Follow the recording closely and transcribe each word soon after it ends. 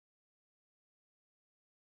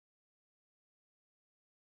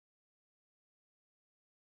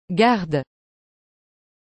Garde.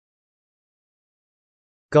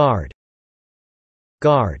 Guard.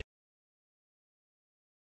 Guard.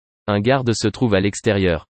 Un garde se trouve à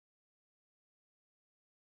l'extérieur.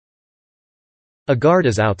 A guard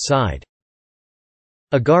is outside.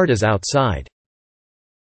 A guard is outside.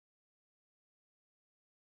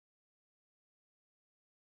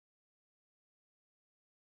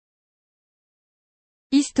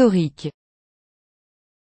 Historique.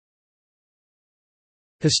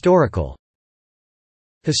 Historical.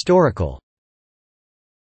 Historical.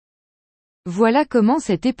 Voilà comment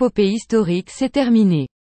cette épopée historique s'est terminée.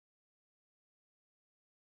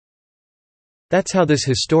 That's how this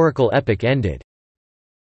historical epic ended.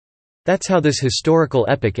 That's how this historical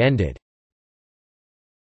epic ended.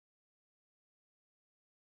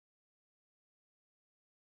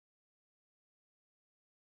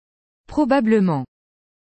 Probablement.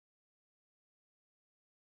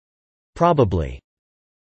 Probably.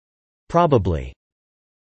 Probably.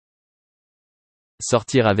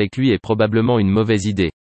 Sortir avec lui est probablement une mauvaise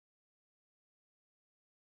idée.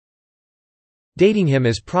 Dating him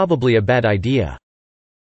is probably a bad idea.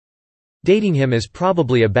 Dating him is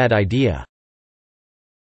probably a bad idea.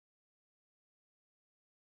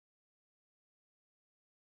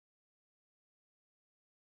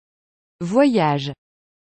 Voyage.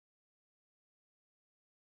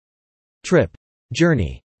 Trip.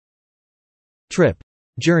 Journey. Trip.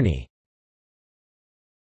 Journey.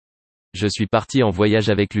 Je suis parti en voyage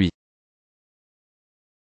avec lui.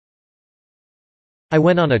 I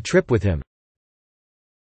went on a trip with him.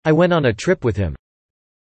 I went on a trip with him.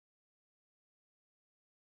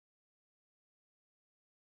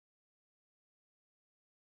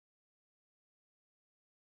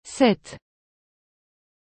 Cette.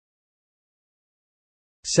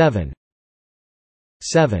 7.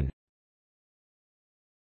 7.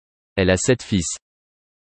 Elle a 7 fils.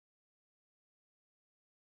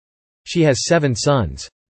 She has 7 sons.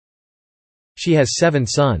 She has 7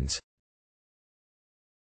 sons.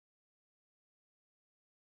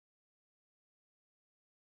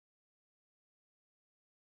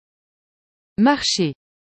 Marcher.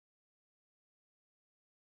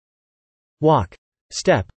 Walk.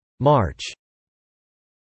 Step. March.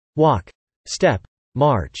 Walk. Step.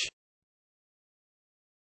 March.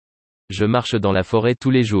 Je marche dans la forêt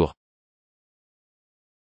tous les jours.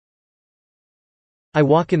 I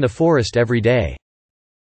walk in the forest every day.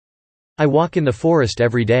 I walk in the forest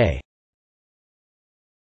every day.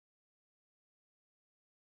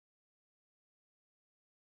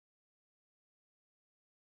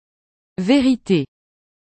 Vérité.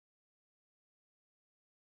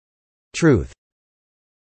 Truth.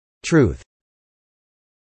 Truth.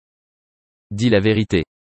 Dis la vérité.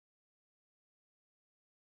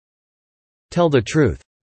 Tell the truth.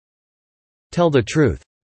 Tell the truth.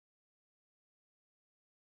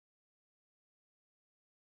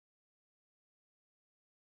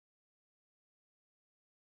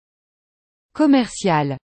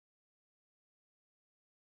 Commercial.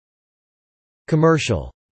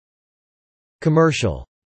 Commercial. Commercial.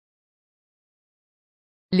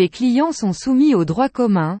 Les clients sont soumis au droit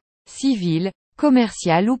commun, civil,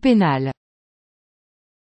 commercial ou pénal.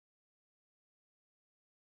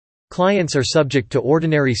 Clients are subject to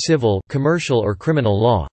ordinary civil, commercial or criminal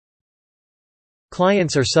law.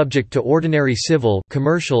 Clients are subject to ordinary civil,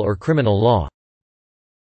 commercial or criminal law.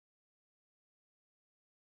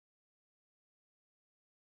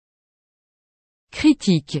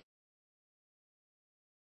 Critique.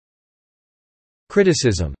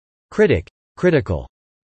 Criticism. Critic. Critical.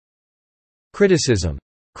 Criticism.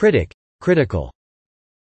 Critic. Critical.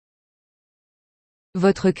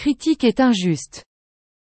 Votre critique est injuste.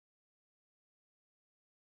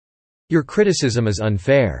 Your criticism is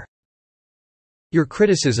unfair. Your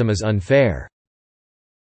criticism is unfair.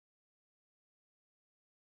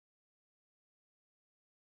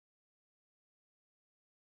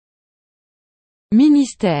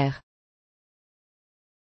 Ministère.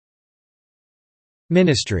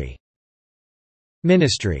 Ministry.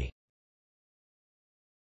 Ministry.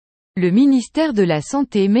 Le ministère de la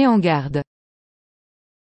Santé met en garde.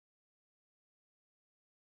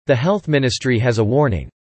 The Health Ministry has a warning.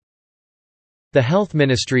 The Health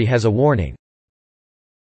Ministry has a warning.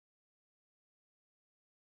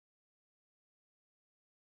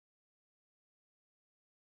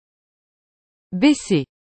 Baisser.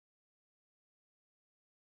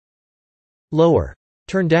 Lower.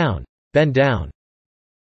 Turn down. Bend down.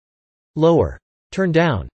 Lower. Turn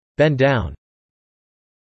down. Bend down.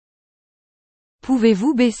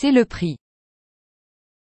 Pouvez-vous baisser le prix?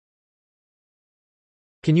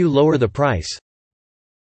 Can you lower the price?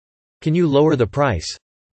 Can you lower the price?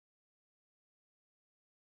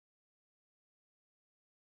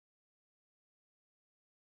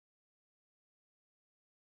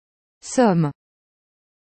 Somme.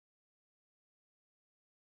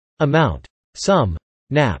 Amount. Sum.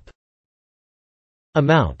 Nap.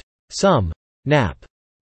 Amount. Sum. Nap.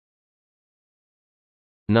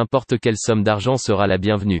 N'importe quelle somme d'argent sera la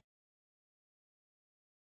bienvenue.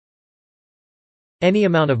 Any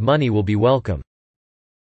amount of money will be welcome.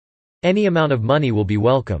 Any amount of money will be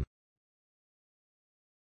welcome.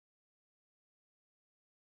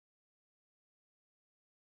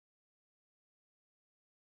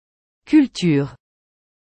 Culture.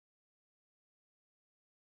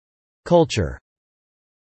 Culture.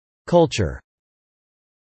 Culture.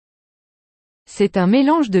 C'est un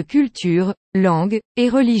mélange de culture, langue, et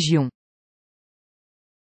religion.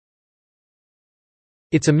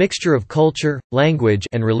 It's a mixture of culture, language,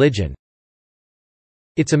 and religion.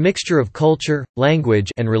 It's a mixture of culture,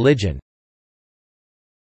 language, and religion.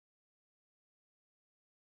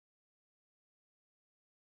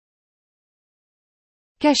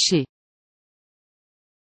 Cacher.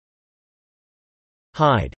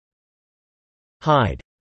 Hide. Hide.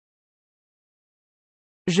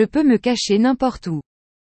 Je peux me cacher n'importe où.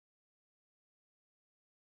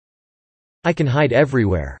 I can hide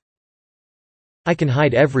everywhere. I can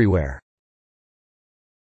hide everywhere.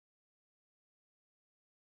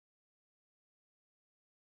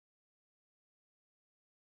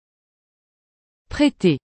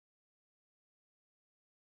 Prêter.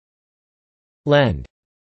 Lend.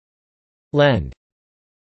 Lend.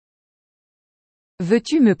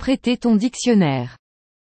 Veux-tu me prêter ton dictionnaire?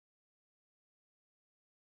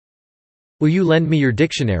 Will you lend me your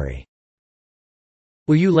dictionary?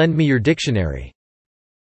 Will you lend me your dictionary?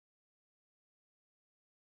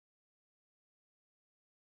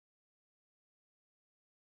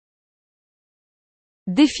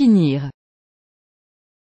 Définir.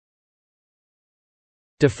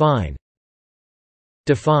 Define.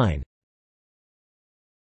 Define.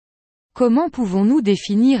 Comment pouvons-nous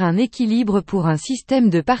définir un équilibre pour un système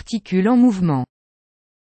de particules en mouvement?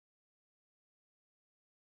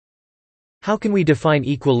 How can we define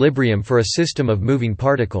equilibrium for a system of moving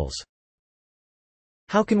particles?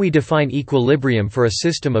 How can we define equilibrium for a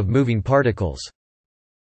system of moving particles?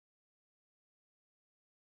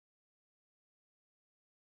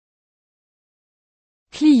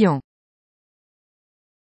 Client.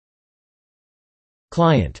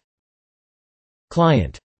 Client.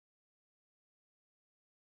 Client.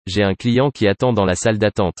 J'ai un client qui attend dans la salle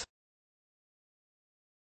d'attente.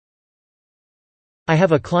 I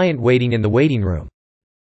have a client waiting in the waiting room.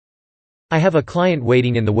 I have a client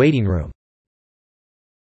waiting in the waiting room.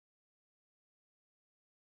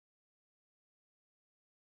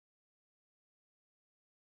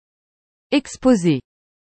 Exposer.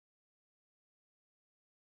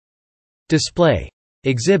 Display.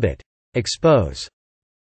 Exhibit. Expose.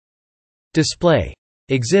 Display.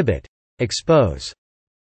 Exhibit. Expose.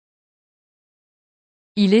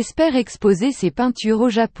 Il espère exposer ses peintures au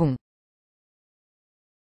Japon.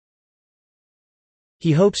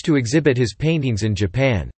 He hopes to exhibit his paintings in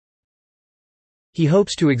Japan. He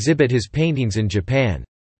hopes to exhibit his paintings in Japan.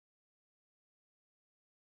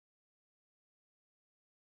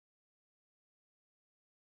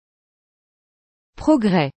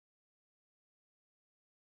 Progrès.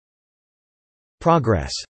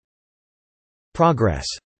 Progress. Progress.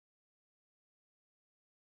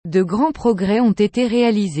 De grands progrès ont été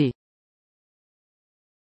réalisés.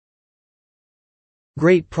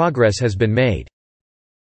 Great progress has been made.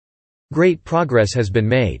 Great progress has been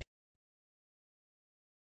made.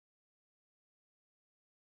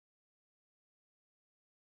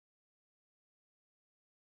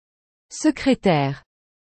 Secrétaire.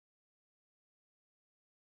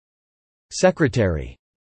 Secretary.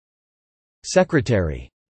 Secretary.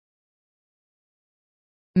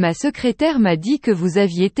 Ma secrétaire m'a dit que vous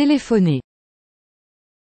aviez téléphoné.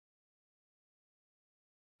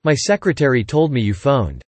 My secretary told me you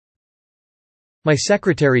phoned. My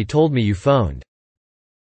secretary told me you phoned.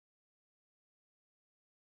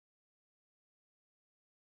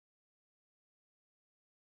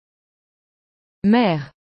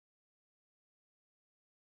 Mère.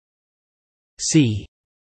 See.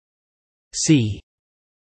 See.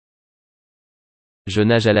 Je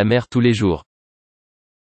nage à la mer tous les jours.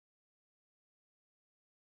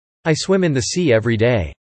 I swim in the sea every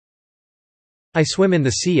day. I swim in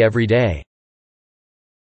the sea every day.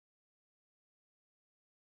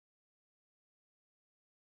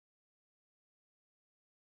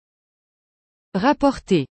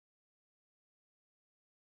 Rapporter.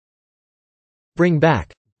 Bring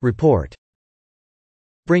back. Report.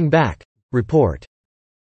 Bring back. Report.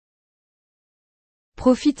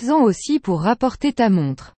 Profites-en aussi pour rapporter ta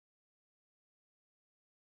montre.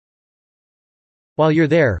 While you're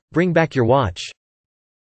there, bring back your watch.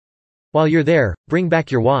 While you're there, bring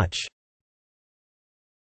back your watch.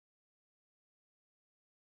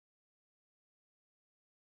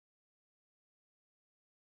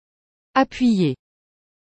 Appuyer.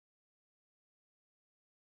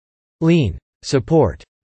 Lean. Support.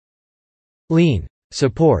 Lean.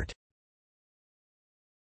 Support.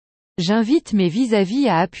 J'invite mes vis-à-vis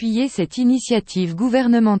à appuyer cette initiative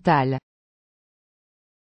gouvernementale.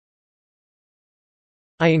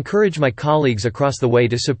 I encourage my colleagues across the way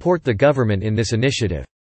to support the government in this initiative.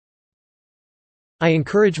 I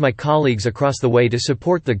encourage my colleagues across the way to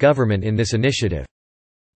support the government in this initiative.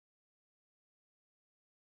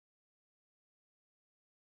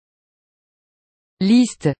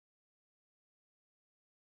 Liste.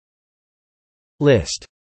 List.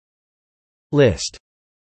 List.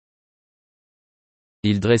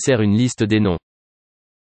 Ils dressèrent une liste des noms.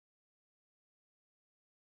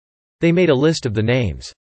 They made a list of the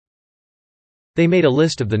names. They made a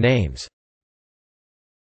list of the names.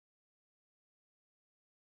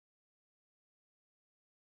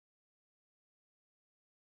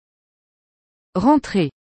 Rentrer.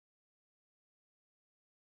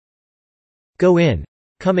 Go in.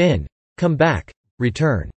 Come back,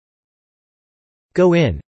 return. Go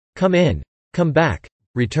in. Come back,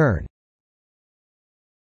 return.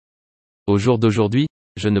 Au jour d'aujourd'hui,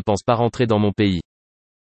 je ne pense pas rentrer dans mon pays.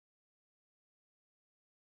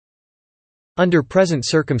 Under present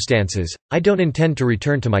circumstances, I don't intend to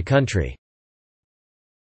return to my country.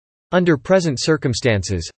 Under present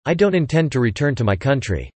circumstances, I don't intend to return to my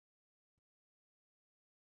country.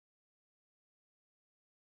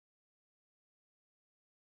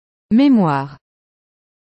 Mémoire.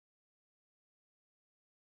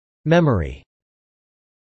 Memory.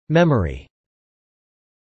 Memory.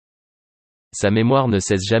 Sa mémoire ne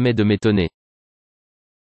cesse jamais de m'étonner.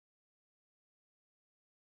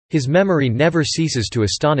 His memory never ceases to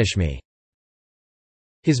astonish me.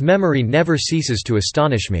 His memory never ceases to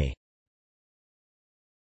astonish me.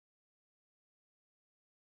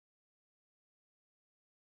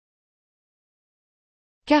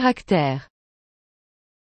 Caractère.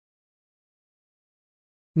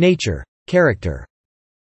 Nature. Character.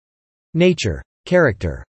 Nature.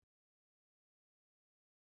 Character.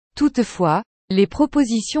 Toutefois, les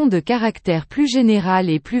propositions de caractère plus générales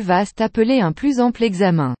et plus vastes appelaient un plus ample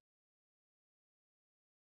examen.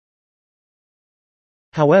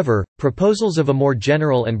 However, proposals of a more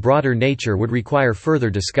general and broader nature would require further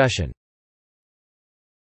discussion.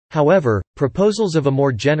 However, proposals of a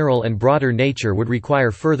more general and broader nature would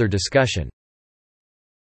require further discussion.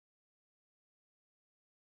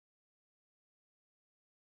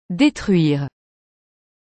 Détruire.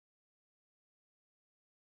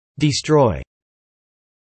 Destroy.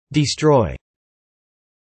 Destroy.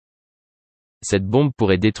 Cette bombe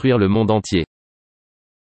pourrait détruire le monde entier.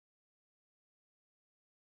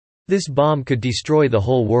 This bomb could destroy the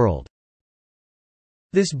whole world.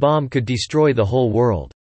 This bomb could destroy the whole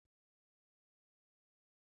world.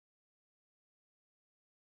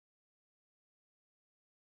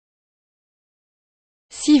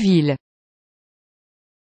 Civil.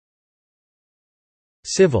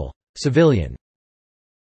 Civil. Civilian.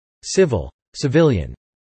 Civil. Civilian.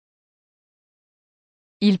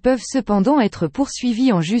 Ils peuvent cependant être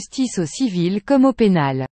poursuivis en justice au civil comme au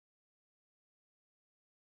pénal.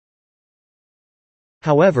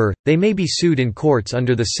 However, they may be sued in courts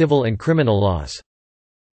under the civil and criminal laws.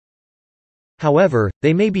 However,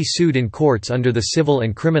 they may be sued in courts under the civil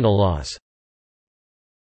and criminal laws.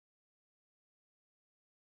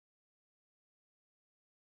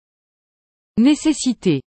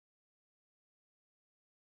 Nécessité.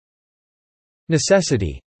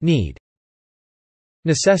 Necessity. Need.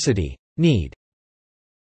 Necessity. Need.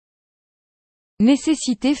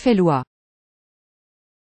 Nécessité fait loi.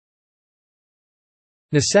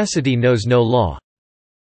 Necessity knows no law.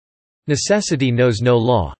 Necessity knows no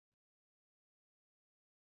law.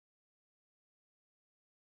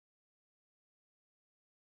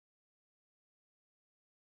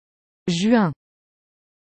 Juin.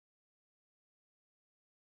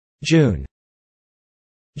 June.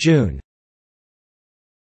 June.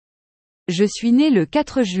 Je suis né le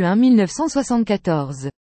 4 juin 1974.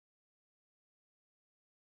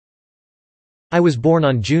 I was born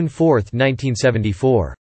on June 4,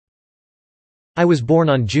 1974. I was born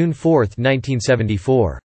on June 4,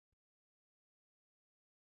 1974.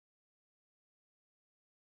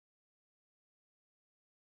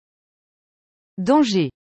 Danger.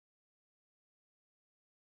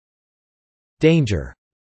 Danger.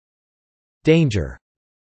 Danger.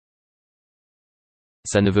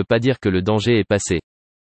 Ça ne veut pas dire que le danger est passé.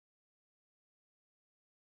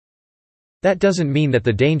 That doesn't mean that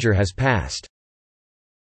the danger has passed.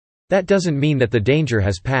 That doesn't mean that the danger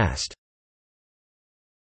has passed.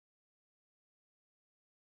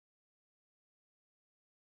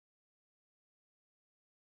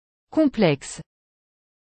 Complexe.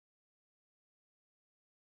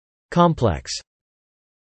 Complex.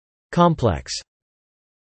 Complex.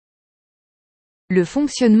 Le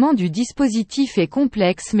fonctionnement du dispositif est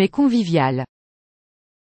complexe mais convivial.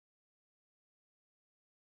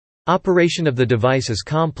 Operation of the device is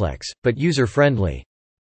complex, but user-friendly.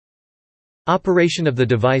 Operation of the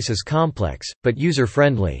device is complex, but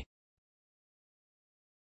user-friendly.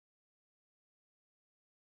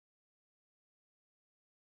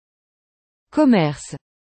 Commerce.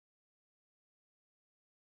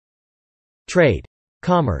 Trade.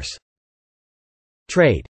 Commerce.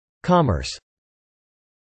 Trade. Commerce.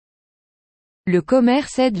 Le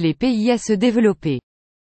commerce aide les pays à se développer.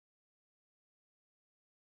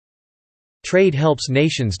 Trade helps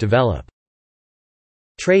nations develop.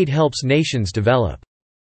 Trade helps nations develop.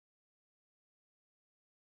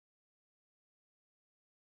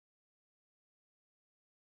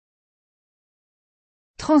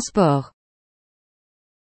 Transport.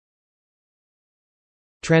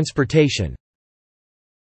 Transportation.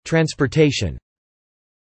 Transportation.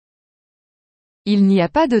 Il n'y a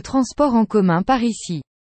pas de transport en commun par ici.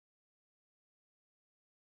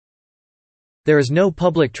 There is no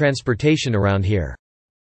public transportation around here.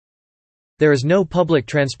 There is no public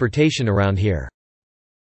transportation around here.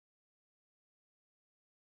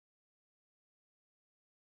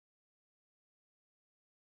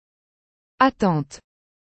 Attente.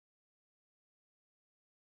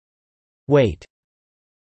 Wait.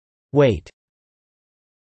 Wait.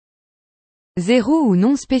 Zéro ou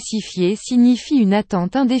non spécifié signifie une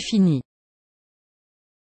attente indéfinie.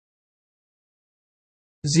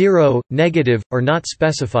 Zero, negative, or not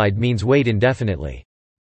specified means wait indefinitely.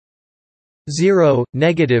 Zero,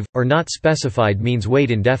 negative, or not specified means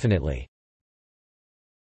wait indefinitely.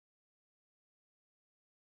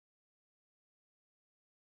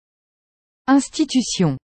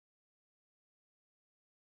 Institution.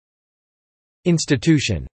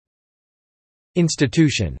 Institution.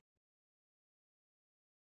 Institution.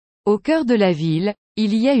 Au cœur de la ville,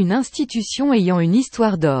 il y a une institution ayant une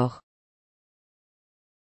histoire d'or.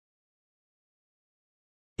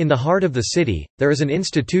 In the heart of the city, there is an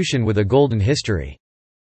institution with a golden history.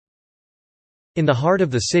 In the heart of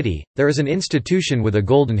the city, there is an institution with a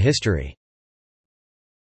golden history.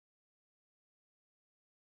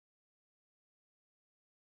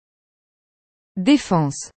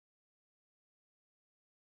 Défense.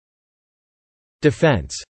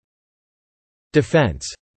 Defense. Defense.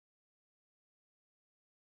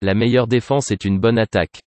 La meilleure défense est une bonne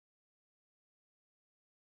attaque.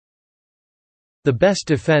 The best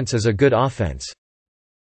defense is a good offense.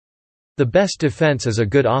 The best defense is a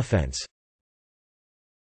good offense.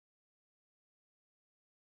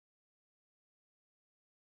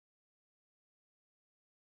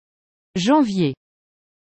 Janvier.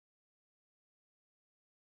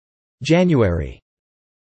 January.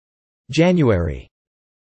 January.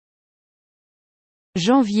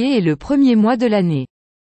 Janvier est le premier mois de l'année.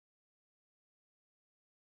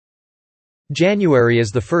 January is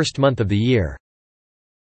the first month of the year.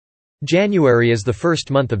 January is the first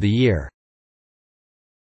month of the year.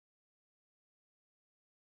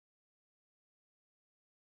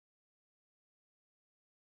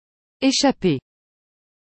 Échapper.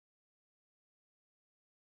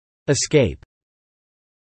 Escape.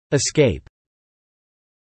 Escape.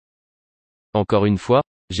 Encore une fois,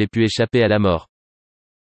 j'ai pu échapper à la mort.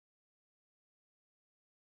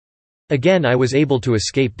 Again I was able to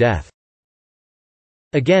escape death.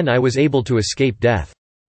 Again I was able to escape death.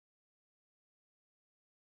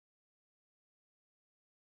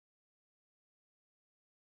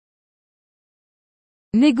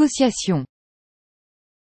 Négociation.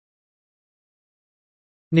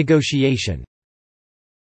 Negotiation.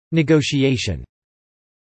 Negotiation.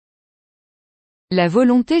 La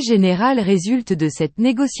volonté générale résulte de cette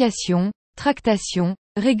négociation, tractation,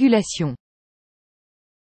 régulation.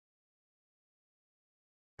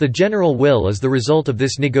 The general will is the result of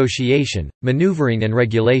this negotiation, maneuvering and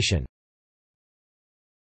regulation.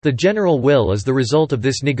 The general will is the result of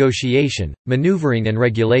this negotiation, maneuvering and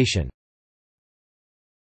regulation.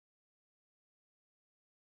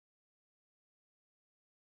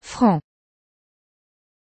 Franc.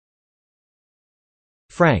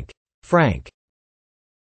 Frank. Frank.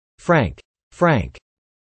 Frank. Frank.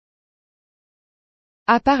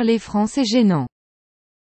 À parler franc c'est gênant.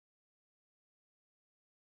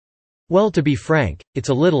 Well, to be frank, it's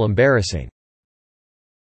a little embarrassing.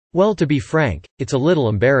 Well, to be frank, it's a little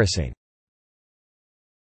embarrassing.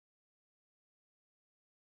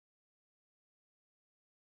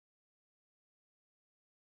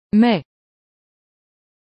 Mai.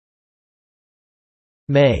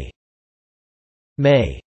 May.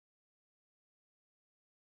 May.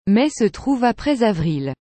 Mai se trouve après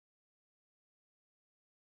avril.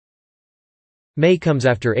 May comes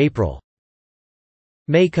after April.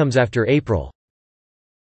 May comes after April.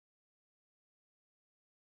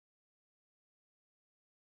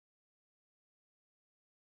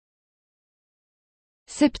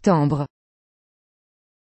 Septembre.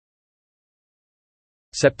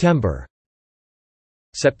 September.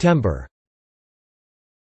 September.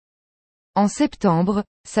 En septembre,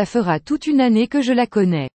 ça fera toute une année que je la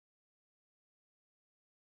connais.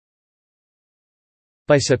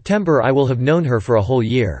 By September I will have known her for a whole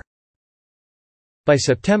year. By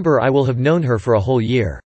September I will have known her for a whole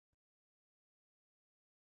year.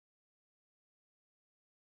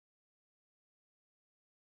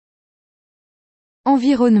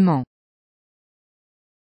 Environnement.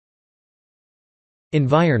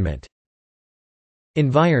 Environment.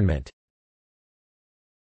 Environment.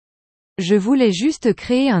 Je voulais juste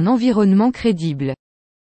créer un environnement crédible.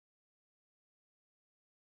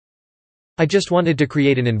 I just wanted to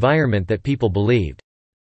create an environment that people believed.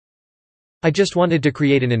 I just wanted to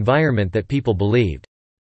create an environment that people believed.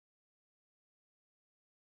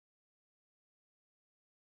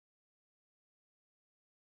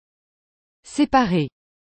 Séparer.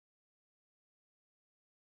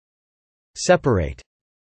 Separate.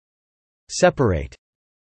 Separate.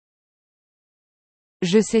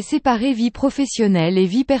 Je sais séparer vie professionnelle et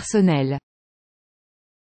vie personnelle.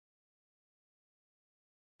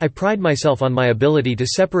 I pride myself on my ability to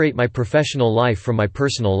separate my professional life from my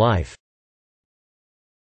personal life.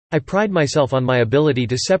 I pride myself on my ability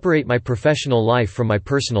to separate my professional life from my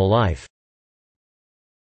personal life.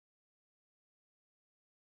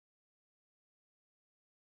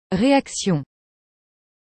 Réaction.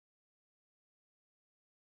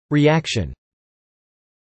 Reaction.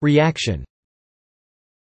 Reaction.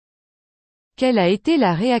 Quelle a été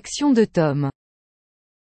la réaction de Tom?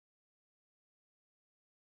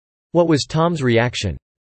 What was Tom's reaction?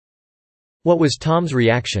 What was Tom's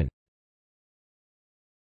reaction?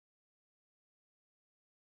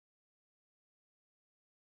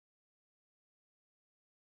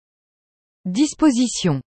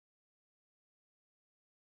 Disposition.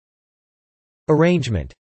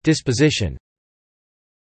 Arrangement. Disposition.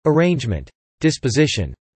 Arrangement.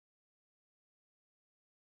 Disposition.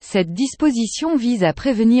 Cette disposition vise à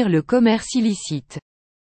prévenir le commerce illicite.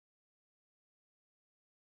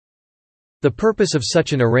 The purpose of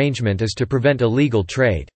such an arrangement is to prevent illegal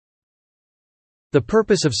trade. The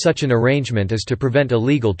purpose of such an arrangement is to prevent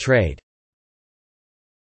illegal trade.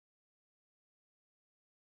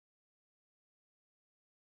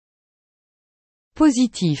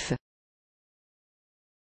 Positif.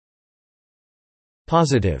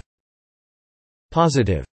 Positive.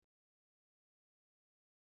 Positive.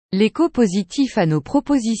 L'écho positif à nos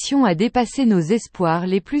propositions a dépassé nos espoirs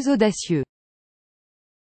les plus audacieux.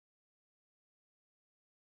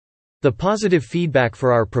 The positive feedback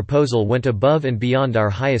for our proposal went above and beyond our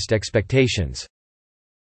highest expectations.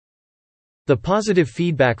 The positive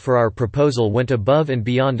feedback for our proposal went above and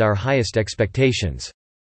beyond our highest expectations.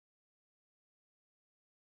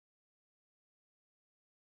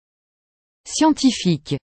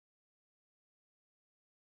 Scientifique.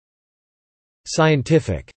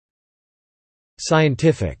 Scientific.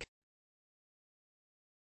 Scientific.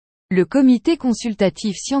 Le comité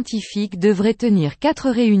consultatif scientifique devrait tenir 4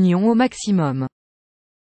 réunions au maximum.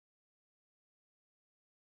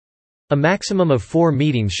 A maximum of 4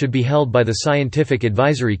 meetings should be held by the Scientific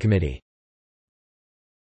Advisory Committee.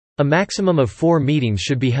 A maximum of 4 meetings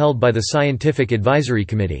should be held by the Scientific Advisory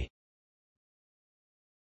Committee.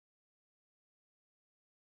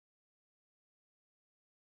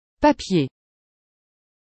 Papier.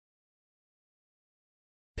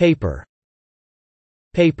 Paper.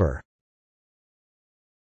 Paper.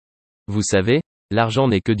 Vous savez, l'argent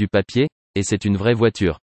n'est que du papier, et c'est une vraie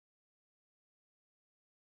voiture.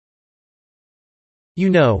 You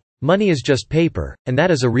know, money is just paper, and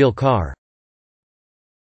that is a real car.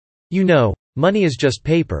 You know, money is just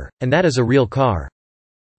paper, and that is a real car.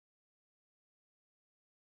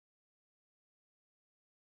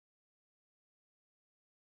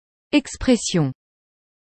 Expression.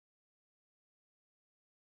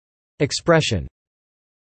 Expression.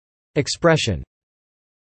 Expression.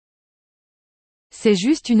 C'est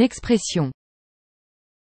juste une expression.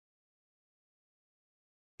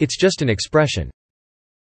 It's just an expression.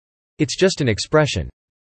 It's just an expression.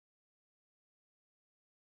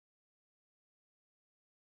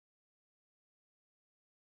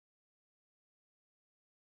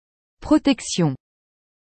 Protection.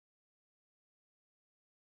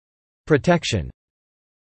 Protection.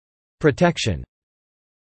 Protection.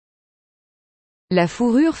 La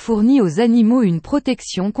fourrure fournit aux animaux une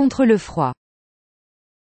protection contre le froid.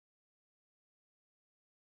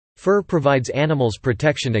 Fur provides animals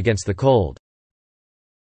protection against the cold.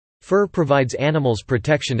 Fur provides animals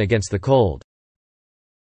protection against the cold.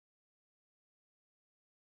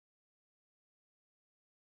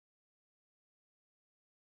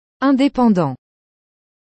 Indépendant.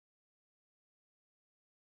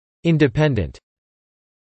 Independent.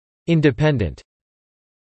 Independent.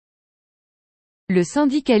 Le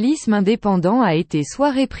syndicalisme indépendant a été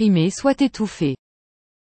soit réprimé soit étouffé.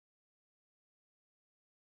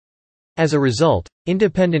 As a result,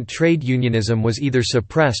 independent trade unionism was either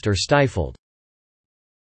suppressed or stifled.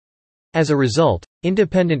 As a result,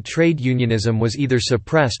 independent trade unionism was either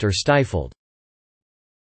suppressed or stifled.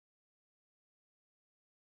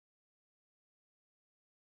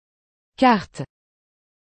 Carte.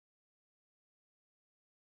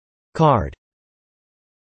 Card.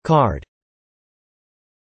 Card.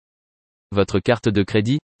 Votre carte de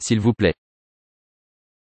crédit, s'il vous plaît.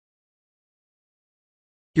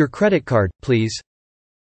 Your credit card, please.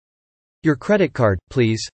 Your credit card,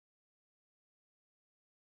 please.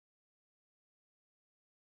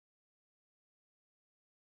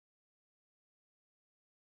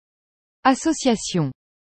 Association.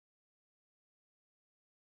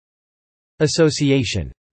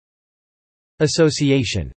 Association.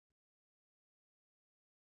 Association.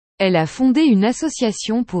 Elle a fondé une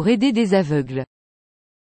association pour aider des aveugles.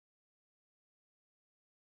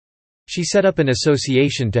 She set up an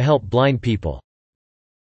association to help blind people.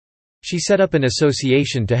 She set up an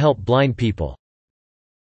association to help blind people.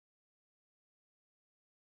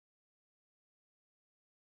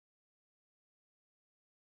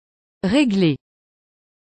 Régler.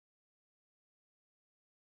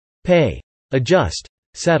 Pay. Adjust.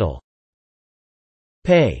 Settle.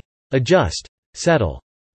 Pay. Adjust. Settle.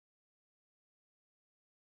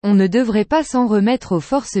 On ne devrait pas s'en remettre aux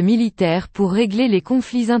forces militaires pour régler les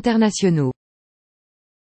conflits internationaux.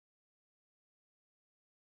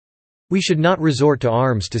 We should not resort to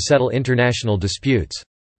arms to settle international disputes.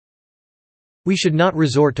 We should not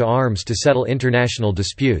resort to arms to settle international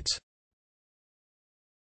disputes.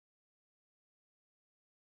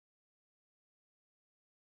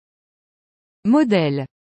 Modèle.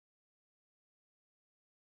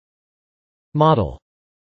 Model.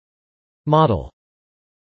 Model.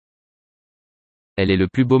 Elle est le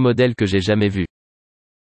plus beau modèle que j'ai jamais vu.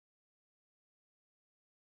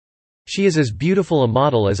 She is as beautiful a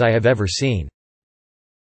model as I have ever seen.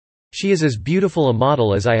 She is as beautiful a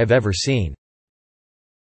model as I have ever seen.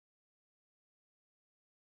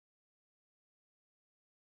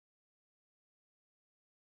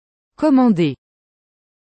 Commander.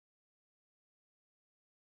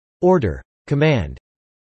 Order. Command.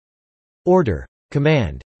 Order.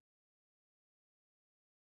 Command.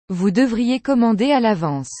 Vous devriez commander à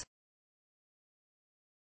l'avance.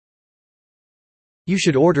 You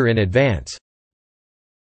should order in advance.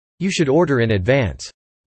 You should order in advance.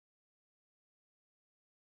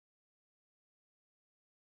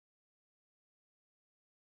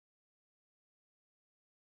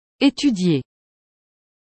 Étudier.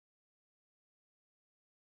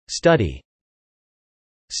 Study.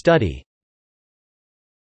 Study.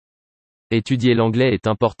 Étudier l'anglais est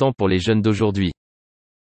important pour les jeunes d'aujourd'hui.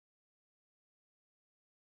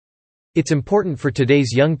 It's important for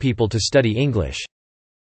today's young people to study English.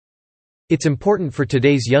 It's important for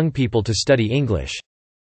today's young people to study English.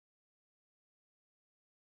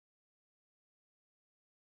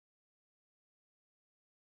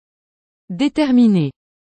 Déterminer.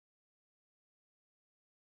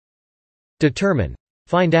 Determine.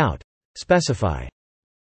 Find out. Specify.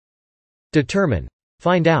 Determine.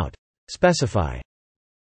 Find out. Specify.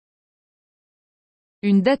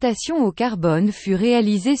 Une datation au carbone fut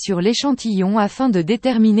réalisée sur l'échantillon afin de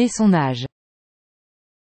déterminer son âge.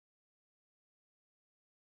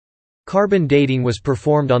 Carbon dating was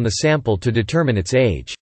performed on the sample to determine its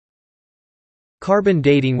age. Carbon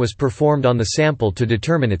dating was performed on the sample to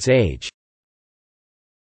determine its age.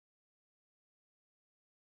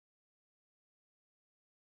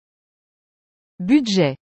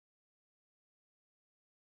 Budget.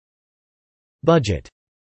 Budget.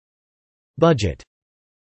 Budget.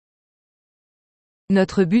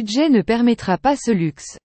 Notre budget ne permettra pas ce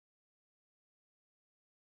luxe.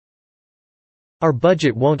 Our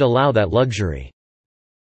budget won't allow that luxury.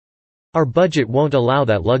 Our budget won't allow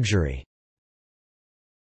that luxury.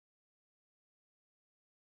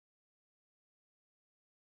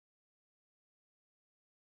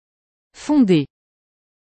 Fondé.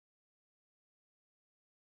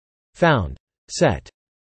 Found. Set.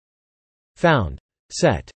 Found.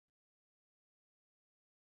 Set.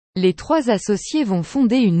 Les 3 associés vont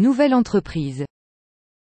fonder une nouvelle entreprise.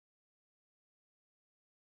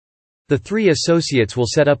 The 3 associates will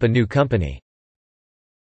set up a new company.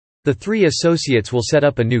 The 3 associates will set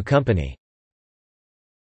up a new company.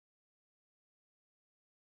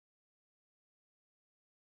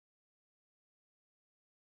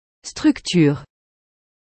 Structure.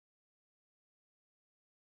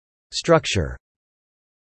 Structure.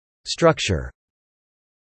 Structure.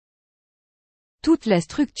 Toute la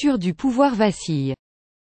structure du pouvoir vacille.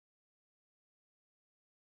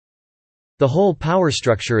 The whole power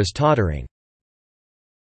structure is tottering.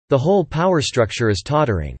 The whole power structure is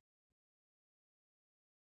tottering.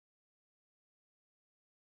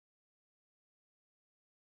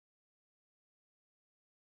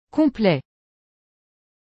 Complet.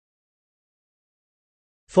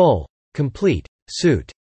 Full. Complete. Suit.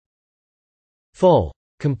 Full.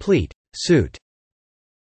 Complete. Suit.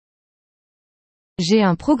 J'ai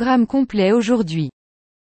un programme complet aujourd'hui.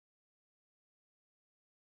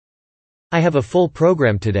 I have a full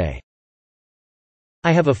program today.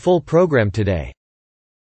 I have a full program today.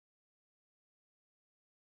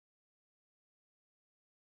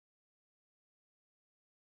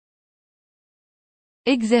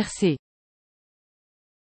 Exercer.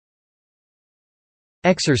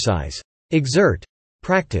 Exercise. Exert.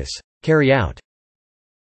 Practice. Carry out.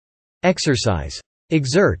 Exercise.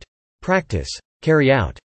 Exert. Practice. Carry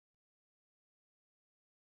out.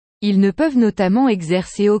 Ils ne peuvent notamment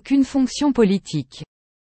exercer aucune fonction politique.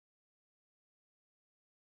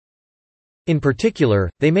 In particular,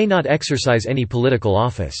 they may not exercise any political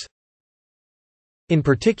office. In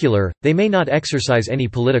particular, they may not exercise any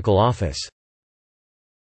political office.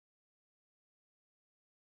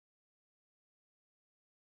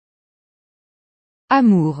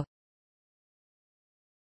 Amour.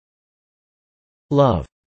 Love.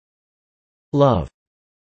 Love.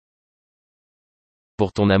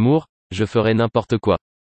 Pour ton amour, je ferai n'importe quoi.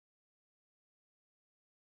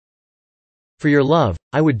 For your love,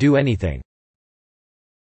 I would do anything.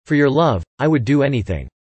 For your love, I would do anything.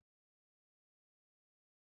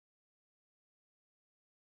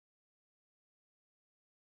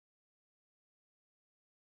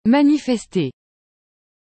 Manifester.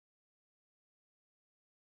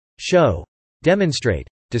 Show. Demonstrate.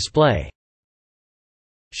 Display.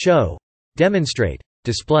 Show. Demonstrate.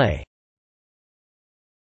 Display.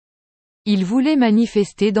 Il voulait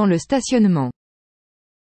manifester dans le stationnement.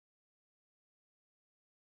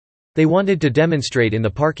 They wanted to demonstrate in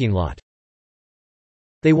the parking lot.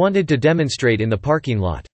 They wanted to demonstrate in the parking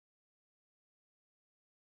lot.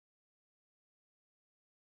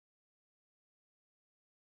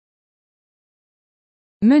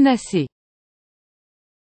 Menacer.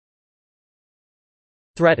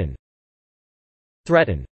 Threaten.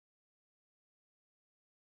 Threaten.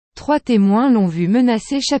 3 témoins l'ont vu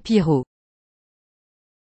menacer Shapiro.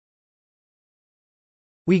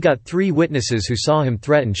 We got 3 witnesses who saw him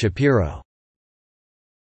threaten Shapiro.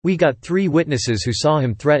 We got 3 witnesses who saw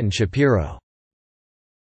him threaten Shapiro.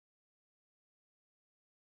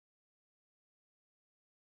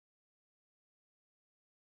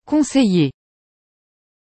 Conseiller.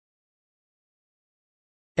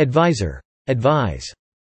 Advisor. Advise.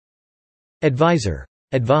 Advisor.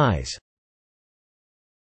 Advise.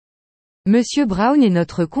 Monsieur Brown est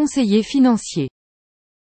notre conseiller financier.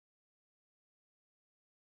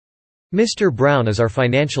 Mr. Brown is our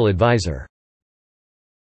financial advisor.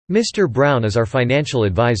 Mr. Brown is our financial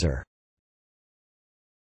advisor.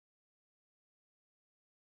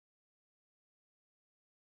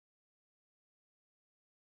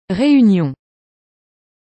 Réunion.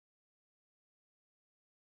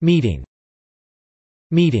 Meeting.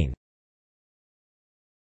 Meeting.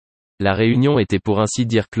 La réunion était pour ainsi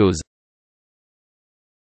dire close.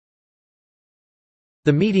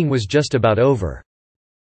 The meeting was just about over.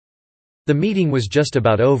 The meeting was just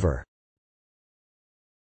about over.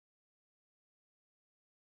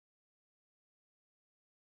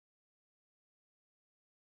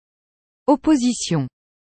 Opposition.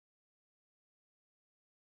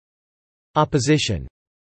 Opposition.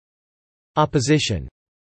 Opposition.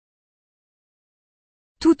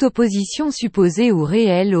 Toute opposition supposée ou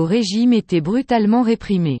réelle au régime était brutalement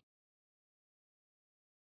réprimée.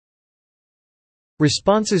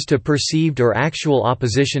 Responses to perceived or actual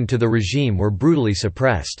opposition to the regime were brutally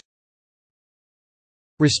suppressed.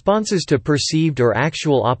 Responses to perceived or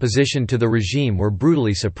actual opposition to the regime were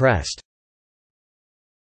brutally suppressed.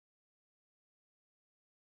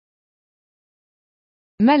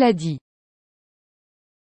 Maladie.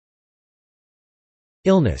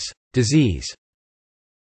 Illness, disease.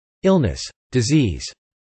 Illness, disease.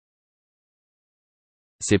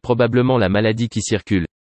 C'est probablement la maladie qui circule.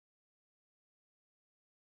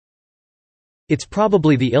 It's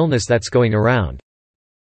probably the illness that's going around.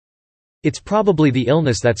 It's probably the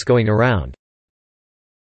illness that's going around.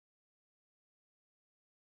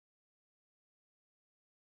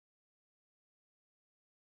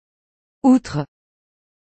 Outre.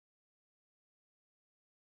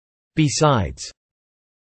 Besides.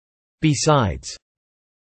 Besides.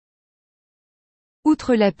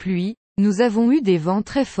 Outre la pluie, nous avons eu des vents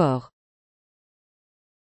très forts.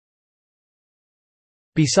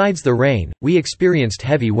 Besides the rain, we experienced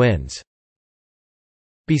heavy winds.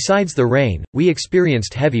 Besides the rain, we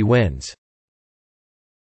experienced heavy winds.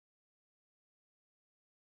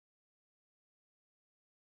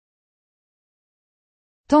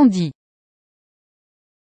 Tandis.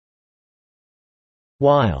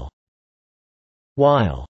 While.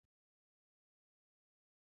 While.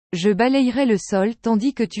 Je balayerai le sol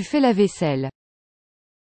tandis que tu fais la vaisselle.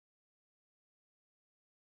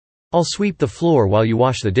 I'll sweep the floor while you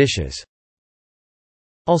wash the dishes.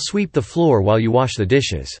 I'll sweep the floor while you wash the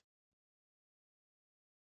dishes.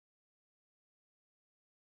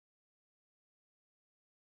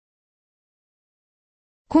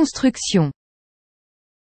 Construction.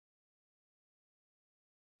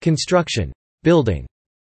 Construction. Building.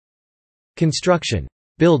 Construction.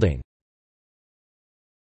 Building.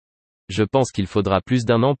 Je pense qu'il faudra plus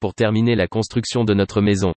d'un an pour terminer la construction de notre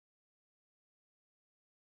maison.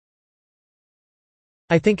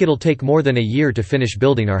 I think it'll take more than a year to finish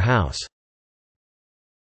building our house.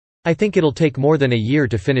 I think it'll take more than a year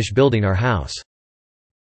to finish building our house.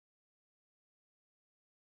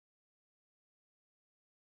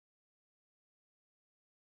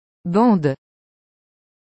 Bande.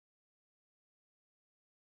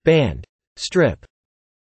 Band. Strip.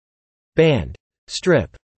 Band.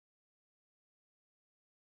 Strip.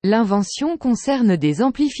 L'invention concerne des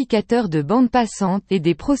amplificateurs de bande passante et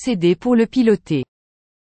des procédés pour le piloter.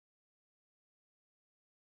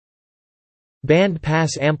 Band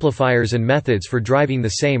pass amplifiers and methods for driving the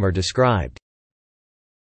same are described.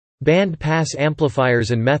 Band pass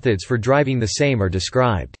amplifiers and methods for driving the same are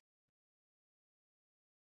described.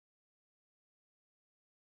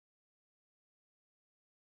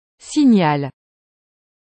 Signal.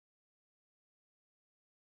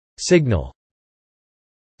 Signal.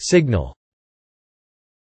 Signal.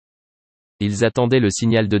 Ils attendaient le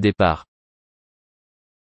signal de départ.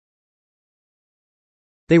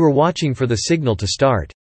 They were watching for the signal to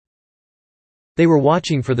start. They were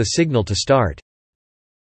watching for the signal to start.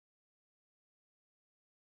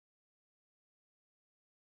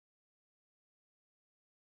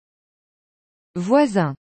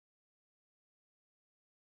 Voisin.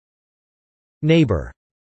 Neighbor.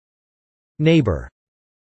 Neighbor.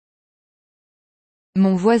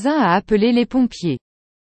 Mon voisin a appelé les pompiers.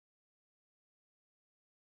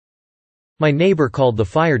 My neighbor called the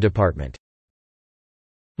fire department.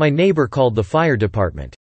 My neighbor called the fire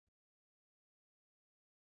department.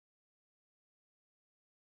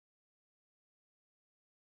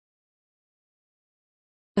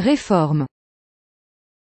 Réforme.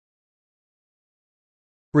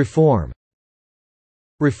 Reform.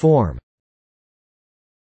 Reform.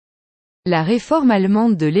 La réforme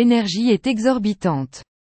allemande de l'énergie est exorbitante.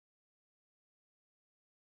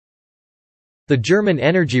 The German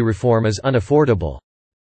energy reform is unaffordable.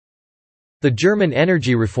 The German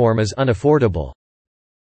energy reform is unaffordable.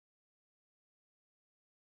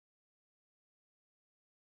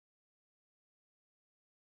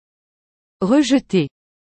 Rejeter.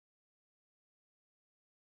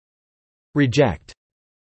 Reject.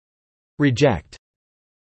 Reject.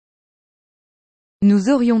 Nous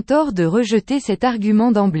aurions tort de rejeter cet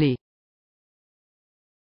argument d'emblée.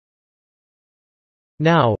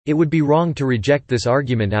 Now, it would be wrong to reject this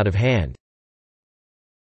argument out of hand.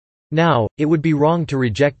 Now, it would be wrong to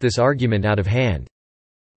reject this argument out of hand.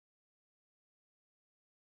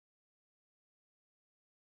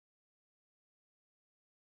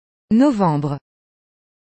 Novembre.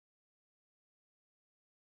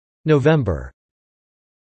 November.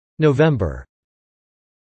 November.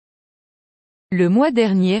 Le mois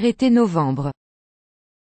dernier était novembre.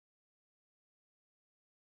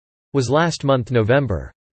 Was last month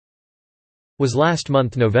November. Was last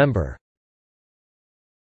month November.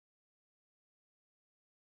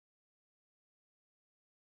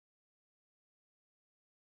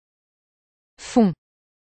 Fonds.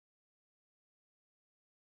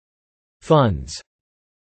 Funds.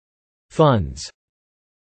 Funds.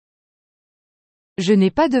 Je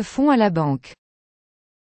n'ai pas de fonds à la banque.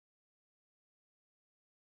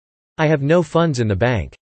 I have no funds in the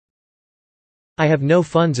bank. I have no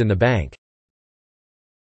funds in the bank.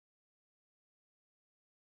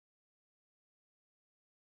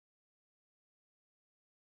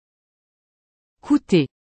 Coûter.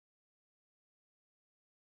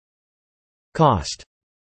 Cost.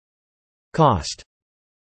 Cost.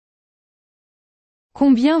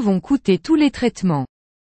 Combien vont coûter tous les traitements?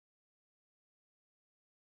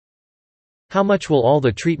 How much will all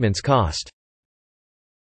the treatments cost?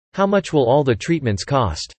 How much will all the treatments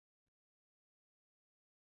cost?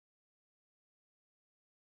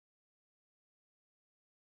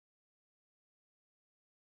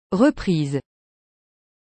 Reprise.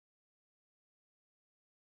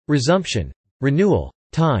 Resumption. Renewal.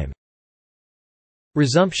 Time.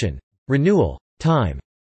 Resumption. Renewal. Time.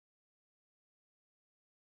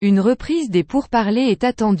 Une reprise des pourparlers est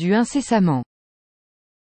attendue incessamment.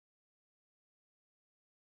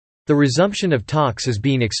 The resumption of talks is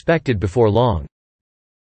being expected before long.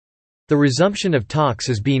 The resumption of talks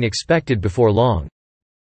is being expected before long.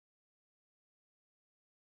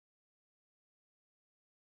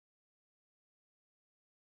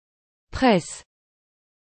 Presse.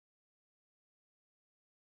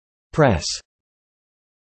 Press.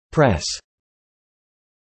 Press.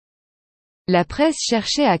 La presse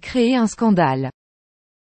cherchait à créer un scandale.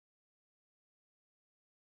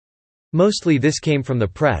 Mostly this came from the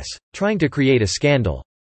press, trying to create a scandal.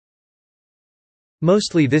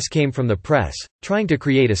 Mostly this came from the press, trying to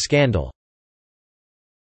create a scandal.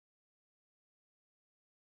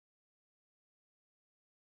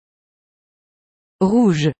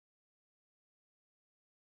 Rouge.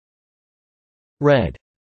 Red.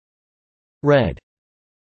 Red.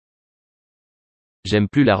 J'aime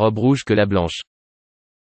plus la robe rouge que la blanche.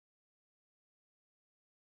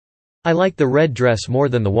 I like the red dress more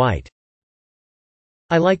than the white.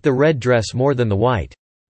 I like the red dress more than the white.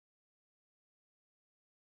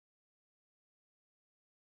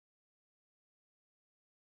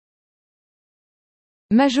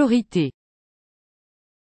 Majorité.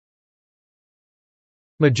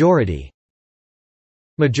 Majority.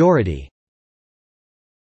 Majority.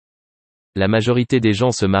 La majorité des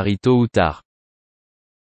gens se marient tôt ou tard.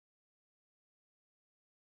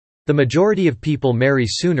 The majority of people marry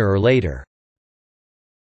sooner or later.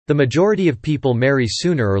 The majority of people marry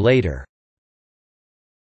sooner or later.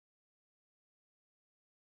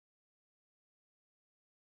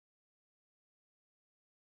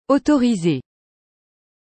 Autoriser.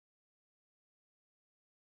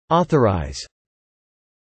 Authorize.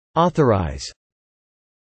 Authorize.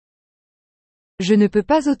 Je ne peux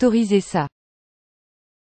pas autoriser ça.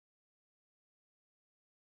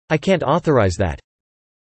 I can't authorize that.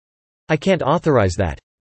 I can't authorize that.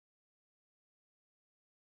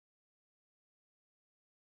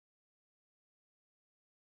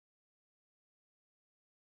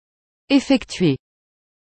 Effectuer.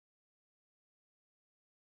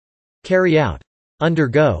 Carry out.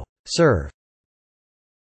 Undergo. Serve.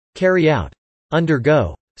 Carry out.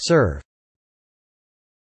 Undergo. Serve.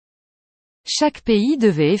 Chaque pays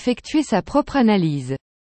devait effectuer sa propre analyse.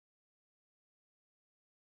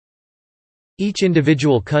 Each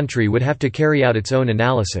individual country would have to carry out its own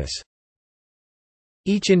analysis.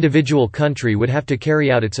 Each individual country would have to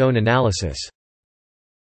carry out its own analysis.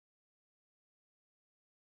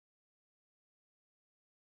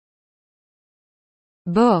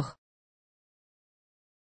 Bord.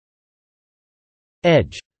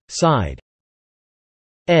 Edge. Side.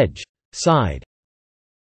 Edge. Side.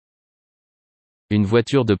 Une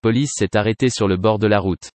voiture de police s'est arrêtée sur le bord de la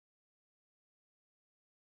route.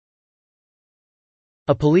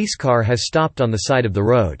 A police car has stopped on the side of the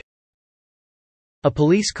road. A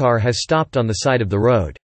police car has stopped on the side of the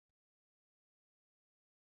road.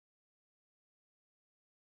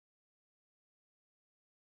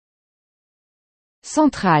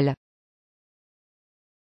 Centrale.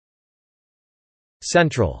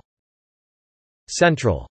 Central.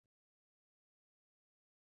 Central.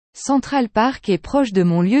 Central Park est proche de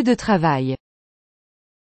mon lieu de travail.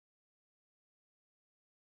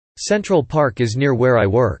 Central Park is near where I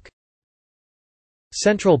work.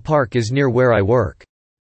 Central Park is near where I work.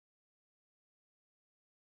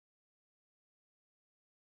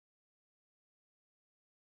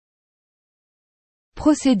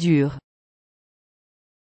 Procédure.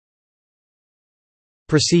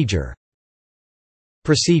 Procedure.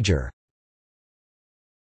 Procedure.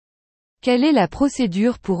 Quelle est la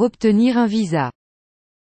procédure pour obtenir un visa?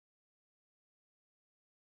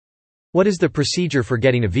 What is the procedure for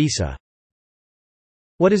getting a visa?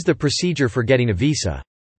 What is the procedure for getting a visa?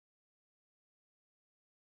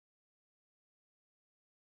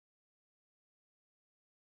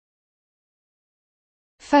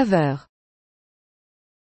 Faveur.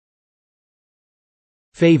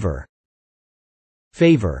 Favor.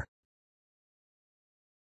 Favor.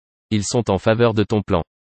 Ils sont en faveur de ton plan.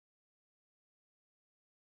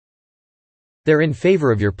 They're in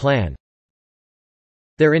favor of your plan.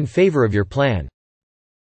 They're in favor of your plan.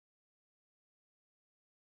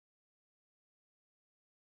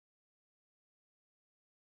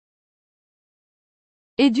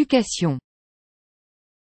 Éducation.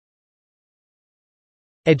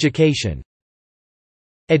 Education.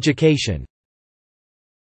 Education.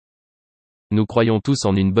 Nous croyons tous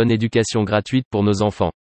en une bonne éducation gratuite pour nos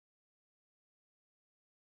enfants.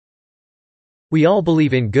 We all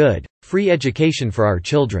believe in good, free education for our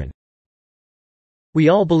children. We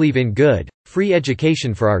all believe in good, free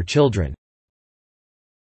education for our children.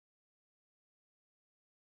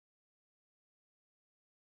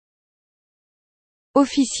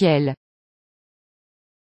 Officiel.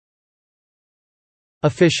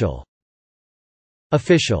 Official.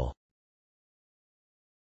 Official.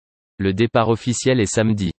 Le départ officiel est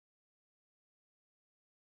samedi.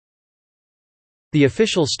 The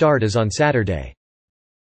official start is on Saturday.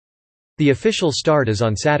 The official start is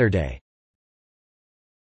on Saturday.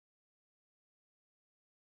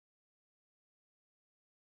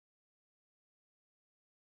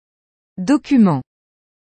 Document.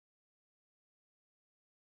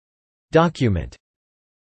 Document.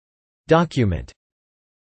 Document.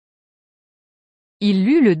 Il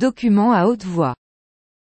lut le document à haute voix.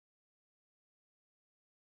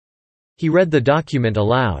 He read the document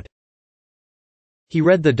aloud. He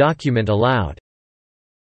read the document aloud.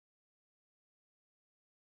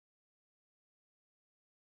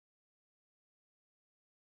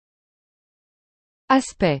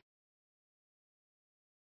 Aspect.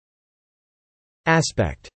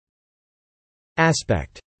 Aspect.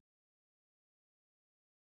 Aspect.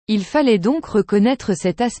 Il fallait donc reconnaître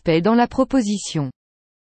cet aspect dans la proposition.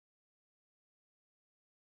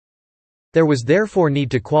 There was therefore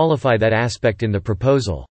need to qualify that aspect in the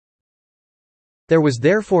proposal. There was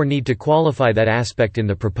therefore need to qualify that aspect in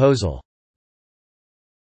the proposal.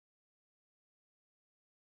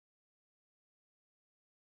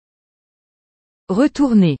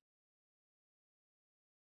 Retourner.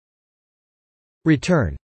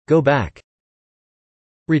 Return. Go back.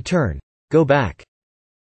 Return. Go back.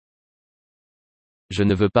 Je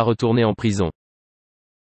ne veux pas retourner en prison.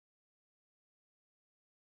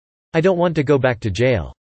 I don't want to go back to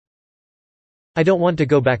jail. I don't want to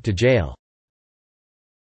go back to jail.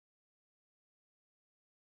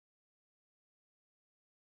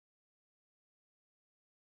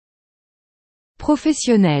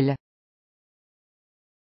 Professionnel.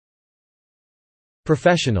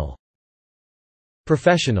 Professional.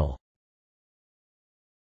 Professional.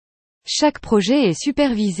 Chaque projet est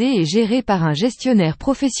supervisé et géré par un gestionnaire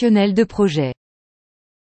professionnel de projet.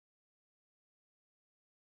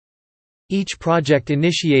 Each project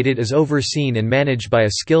initiated is overseen and managed by a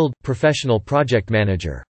skilled, professional project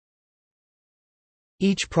manager.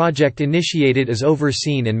 Each project initiated is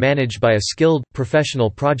overseen and managed by a skilled, professional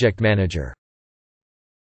project manager.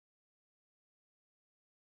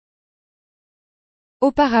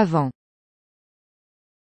 Auparavant.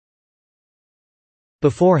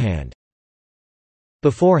 Beforehand.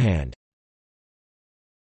 Beforehand.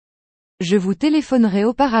 Je vous téléphonerai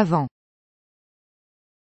auparavant.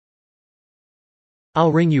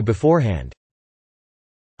 I'll ring you beforehand.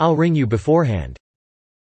 I'll ring you beforehand.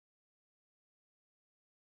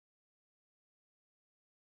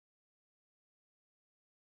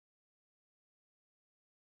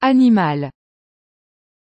 Animal.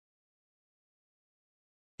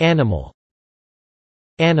 Animal.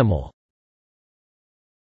 Animal.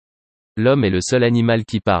 L'homme est le seul animal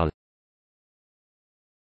qui parle.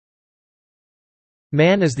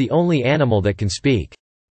 Man is the only animal that can speak.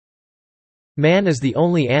 Man is the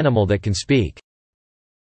only animal that can speak.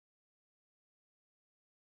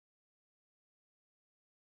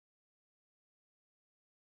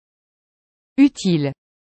 Utile.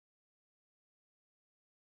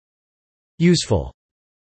 Useful.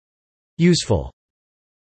 Useful.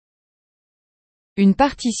 Une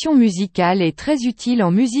partition musicale est très utile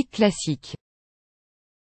en musique classique.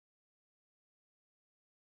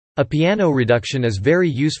 A piano reduction is very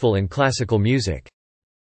useful in classical music.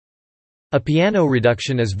 A piano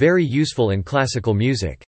reduction is very useful in classical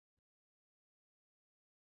music.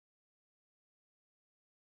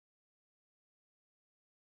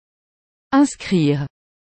 Inscrire.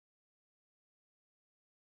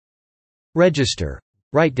 Register.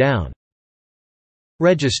 Write down.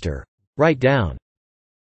 Register. Write down.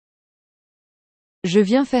 Je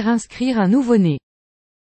viens faire inscrire un nouveau-né.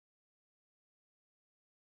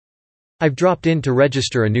 I've dropped in to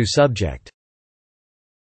register a new subject.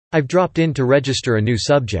 I've dropped in to register a new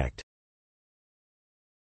subject.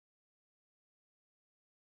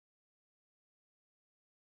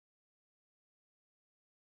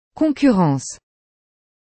 Concurrence.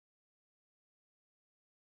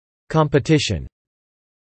 Competition.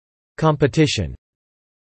 Competition.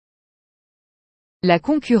 La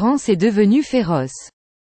concurrence est devenue féroce.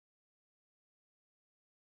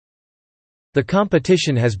 The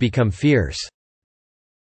competition has become fierce.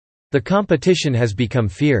 The competition has become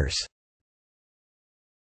fierce.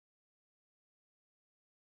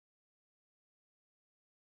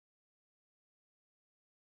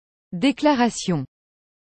 Déclaration.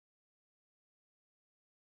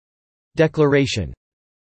 Declaration.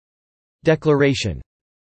 Declaration.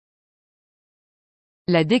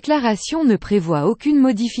 La déclaration ne prévoit aucune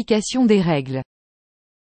modification des règles.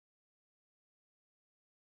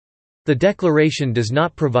 The declaration does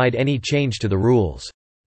not provide any change to the rules.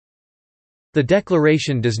 The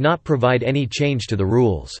declaration does not provide any change to the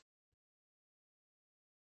rules.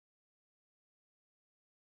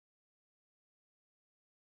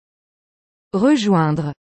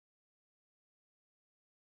 Rejoindre.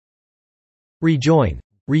 Rejoin.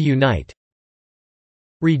 Reunite.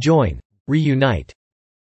 Rejoin. Reunite.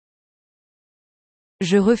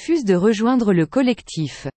 Je refuse de rejoindre le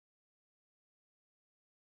collectif.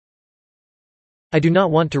 I do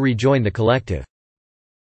not want to rejoin the collective.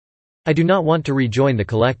 I do not want to rejoin the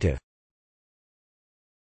collective.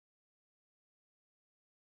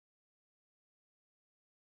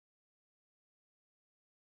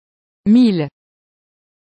 Mille.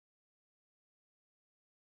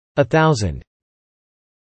 1,000.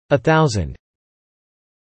 1,000.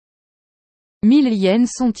 1000 yens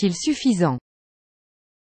sont-ils suffisants?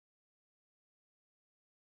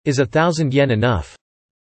 Is 1,000 yen enough?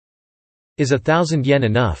 Is 1,000 yen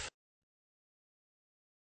enough?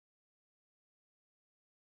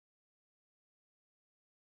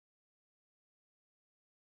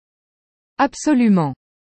 Absolument.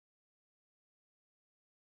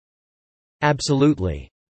 Absolutely.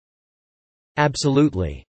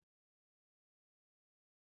 Absolutely.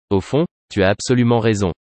 Au fond, tu as absolument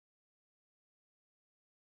raison.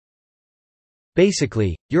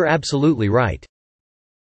 Basically, you're absolutely right.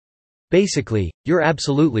 Basically, you're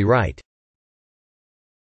absolutely right.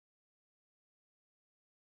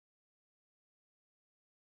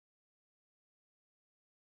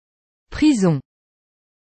 Prison.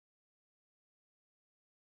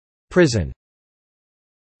 Prison.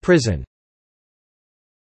 Prison.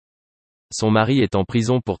 Son mari est en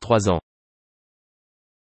prison pour 3 ans.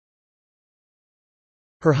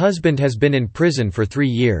 Her husband has been in prison for 3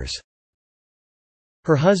 years.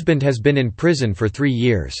 Her husband has been in prison for 3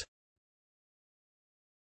 years.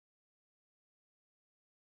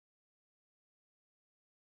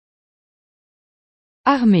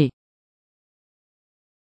 Armée.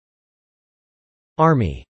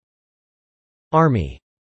 Army. Army.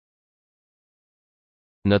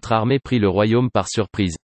 Notre armée prit le royaume par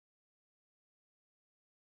surprise.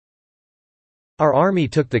 Our army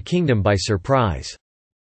took the kingdom by surprise.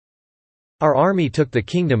 Our army took the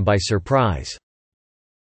kingdom by surprise.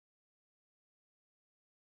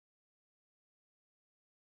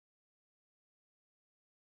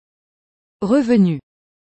 Revenu.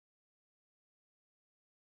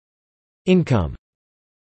 Income.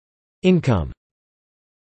 Income.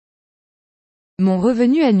 Mon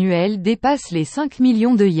revenu annuel dépasse les 5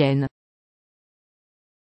 millions de yens.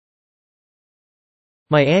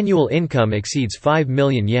 My annual income exceeds 5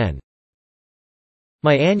 million yen.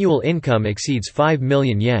 My annual income exceeds 5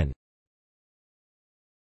 million yen.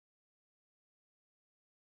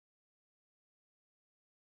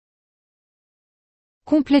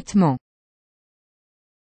 Complètement.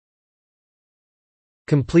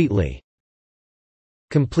 Completely.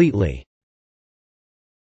 Completely.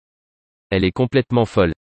 Elle est complètement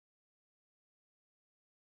folle.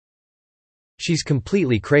 She's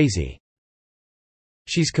completely crazy.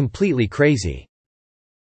 She's completely crazy.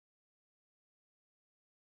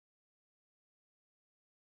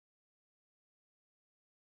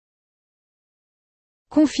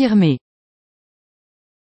 Confirmer.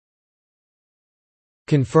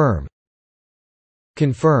 Confirm.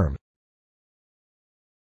 Confirm.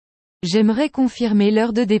 J'aimerais confirmer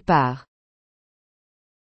l'heure de départ.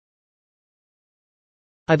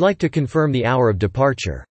 I'd like to confirm the hour of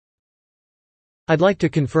departure. I'd like to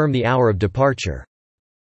confirm the hour of departure.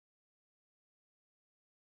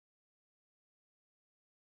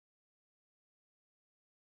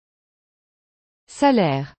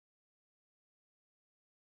 Salaire.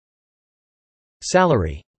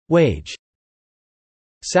 Salary. Wage.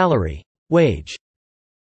 Salary. Wage.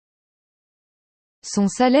 Son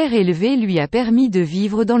salaire élevé lui a permis de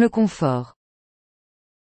vivre dans le confort.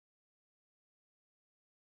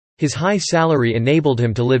 His high salary enabled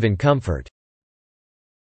him to live in comfort.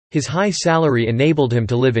 His high salary enabled him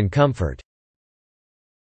to live in comfort.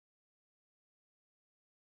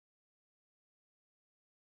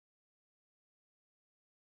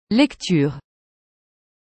 Lecture.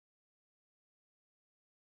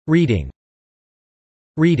 Reading.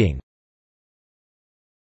 Reading.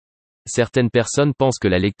 Certaines personnes pensent que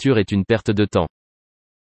la lecture est une perte de temps.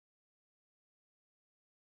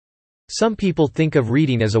 Some people think of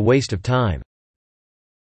reading as a waste of time.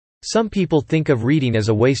 Some people think of reading as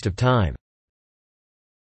a waste of time.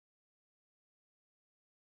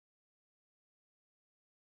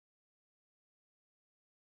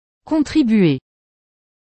 Contribuer.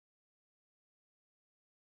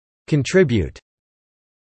 Contribute.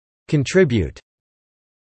 Contribute.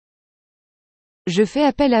 Je fais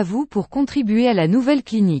appel à vous pour contribuer à la nouvelle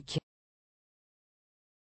clinique.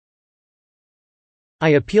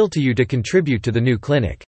 I appeal to you to contribute to the new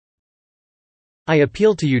clinic. I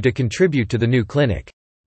appeal to you to contribute to the new clinic.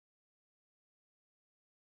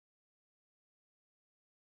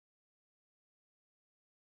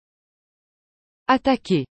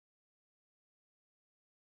 Attaquer.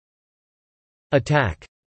 Attack.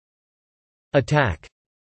 Attack.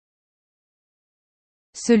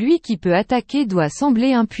 Celui qui peut attaquer doit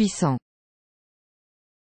sembler impuissant.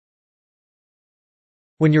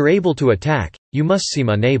 When you're able to attack, you must seem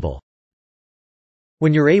unable.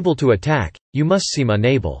 When you're able to attack, you must seem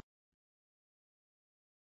unable.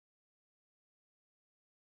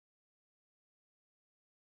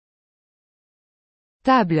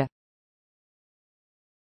 Table.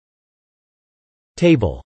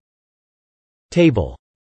 Table. Table.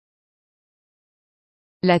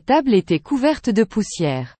 La table était couverte de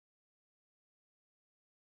poussière.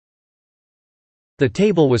 The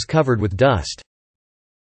table was covered with dust.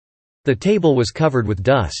 The table was covered with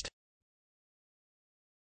dust.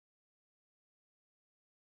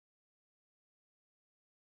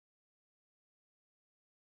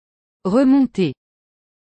 Remonter.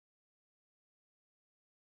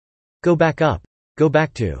 Go back up. Go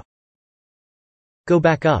back to. Go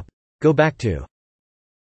back up. Go back to.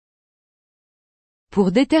 Pour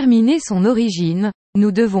déterminer son origine,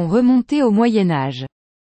 nous devons remonter au Moyen Âge.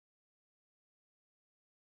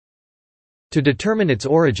 To determine its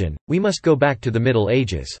origin, we must go back to the Middle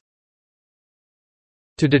Ages.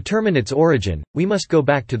 To determine its origin, we must go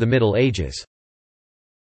back to the Middle Ages.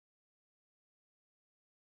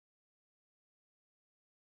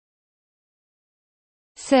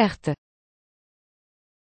 Certes.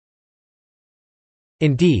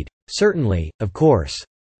 Indeed, certainly, of course.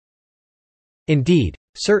 Indeed,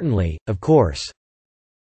 certainly, of course.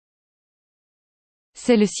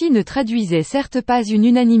 Celle-ci ne traduisait certes pas une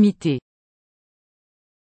unanimité.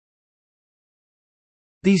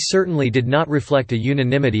 These certainly did not reflect a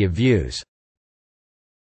unanimity of views.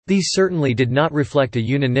 These certainly did not reflect a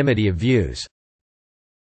unanimity of views.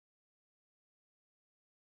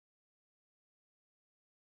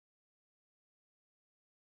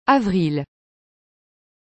 Avril.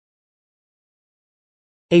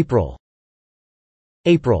 April.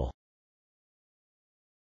 April.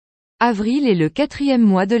 Avril est le 4e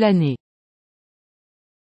mois de l'année.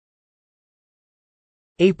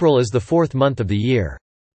 April is the 4th month of the year.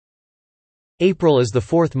 April is the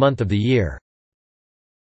 4th month of the year.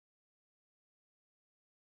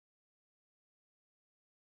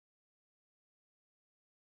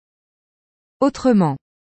 Autrement.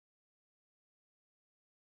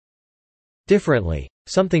 Differently.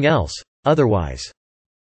 Something else. Otherwise.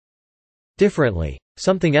 Differently.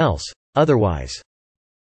 Something else. Otherwise.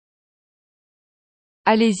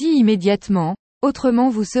 Allez-y immédiatement,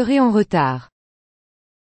 autrement vous serez en retard.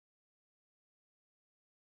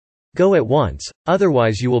 Go at once,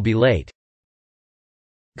 otherwise you will be late.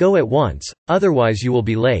 Go at once, otherwise you will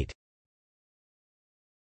be late.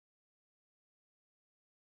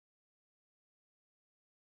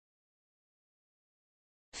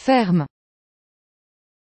 Ferme.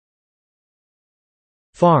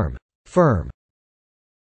 Farm. Firm.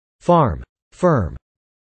 Farm. Firm.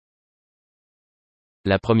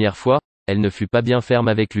 La première fois, elle ne fut pas bien ferme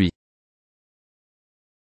avec lui.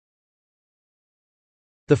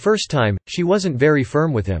 The first time, she wasn't very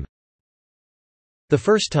firm with him. The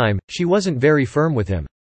first time, she wasn't very firm with him.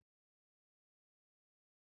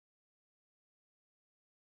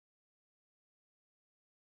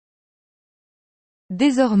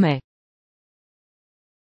 Désormais.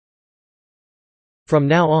 From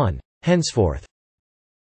now on. Henceforth.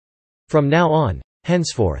 From now on.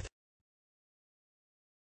 Henceforth.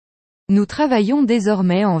 Nous travaillons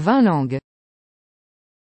désormais en 20 langues.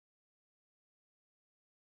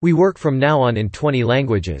 We work from now on in 20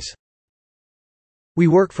 languages. We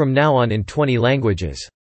work from now on in 20 languages.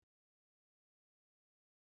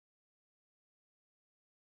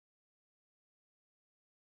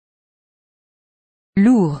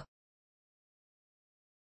 Lourd.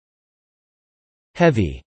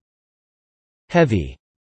 Heavy. Heavy.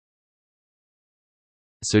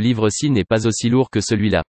 Ce livre-ci n'est pas aussi lourd que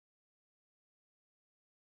celui-là.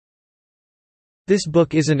 This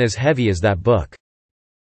book isn't as heavy as that book.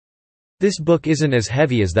 This book isn't as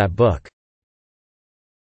heavy as that book.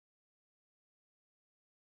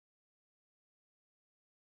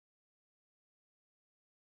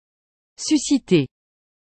 Susciter.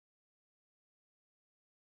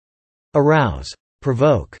 Arouse.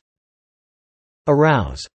 Provoke.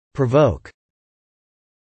 Arouse. Provoke.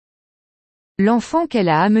 L'enfant qu'elle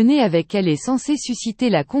a amené avec elle est censé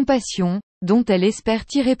susciter la compassion, dont elle espère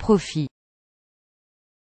tirer profit.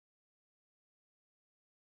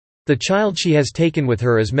 The child she has taken with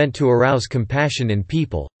her is meant to arouse compassion in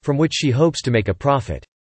people, from which she hopes to make a profit.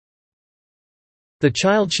 The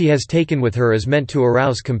child she has taken with her is meant to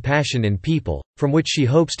arouse compassion in people, from which she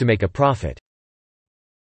hopes to make a profit.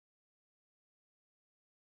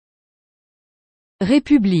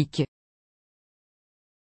 République.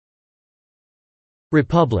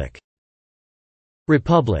 Republic.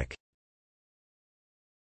 Republic.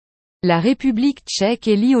 La République tchèque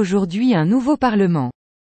élit aujourd'hui un nouveau parlement.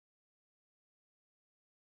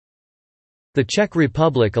 The Czech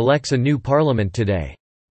Republic elects a new parliament today.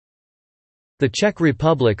 The Czech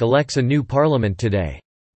Republic elects a new parliament today.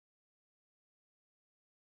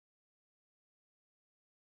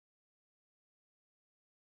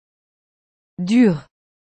 Dur.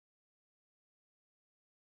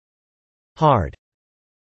 Hard.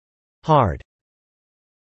 Hard.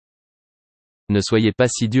 Ne soyez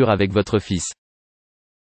pas si dur avec votre fils.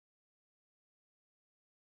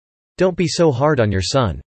 Don't be so hard on your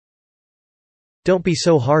son. Don't be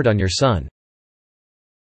so hard on your son.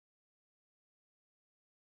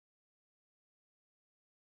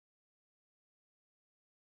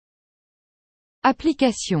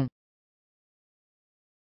 Application.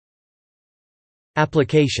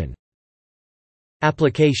 Application.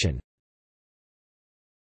 Application.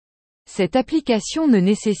 Cette application ne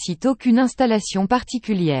nécessite aucune installation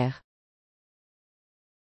particulière.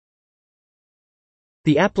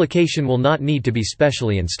 The application will not need to be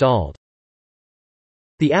specially installed.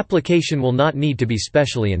 The application will not need to be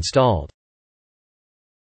specially installed.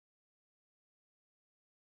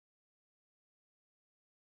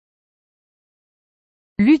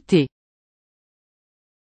 Lutter.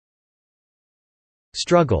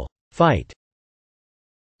 Struggle. Fight.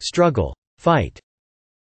 Struggle. Fight.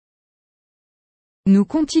 Nous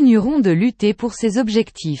continuerons de lutter pour ces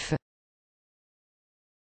objectifs.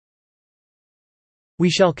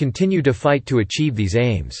 We shall continue to fight to achieve these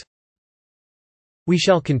aims. We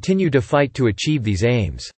shall continue to fight to achieve these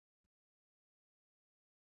aims.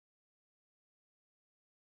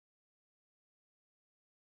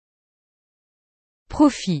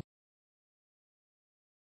 Profit.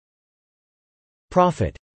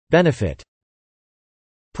 Profit. Benefit.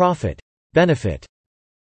 Profit. Benefit.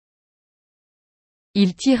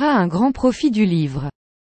 Il tira un grand profit du livre.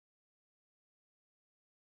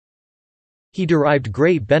 He derived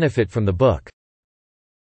great benefit from the book.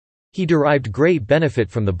 He derived great benefit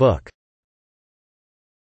from the book.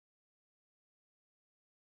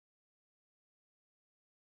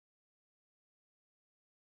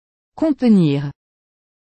 Contenir.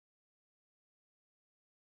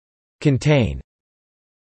 Contain.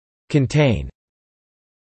 Contain.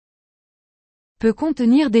 Peut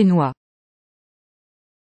contenir des noix.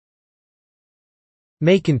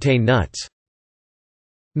 May contain nuts.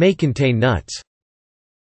 May contain nuts.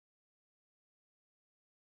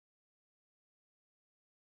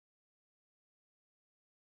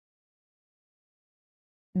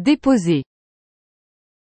 Déposer.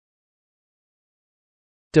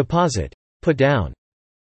 Deposit. Put down.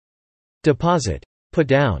 Deposit. Put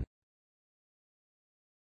down.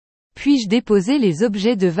 Puis-je déposer les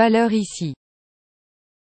objets de valeur ici?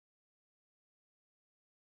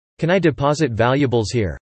 Can I deposit valuables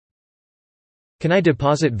here? Can I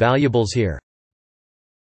deposit valuables here?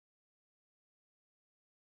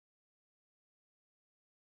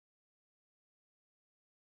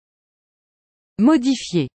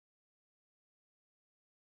 Modifier.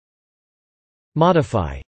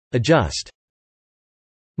 Modify. Adjust.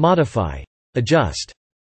 Modify. Adjust.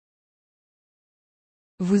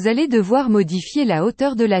 Vous allez devoir modifier la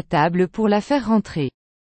hauteur de la table pour la faire rentrer.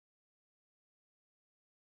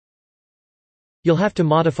 You'll have to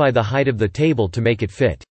modify the height of the table to make it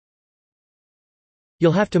fit.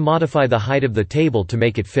 You'll have to modify the height of the table to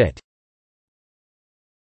make it fit.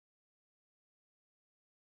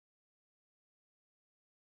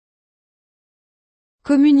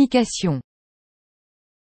 Communication.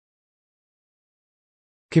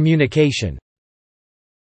 Communication.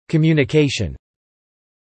 Communication.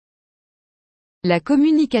 La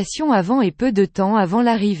communication avant et peu de temps avant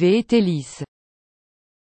l'arrivée était lisse.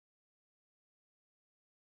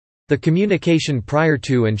 The communication prior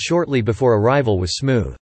to and shortly before arrival was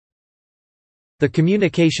smooth. The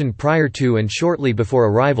communication prior to and shortly before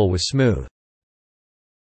arrival was smooth.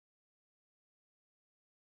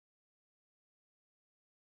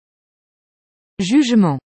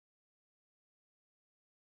 Jugement.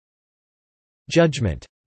 Judgment.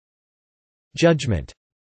 Judgment.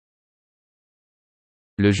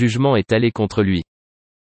 Le jugement est allé contre lui.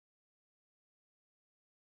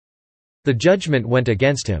 The judgment went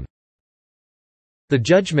against him. The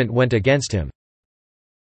judgment went against him.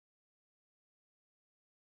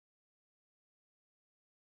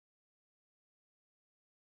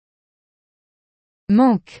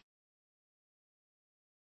 Manque.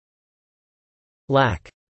 Lack.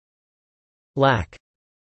 Lack.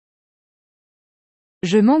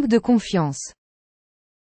 Je manque de confiance.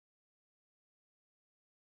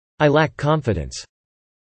 I lack confidence.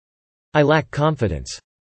 I lack confidence.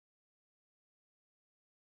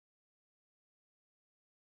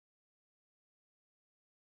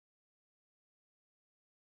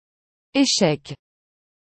 Échec.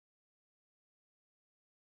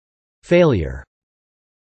 Failure.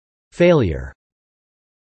 Failure.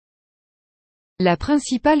 La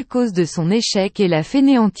principale cause de son échec est la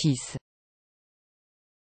fainéantise.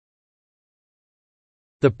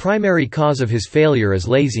 The primary cause of his failure is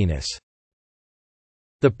laziness.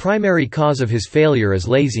 The primary cause of his failure is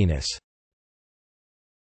laziness.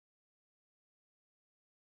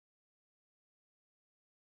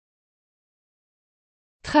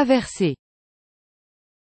 Traverser.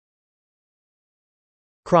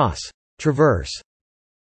 Cross. Traverse.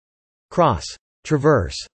 Cross.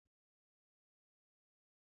 Traverse.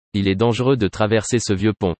 Il est dangereux de traverser ce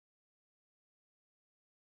vieux pont.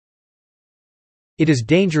 It is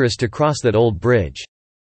dangerous to cross that old bridge.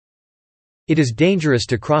 It is dangerous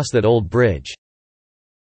to cross that old bridge.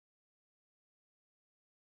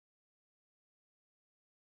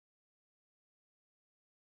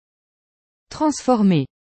 Transformer.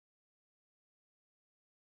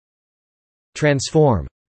 Transform.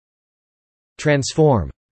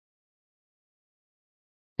 Transform.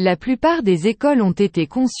 La plupart des écoles ont été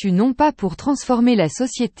conçues non pas pour transformer la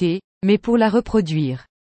société, mais pour la reproduire.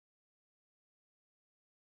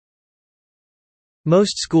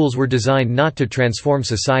 Most schools were designed not to transform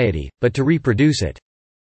society, but to reproduce it.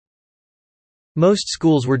 Most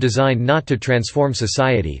schools were designed not to transform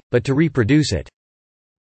society, but to reproduce it.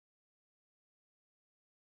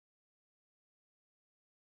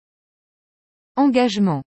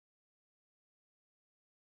 Engagement.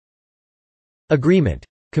 Agreement.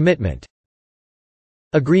 Commitment.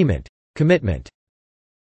 Agreement. Commitment.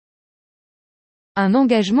 Un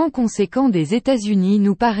engagement conséquent des États-Unis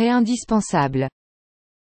nous paraît indispensable.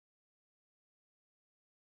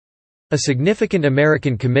 A significant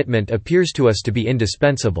American commitment appears to us to be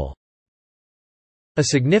indispensable. A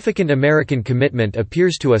significant American commitment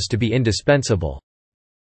appears to us to be indispensable.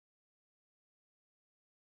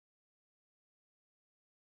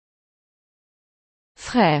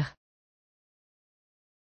 Frère.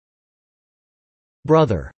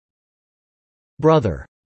 Brother. Brother.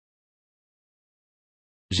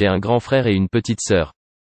 J'ai un grand frère et une petite sœur.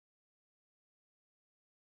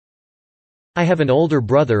 I have an older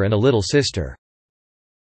brother and a little sister.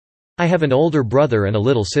 I have an older brother and a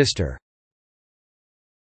little sister.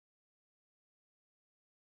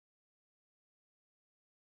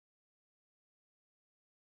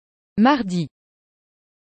 Mardi.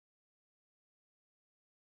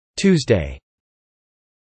 Tuesday.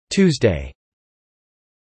 Tuesday.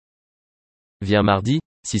 Viens mardi,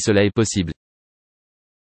 si cela est possible.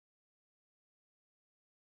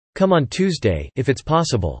 Come on Tuesday, if it's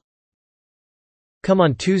possible. Come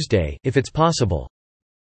on Tuesday, if it's possible.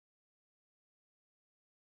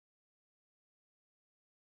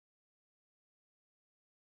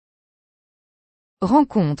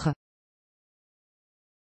 Rencontre.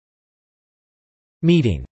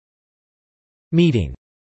 Meeting. Meeting.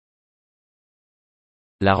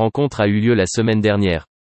 La rencontre a eu lieu la semaine dernière.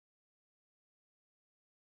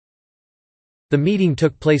 The meeting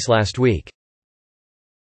took place last week.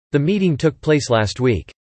 The meeting took place last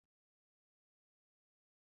week.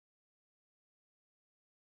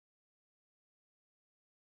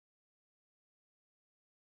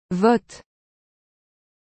 Vote.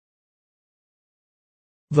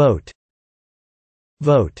 Vote.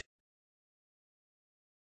 Vote.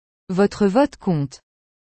 Votre vote compte.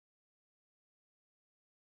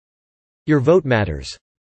 Your vote matters.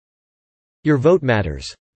 Your vote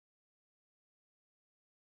matters.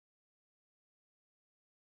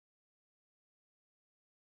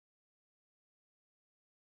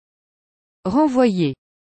 Renvoyer.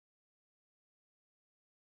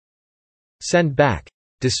 Send back.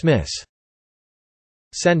 Dismiss.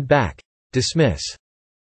 Send back. Dismiss.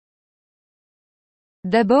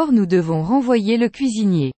 D'abord nous devons renvoyer le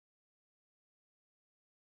cuisinier.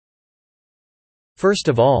 First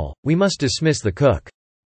of all, we must dismiss the cook.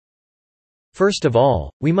 First of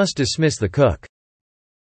all, we must dismiss the cook.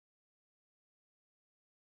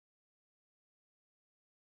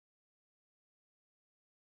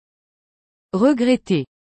 Regretter.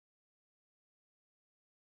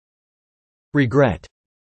 Regret.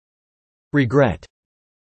 Regret.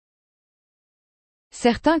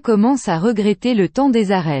 Certains commencent à regretter le temps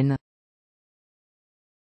des arènes.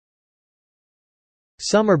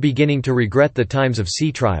 Some are beginning to regret the times of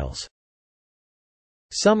sea trials.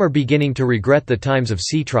 Some are beginning to regret the times of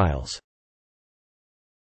sea trials.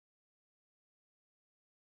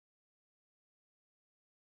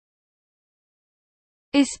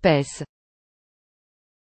 Espèce.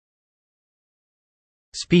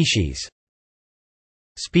 Species.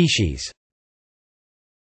 Species.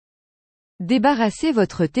 Débarrassez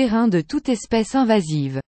votre terrain de toute espèce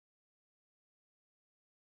invasive.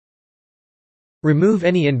 Remove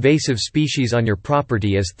any invasive species on your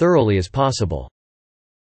property as thoroughly as possible.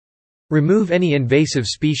 Remove any invasive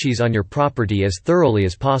species on your property as thoroughly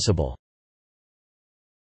as possible.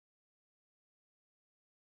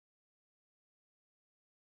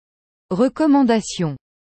 Recommandation.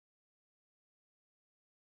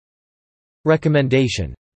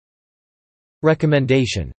 Recommendation.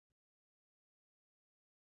 Recommendation.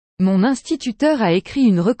 Mon instituteur a écrit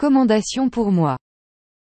une recommandation pour moi.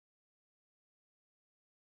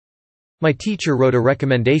 My teacher wrote a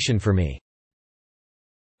recommendation for me.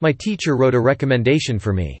 My teacher wrote a recommendation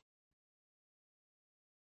for me.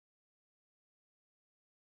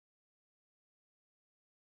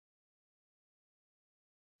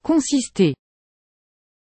 Consister.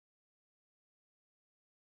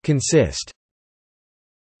 Consist.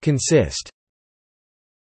 Consist.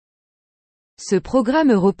 Ce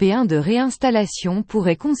programme européen de réinstallation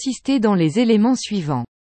pourrait consister dans les éléments suivants.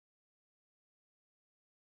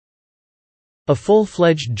 A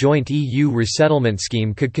full-fledged joint EU resettlement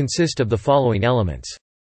scheme could consist of the following elements.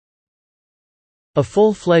 A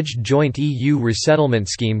full-fledged joint EU resettlement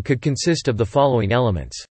scheme could consist of the following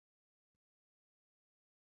elements.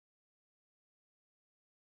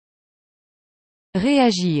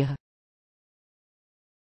 Réagir.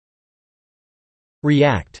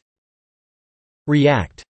 React.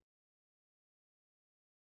 React.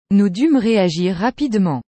 Nous dûmes réagir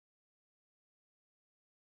rapidement.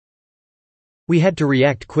 We had to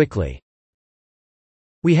react quickly.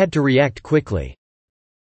 We had to react quickly.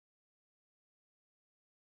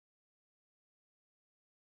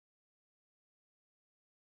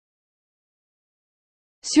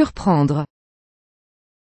 Surprendre.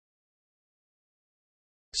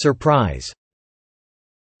 Surprise.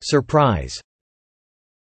 Surprise.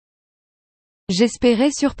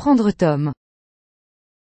 J'espérais surprendre Tom.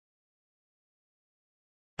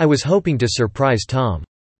 I was hoping to surprise Tom.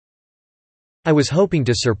 I was hoping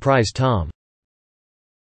to surprise Tom.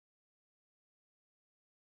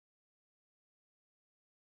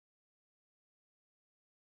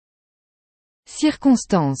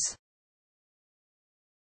 Circonstance.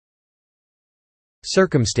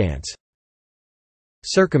 Circumstance.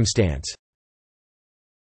 Circumstance.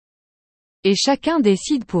 Et chacun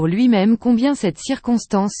décide pour lui-même combien cette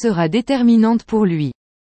circonstance sera déterminante pour lui.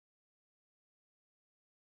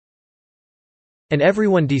 And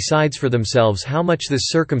everyone decides for themselves how much this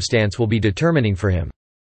circumstance will be determining for him.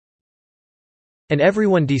 And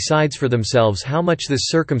everyone decides for themselves how much this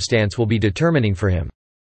circumstance will be determining for him.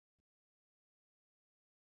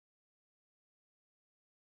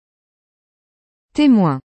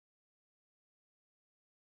 Témoin.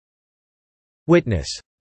 Witness.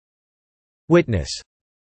 Witness.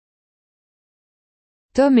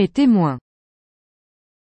 Tom est témoin.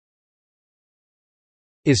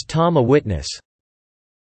 Is Tom a witness?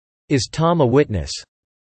 Is Tom a witness?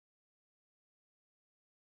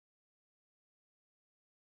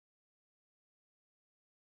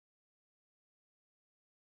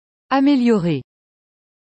 Améliorer.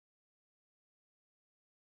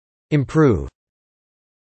 Improve.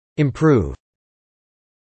 Improve.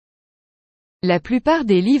 La plupart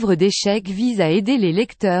des livres d'échecs visent à aider les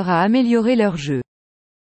lecteurs à améliorer leur jeu.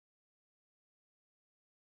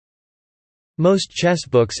 Most chess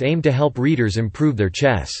books aim to help readers improve their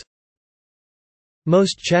chess.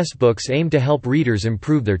 Most chess books aim to help readers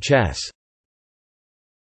improve their chess.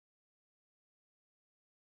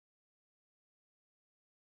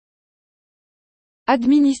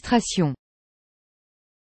 Administration.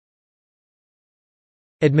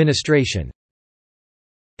 Administration.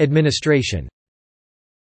 Administration.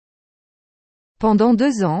 Pendant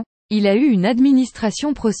 2 ans, il a eu une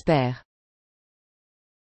administration prospère.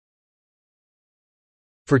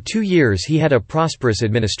 For 2 years he had a prosperous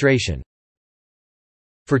administration.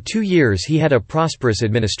 For 2 years he had a prosperous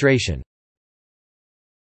administration.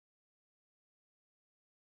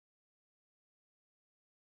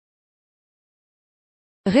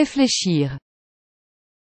 Réfléchir.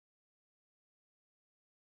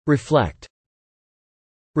 Reflect.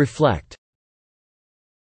 Reflect.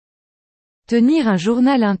 Tenir un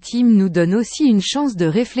journal intime nous donne aussi une chance de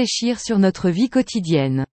réfléchir sur notre vie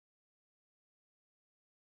quotidienne.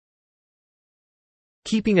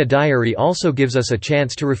 Keeping a diary also gives us a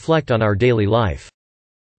chance to reflect on our daily life.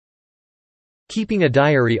 Keeping a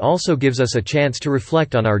diary also gives us a chance to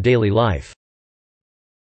reflect on our daily life.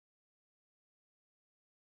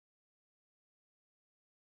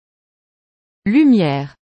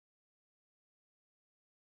 Lumière.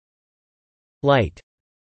 Light.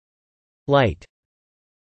 Light.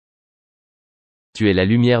 Tu es la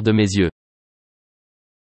lumière de mes yeux.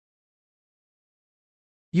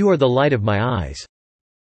 You are the light of my eyes.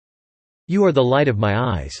 You are the light of my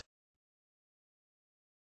eyes.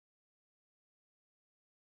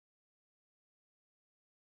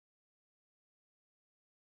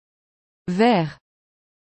 Vert.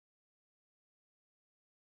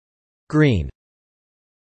 Green.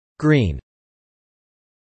 Green.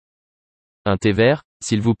 Un thé vert,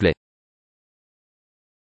 s'il vous plaît.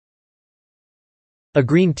 A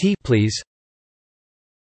green tea, please.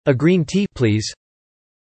 A green tea, please.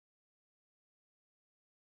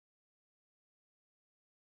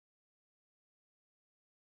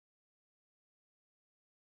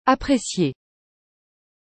 Apprécier.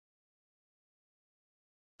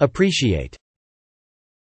 Appreciate.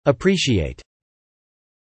 Appreciate.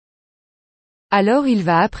 Alors il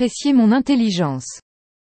va apprécier mon intelligence.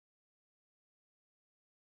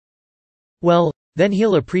 Well, then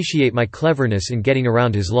he'll appreciate my cleverness in getting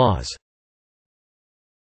around his laws.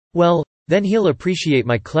 Well, then he'll appreciate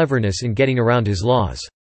my cleverness in getting around his laws.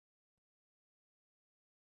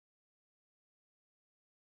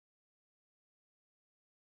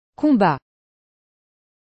 Combat.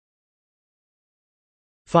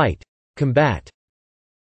 Fight. Combat.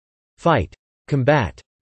 Fight. Combat.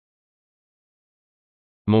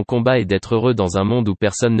 Mon combat est d'être heureux dans un monde où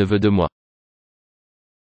personne ne veut de moi.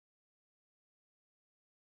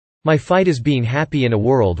 My fight is being happy in a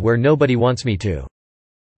world where nobody wants me to.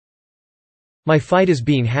 My fight is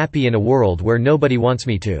being happy in a world where nobody wants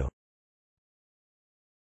me to.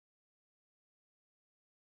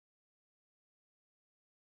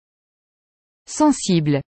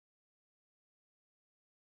 Sensible.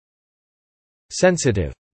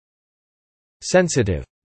 Sensitive. Sensitive.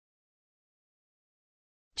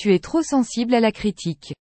 Tu es trop sensible à la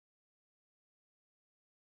critique.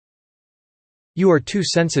 You are too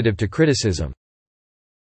sensitive to criticism.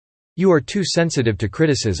 You are too sensitive to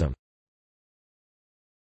criticism.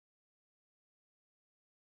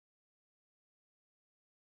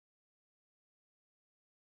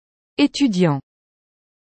 Étudiant.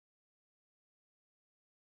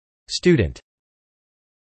 Student.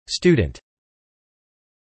 Student.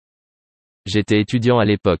 J'étais étudiant à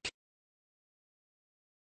l'époque.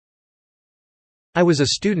 I was a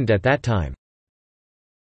student at that time.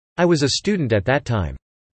 I was a student at that time.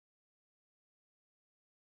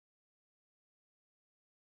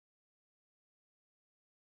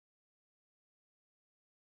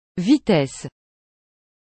 Vitesse.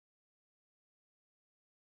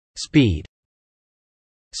 Speed.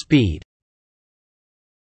 Speed.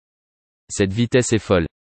 Cette vitesse est folle.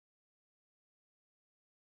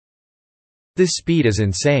 This speed is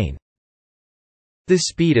insane. This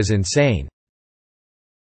speed is insane.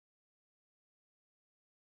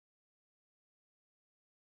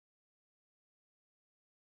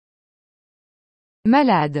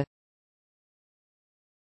 Malade.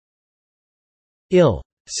 Ill.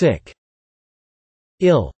 Sick.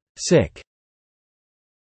 Ill. Sick.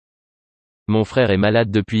 Mon frère est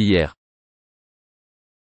malade depuis hier.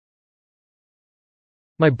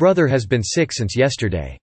 My brother has been sick since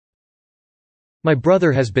yesterday. My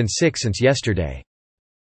brother has been sick since yesterday.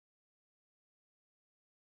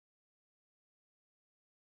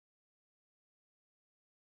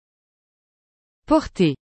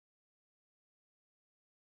 Portée.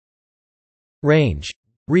 Range.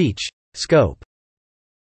 Reach. Scope.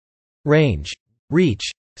 Range.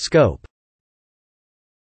 Reach. Scope.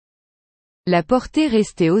 La portée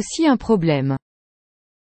restait aussi un problème.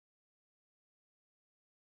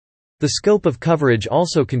 The scope of coverage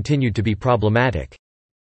also continued to be problematic.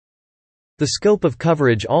 The scope of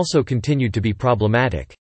coverage also continued to be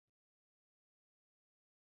problematic.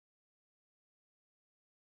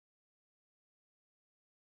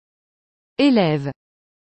 Élève.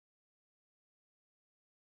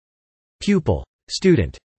 Pupil.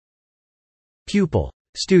 Student. Pupil.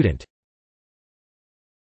 Student.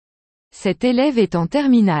 Cet élève est en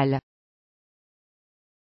terminale.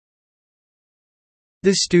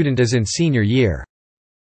 This student is in senior year.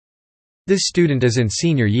 This student is in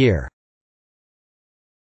senior year.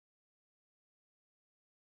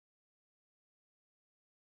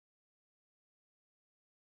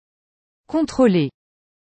 Contrôler.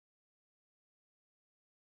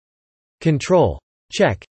 Control.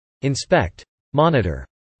 Check. Inspect. Monitor.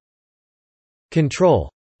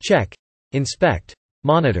 Control. Check. Inspect.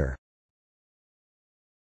 Monitor.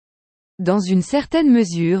 Dans une certaine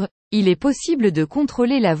mesure, il est possible de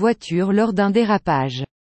contrôler la voiture lors d'un dérapage.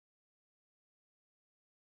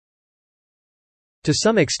 To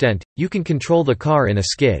some extent, you can control the car in a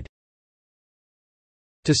skid.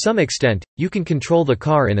 To some extent, you can control the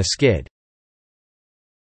car in a skid.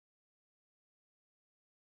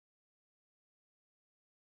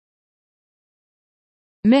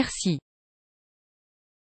 Merci.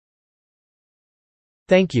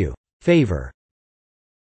 Thank you. Favor.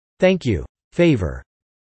 Thank you. Favor.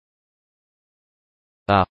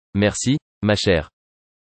 Ah, merci, ma chère.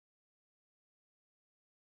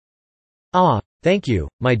 Ah, thank you,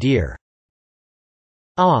 my dear.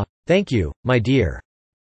 Ah, thank you, my dear.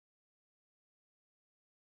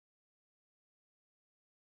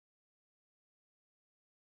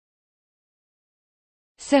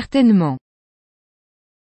 Certainement.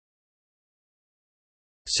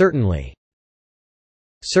 Certainly.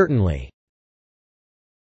 Certainly.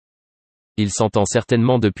 Il s'entend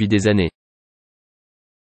certainement depuis des années.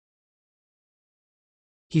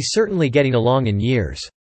 He's certainly getting along in years.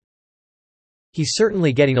 He's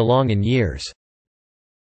certainly getting along in years.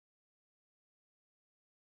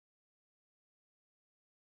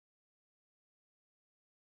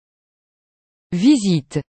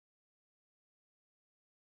 Visite.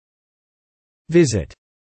 Visit.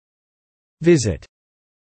 Visit.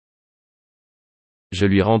 Je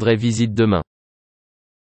lui rendrai visite demain.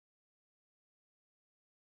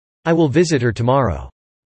 I will visit her tomorrow.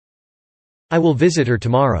 I will visit her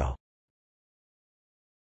tomorrow.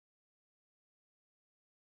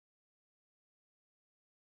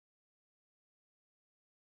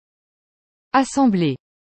 Assemblée.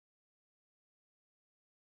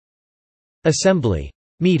 Assembly.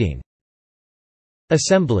 Meeting.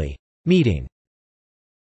 Assembly. Meeting.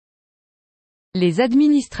 Les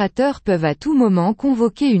administrateurs peuvent à tout moment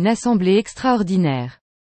convoquer une assemblée extraordinaire.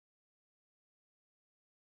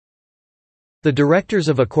 The directors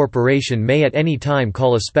of a corporation may at any time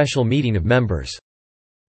call a special meeting of members.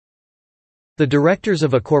 The directors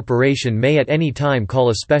of a corporation may at any time call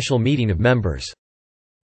a special meeting of members.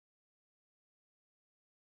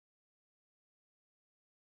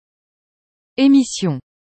 Émission.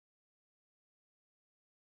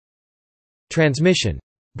 Transmission.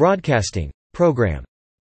 Broadcasting. Program.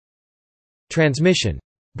 Transmission.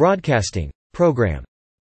 Broadcasting. Program.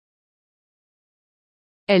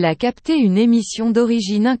 Elle a capté une émission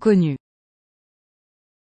d'origine inconnue.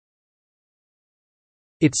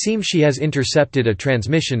 It seems she has intercepted a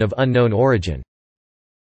transmission of unknown origin.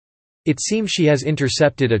 It seems she has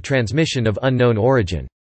intercepted a transmission of unknown origin.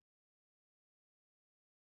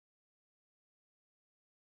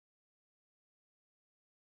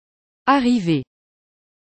 Arrivée.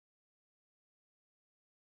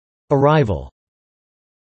 Arrival.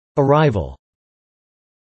 Arrival.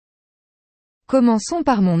 Commençons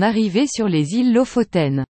par mon arrivée sur les îles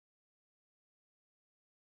Lofoten.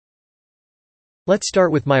 Let's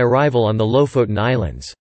start with my arrival on the Lofoten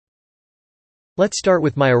Islands. Let's start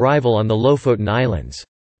with my arrival on the Lofoten Islands.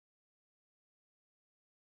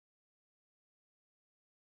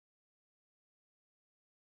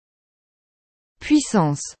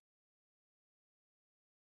 Puissance.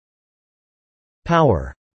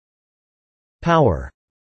 Power. Power.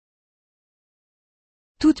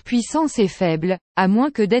 Toute puissance est faible, à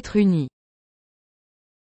moins que d'être unie.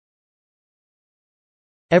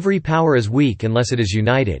 Every power is weak unless it is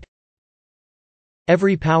united.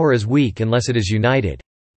 Every power is weak unless it is united.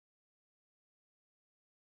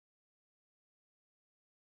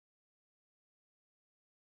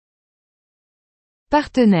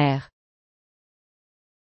 Partenaire.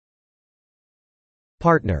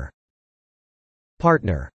 Partner.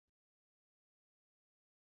 Partner.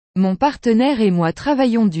 Mon partenaire et moi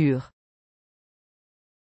travaillons dur.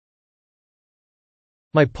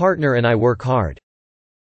 My partner and I work hard.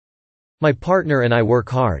 My partner and I work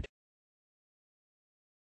hard.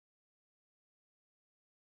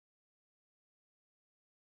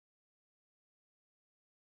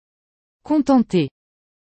 Contenter.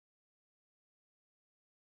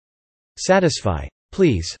 Satisfy,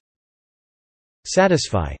 please.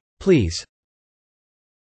 Satisfy, please.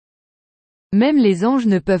 Même les anges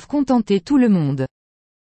ne peuvent contenter tout le monde.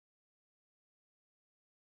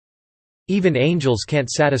 Even angels can't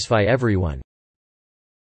satisfy everyone.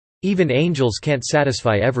 Even angels can't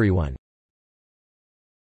satisfy everyone.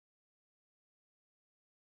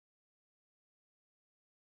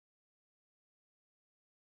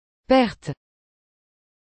 Perte.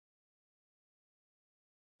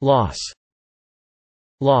 Loss.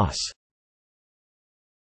 Loss.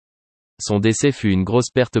 Son décès fut une grosse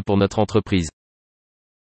perte pour notre entreprise.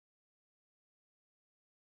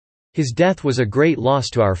 His death was a great loss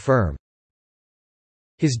to our firm.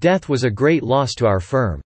 His death was a great loss to our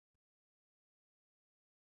firm.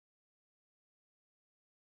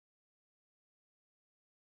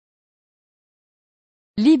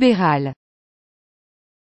 Libéral.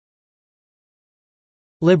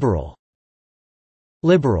 Liberal.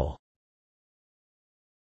 Liberal.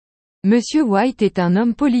 Monsieur White est un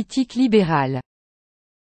homme politique libéral.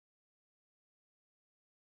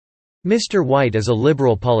 Mr. White is a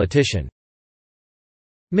liberal politician.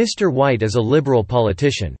 Mr. White is a liberal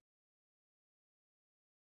politician.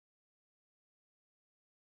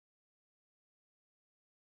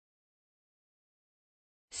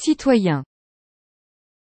 Citoyen.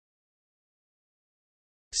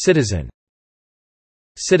 Citizen.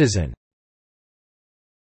 Citizen.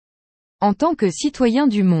 En tant que citoyen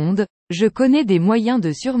du monde, je connais des moyens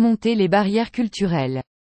de surmonter les barrières culturelles.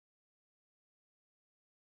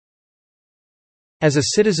 As a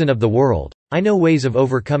citizen of the world, I know ways of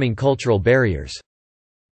overcoming cultural barriers.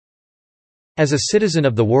 As a citizen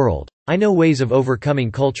of the world, I know ways of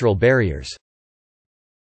overcoming cultural barriers.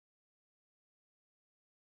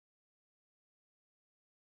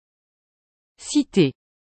 Citer.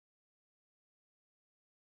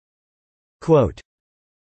 Quote.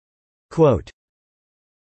 Quote.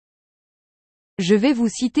 Je vais vous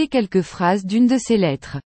citer quelques phrases d'une de ces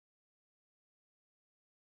lettres.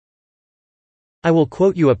 I will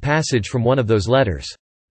quote you a passage from one of those letters.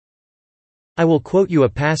 I will quote you a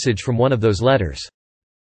passage from one of those letters.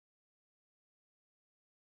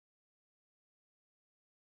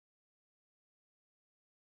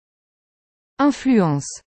 Influence.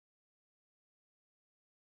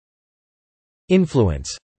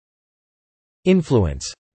 Influence.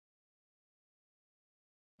 Influence.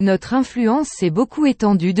 Notre influence s'est beaucoup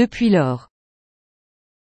étendue depuis lors.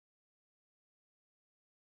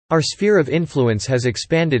 Our sphere of influence has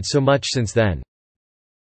expanded so much since then.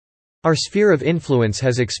 Our sphere of influence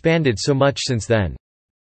has expanded so much since then.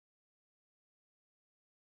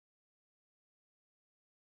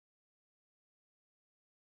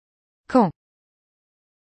 Quand.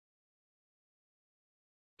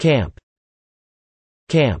 Camp.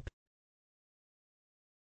 Camp.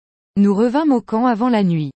 Nous revînmes au camp avant la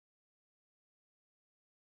nuit.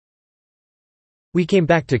 We came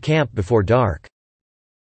back to camp before dark.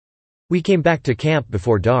 We came back to camp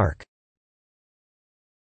before dark.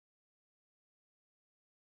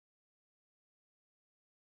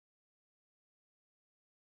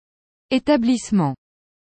 Établissement.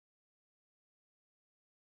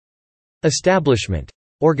 Establishment.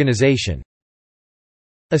 Organization.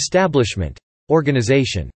 Establishment.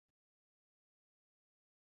 Organization.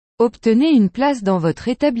 Obtenez une place dans votre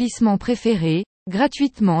établissement préféré,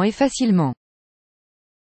 gratuitement et facilement.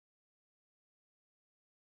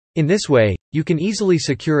 In this way, you can easily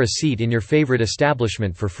secure a seat in your favorite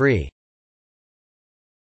establishment for free.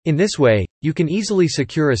 In this way, you can easily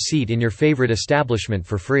secure a seat in your favorite establishment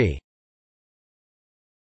for free.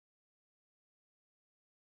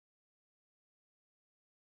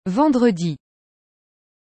 Vendredi.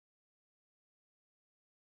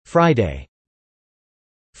 Friday.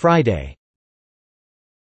 Friday.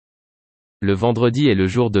 Le vendredi est le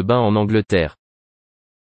jour de bain en Angleterre.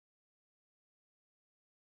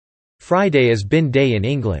 Friday is bin day in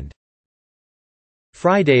England.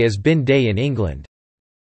 Friday is bin day in England.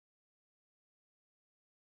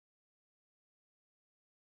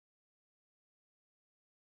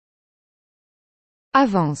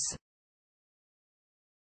 Avance.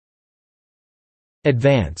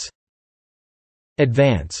 Advance.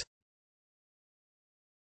 Advance.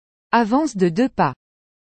 Avance de 2 pas.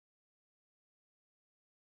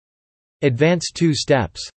 Advance 2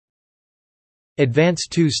 steps. Advance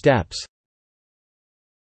 2 steps.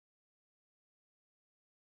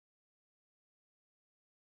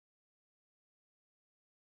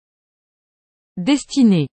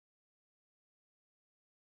 Destiner.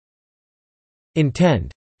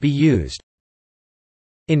 Intend. Be used.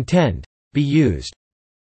 Intend. Be used.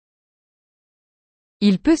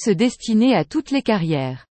 Il peut se destiner à toutes les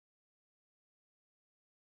carrières.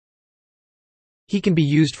 He can be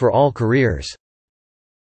used for all careers.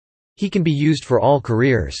 He can be used for all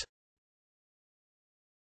careers.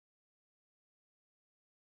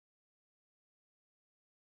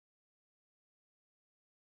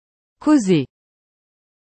 Causer.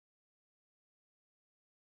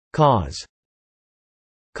 Cause.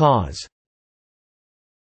 Cause.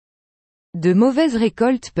 De mauvaises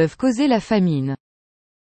récoltes peuvent causer la famine.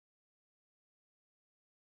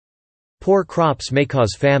 Poor crops may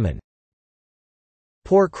cause famine.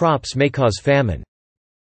 Poor crops may cause famine.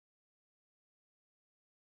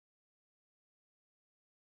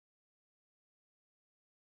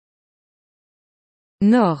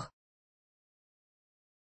 Nord.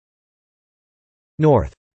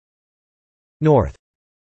 North. North.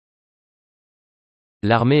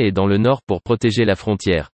 L'armée est dans le nord pour protéger la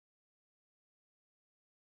frontière.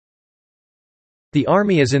 The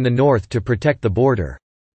army is in the north to protect the border.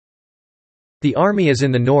 The army is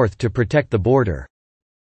in the north to protect the border.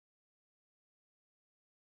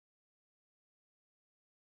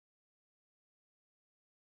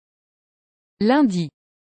 Lundi.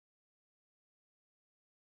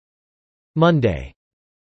 Monday.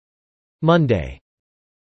 Monday.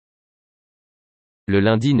 Le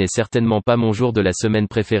lundi n'est certainement pas mon jour de la semaine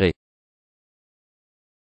préféré.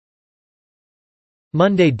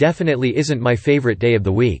 Monday definitely isn't my favorite day of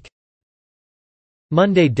the week.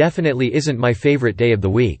 Monday definitely isn't my favorite day of the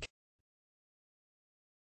week.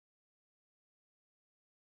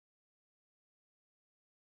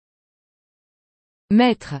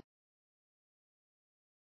 Maître.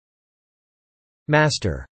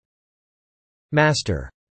 Master. Master.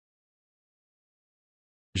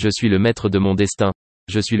 Je suis le maître de mon destin.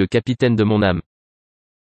 Je suis le capitaine de mon âme.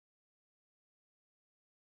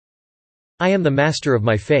 I am the master of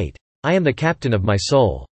my fate. I am the captain of my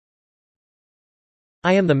soul.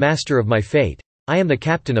 I am the master of my fate. I am the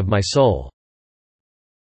captain of my soul.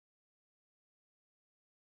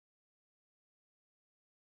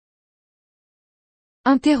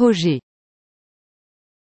 Interroger.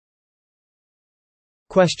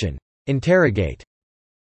 Question. Interrogate.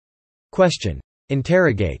 Question.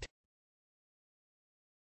 Interrogate.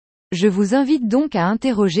 Je vous invite donc à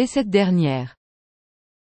interroger cette dernière.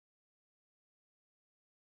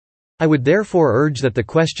 I would therefore urge that the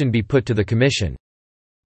question be put to the Commission.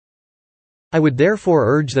 I would therefore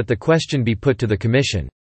urge that the question be put to the Commission.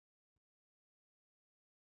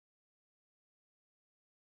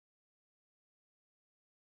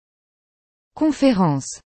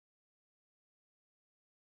 Conférence.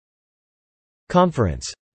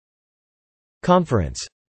 Conference. Conference.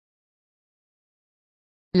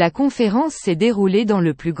 La conférence s'est déroulée dans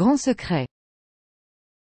le plus grand secret.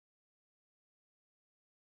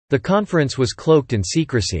 The conference was cloaked in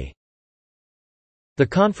secrecy. The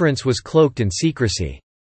conference was cloaked in secrecy.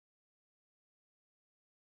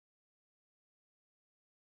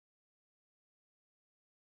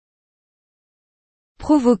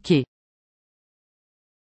 Provoquer.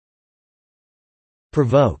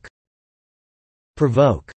 Provoke.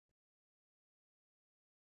 Provoke.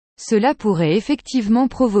 Cela pourrait effectivement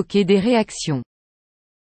provoquer des réactions.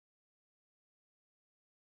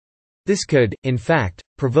 This could, in fact,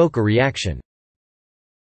 provoke a reaction.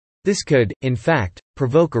 This could, in fact,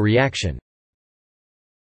 provoke a reaction.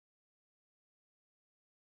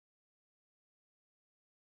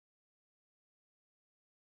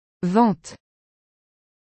 Vente.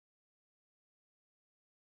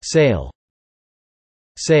 Sale.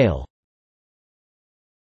 Sale.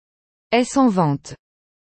 Est-ce en vente?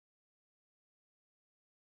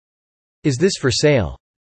 Is this for sale?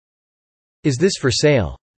 Is this for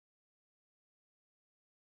sale?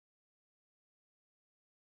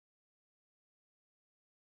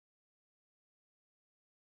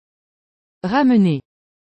 Ramener.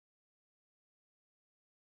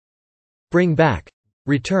 Bring back.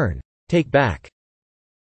 Return. Take back.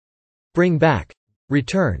 Bring back.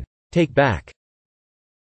 Return. Take back.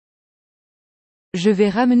 Je vais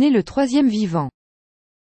ramener le troisième vivant.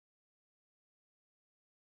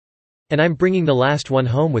 And I'm bringing the last one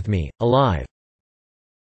home with me, alive.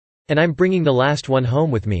 And I'm bringing the last one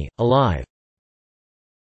home with me, alive.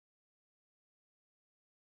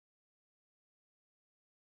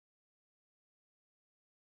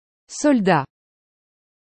 Soldat.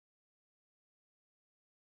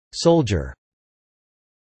 Soldier.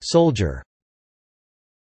 Soldier.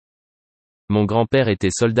 Mon grand-père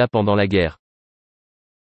était soldat pendant la guerre.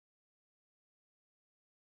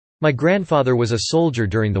 My grandfather was a soldier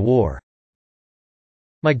during the war.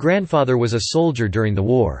 My grandfather was a soldier during the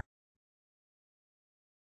war.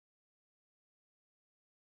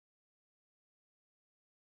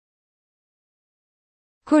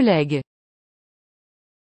 Collègue.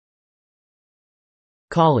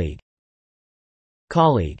 Colleague.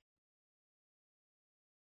 Colleague.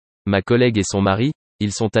 Ma collègue et son mari,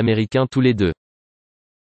 ils sont américains tous les deux.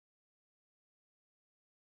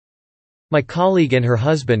 My colleague and her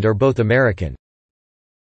husband are both American.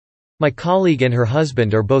 My colleague and her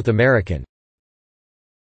husband are both American.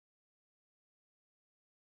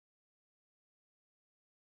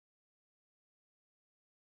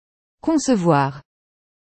 Concevoir.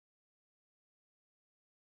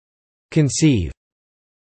 Conceive.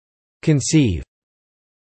 Conceive.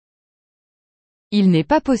 Il n'est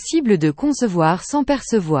pas possible de concevoir sans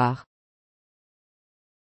percevoir.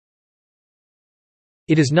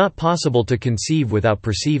 It is not possible to conceive without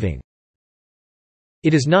perceiving.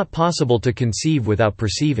 It is not possible to conceive without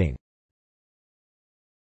perceiving.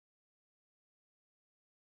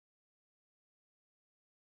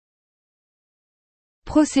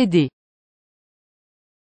 Procéder.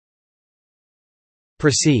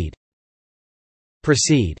 Proceed.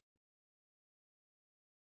 Proceed.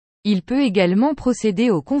 Il peut également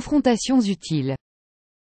procéder aux confrontations utiles.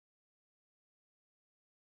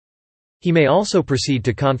 He may also proceed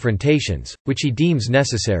to confrontations, which he deems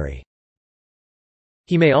necessary.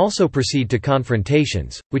 He may also proceed to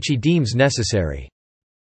confrontations, which he deems necessary.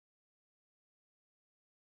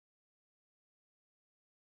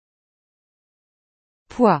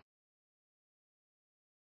 Poids.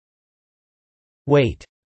 Weight.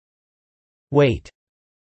 Weight.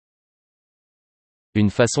 Une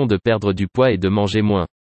façon de perdre du poids est de manger moins.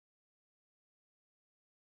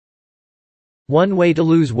 One way to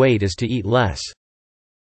lose weight is to eat less.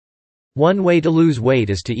 One way to lose weight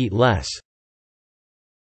is to eat less.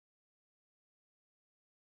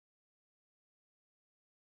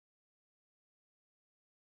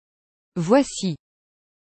 Voici.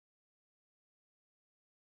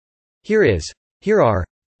 Here is. Here are.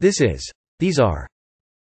 This is. These are.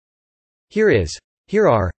 Here is. Here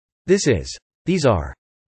are. This is. These are.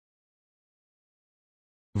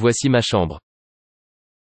 Voici ma chambre.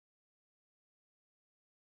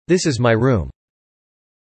 This is my room.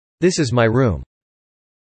 This is my room.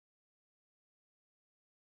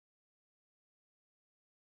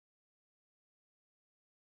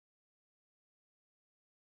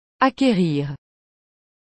 Acquérir.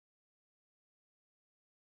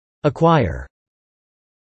 Acquire.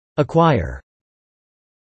 Acquire.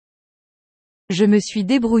 Je me suis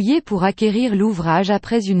débrouillé pour acquérir l'ouvrage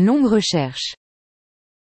après une longue recherche.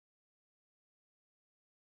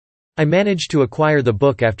 I managed to acquire the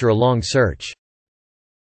book after a long search.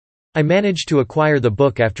 I managed to acquire the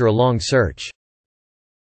book after a long search.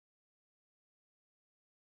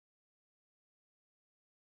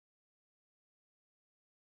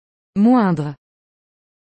 Moindre.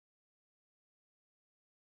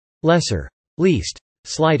 Lesser. Least.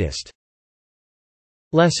 Slightest.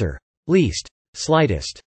 Lesser. Least.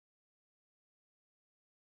 Slightest.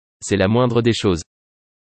 C'est la moindre des choses.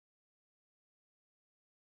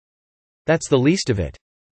 That's the least of it.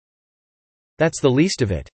 That's the least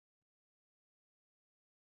of it.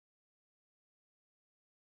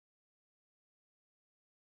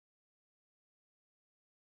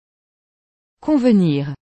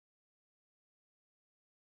 Convenir.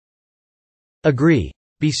 Agree.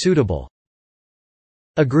 Be suitable.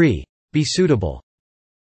 Agree. Be suitable.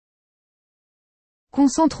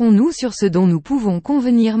 Concentrons-nous sur ce dont nous pouvons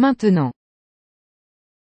convenir maintenant.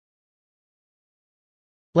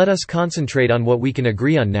 Let us concentrate on what we can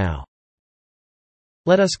agree on now.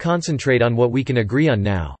 Let us concentrate on what we can agree on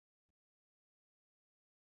now.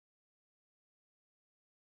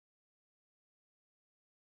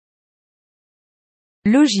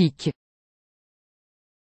 Logique.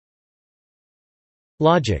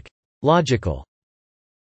 Logic. Logical.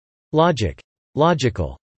 Logic.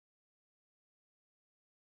 Logical.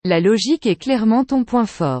 La logique est clairement ton point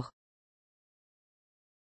fort.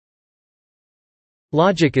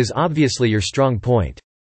 Logic is obviously your strong point.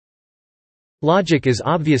 Logic is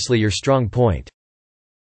obviously your strong point.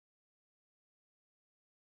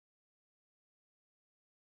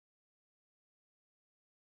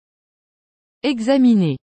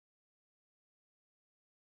 Examiner.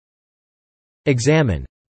 Examine.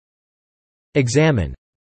 Examine.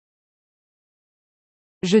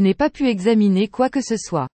 Je n'ai pas pu examiner quoi que ce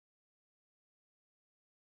soit.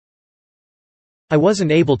 I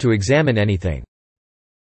wasn't able to examine anything.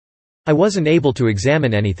 I wasn't able to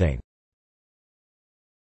examine anything.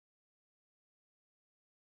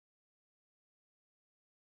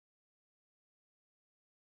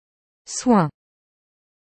 Soin.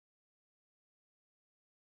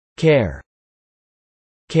 Care.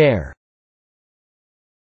 Care.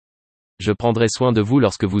 Je prendrai soin de vous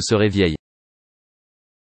lorsque vous serez vieille.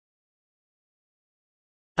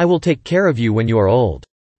 I will take care of you when you are old.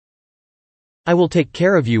 I will take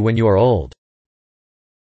care of you when you are old.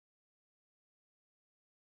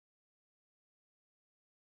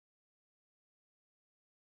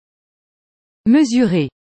 Mesurer.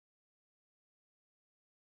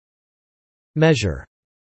 Measure.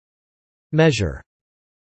 Measure.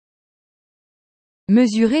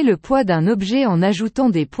 Mesurer le poids d'un objet en ajoutant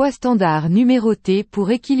des poids standards numérotés pour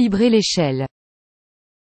équilibrer l'échelle.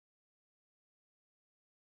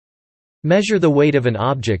 Measure the weight of an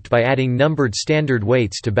object by adding numbered standard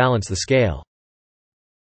weights to balance the scale.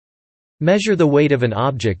 Measure the weight of an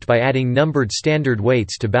object by adding numbered standard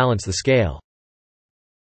weights to balance the scale.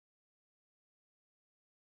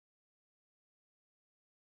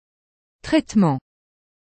 Traitement.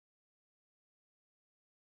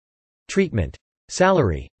 Treatment.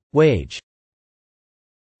 Salary. Wage.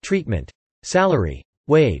 Treatment. Salary.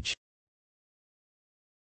 Wage.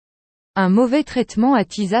 Un mauvais traitement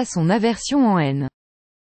attisa son aversion en haine.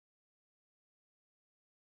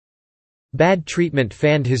 Bad treatment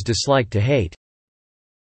fanned his dislike to hate.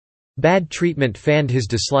 Bad treatment fanned his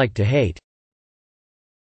dislike to hate.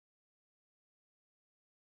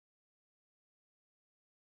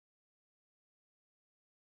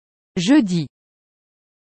 Jeudi.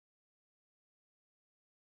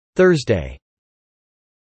 Thursday.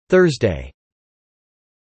 Thursday.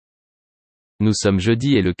 Nous sommes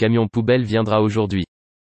jeudi et le camion poubelle viendra aujourd'hui.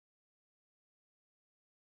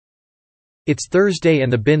 It's Thursday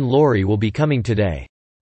and the bin lorry will be coming today.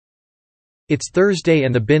 It's Thursday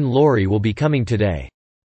and the bin lorry will be coming today.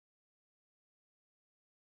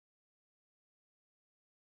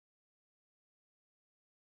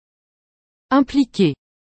 Impliquer.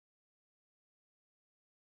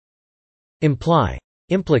 Imply.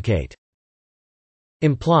 Implicate.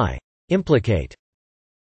 Imply. Implicate.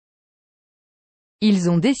 Ils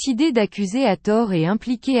ont décidé d'accuser à tort et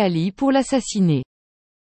impliquer Ali pour l'assassiner.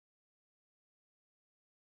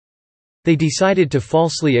 They decided to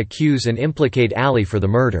falsely accuse and implicate Ali for the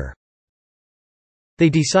murder.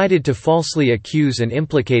 They decided to falsely accuse and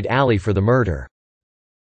implicate Ali for the murder.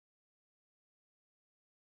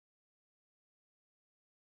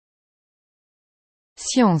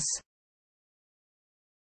 Science.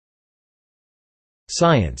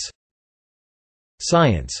 Science.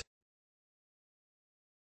 Science.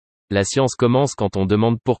 La science commence quand on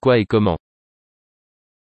demande pourquoi et comment.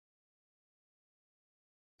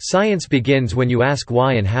 Science begins when you ask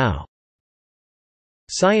why and how.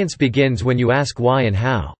 Science begins when you ask why and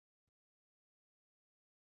how.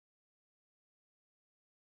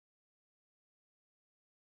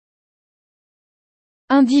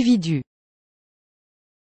 Individu.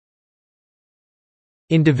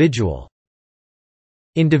 Individual.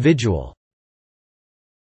 Individual.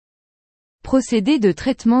 Procédé de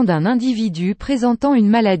traitement d'un individu présentant une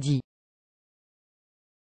maladie.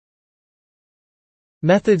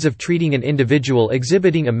 Methods of treating an individual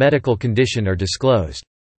exhibiting a medical condition are disclosed.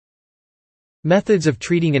 Methods of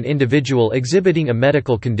treating an individual exhibiting a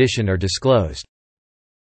medical condition are disclosed.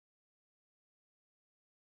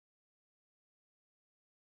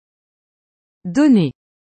 Donner.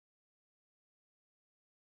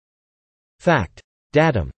 Fact.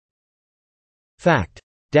 Datum. Fact.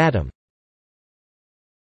 Datum.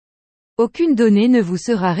 Aucune donnée ne vous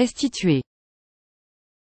sera restituée.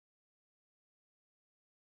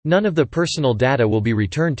 None of the personal data will be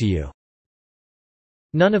returned to you.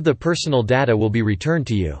 None of the personal data will be returned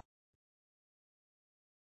to you.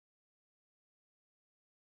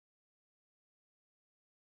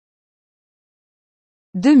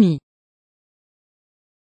 Demi.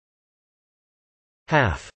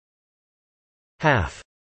 Half. Half.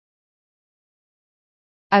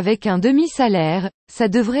 Avec un demi-salaire, ça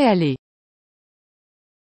devrait aller.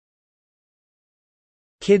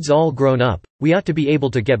 Kids all grown up, we ought to be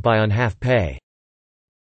able to get by on half pay.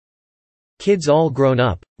 Kids all grown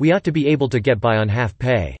up, we ought to be able to get by on half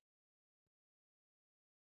pay.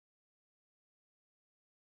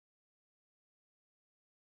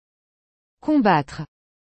 Combattre.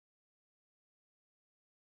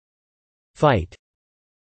 Fight.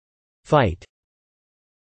 Fight.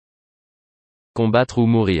 Combattre ou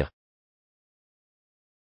mourir.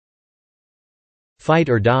 Fight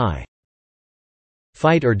or die.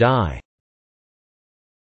 Fight or die.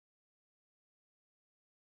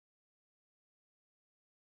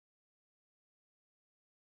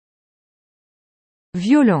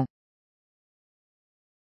 Violent.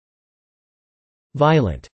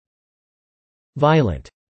 Violent. Violent.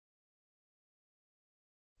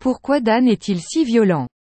 Pourquoi Dan est-il si violent?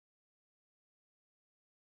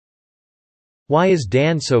 Why is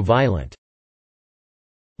Dan so violent?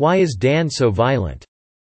 Why is Dan so violent?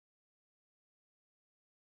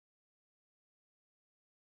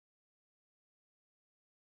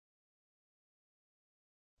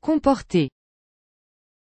 Comporter.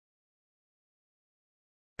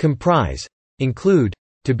 Comprise. Include.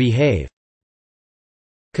 To behave.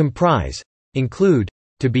 Comprise. Include.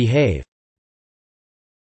 To behave.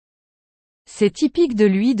 C'est typique de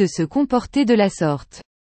lui de se comporter de la sorte.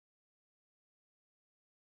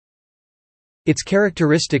 It's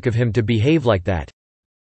characteristic of him to behave like that.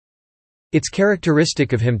 It's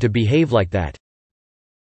characteristic of him to behave like that.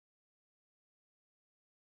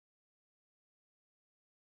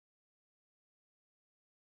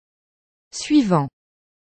 Suivant.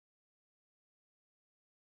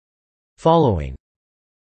 Following.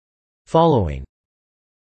 Following.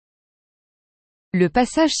 Le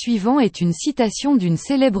passage suivant est une citation d'une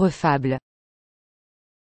célèbre fable.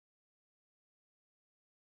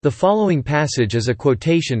 The following passage is a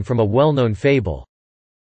quotation from a well-known fable.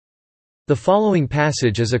 The following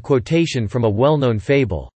passage is a quotation from a well-known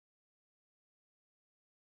fable.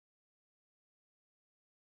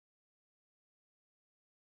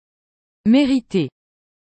 Mériter.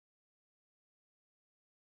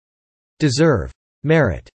 Deserve.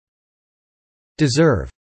 Merit. Deserve.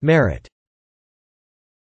 Merit.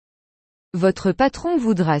 Votre patron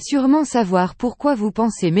voudra sûrement savoir pourquoi vous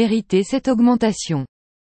pensez mériter cette augmentation.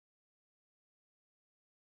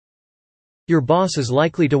 Your boss is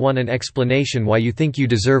likely to want an explanation why you think you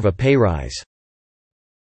deserve a pay rise.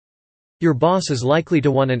 Your boss is likely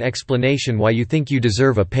to want an explanation why you think you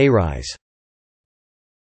deserve a pay rise.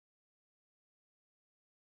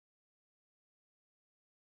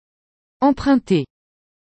 Emprunter.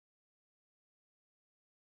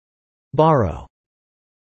 Borrow.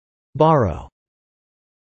 Borrow.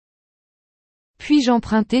 Puis-je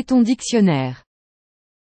emprunter ton dictionnaire?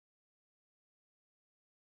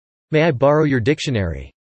 May I borrow your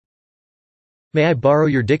dictionary? May I borrow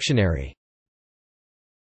your dictionary?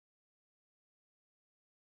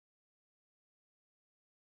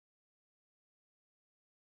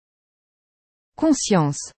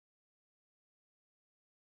 Conscience.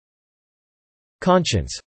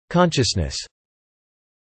 Conscience. Consciousness.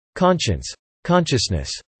 Conscience. Consciousness.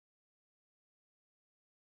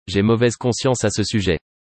 J'ai mauvaise conscience à ce sujet.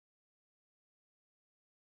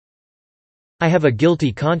 I have a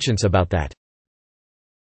guilty conscience about that.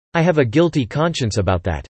 I have a guilty conscience about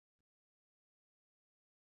that.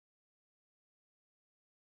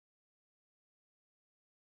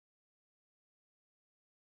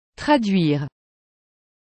 Traduire.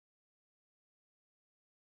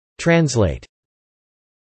 Translate.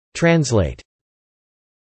 Translate.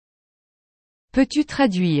 Peux-tu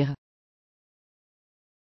traduire?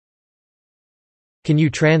 Can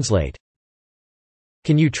you translate?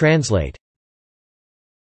 Can you translate?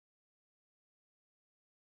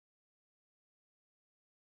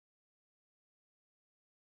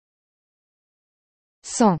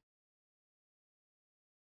 Sang.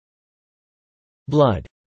 Blood.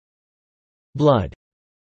 Blood.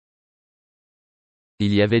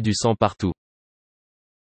 Il y avait du sang partout.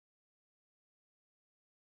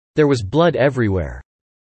 There was blood everywhere.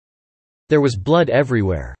 There was blood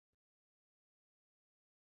everywhere.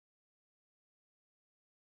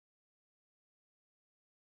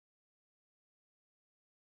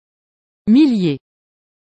 Milliers.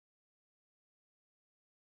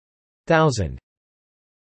 Thousand.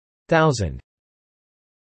 Thousand.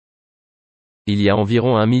 Il y a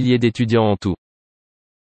environ 1 millier d'étudiants en tout.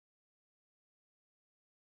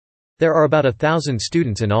 There are about 1,000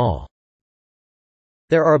 students in all.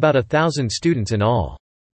 There are about 1,000 students in all.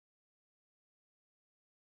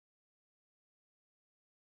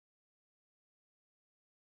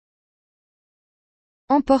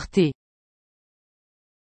 Emporter.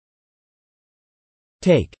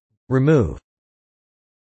 Take. Remove.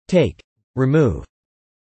 Take. Remove.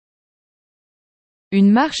 Une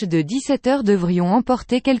marche de 17 heures devrions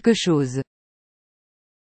emporter quelque chose.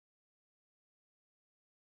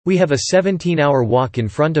 We have a 17-hour walk in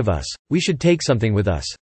front of us, we should take something with us.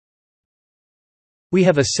 We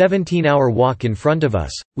have a 17-hour walk in front of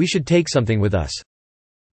us, we should take something with us.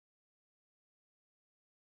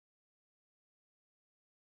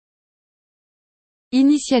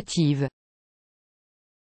 Initiative.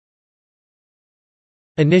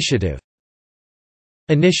 Initiative.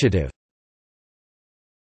 Initiative.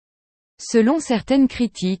 Selon certaines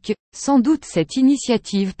critiques, sans doute cette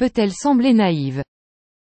initiative peut-elle sembler naïve.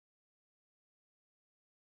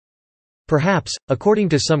 Perhaps, according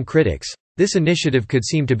to some critics, this initiative could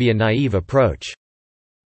seem to be a naive approach.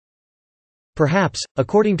 Perhaps,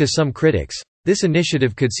 according to some critics, this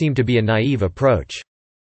initiative could seem to be a naive approach.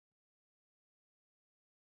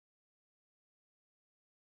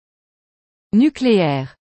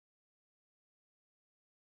 Nucléaire.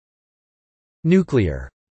 Nuclear.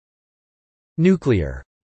 Nuclear.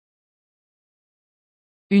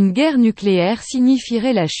 Une guerre nucléaire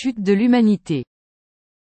signifierait la chute de l'humanité.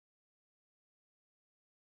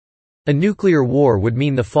 A nuclear war would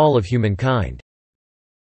mean the fall of humankind.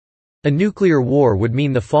 A nuclear war would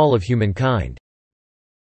mean the fall of humankind.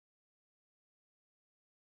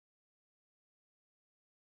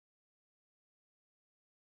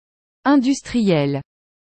 Industriel.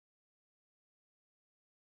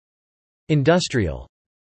 Industrial.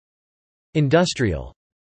 Industrial.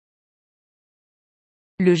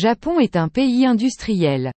 Le Japon est un pays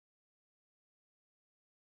industriel.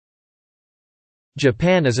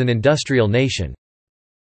 Japan is an industrial nation.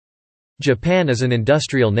 Japan is an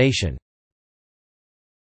industrial nation.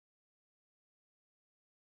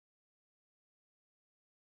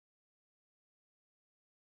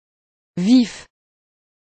 Vif.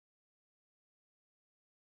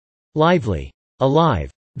 Lively.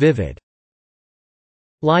 Alive. Vivid.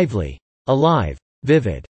 Lively. Alive.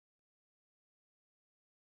 Vivid.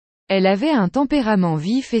 Elle avait un tempérament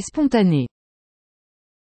vif et spontané.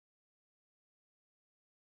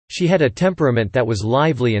 She had a temperament that was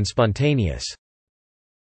lively and spontaneous.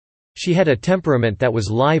 She had a temperament that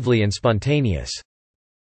was lively and spontaneous.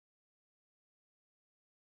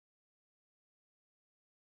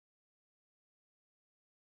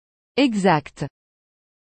 Exact.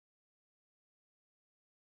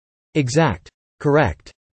 Exact.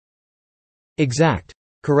 Correct. Exact.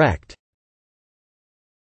 Correct.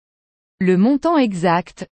 Le montant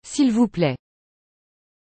exact, s'il vous plaît.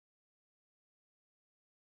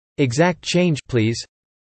 Exact change, please.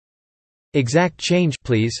 Exact change,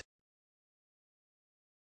 please.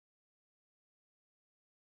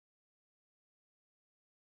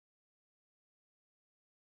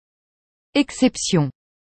 Exception.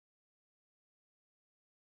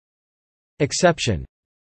 Exception.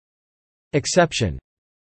 Exception.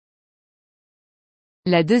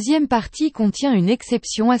 La deuxième partie contient une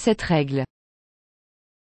exception à cette règle.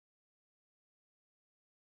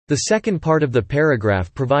 The second part of the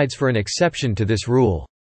paragraph provides for an exception to this rule.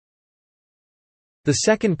 The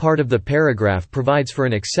second part of the paragraph provides for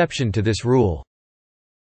an exception to this rule.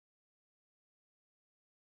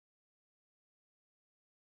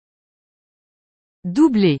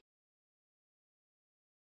 Doubler.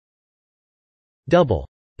 Double.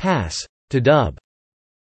 Pass. To dub.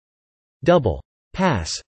 Double.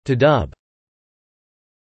 Pass. To dub.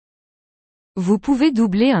 Vous pouvez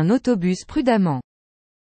doubler un autobus prudemment.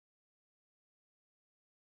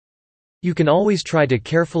 You can always try to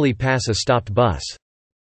carefully pass a stopped bus.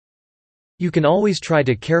 You can always try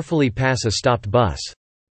to carefully pass a stopped bus.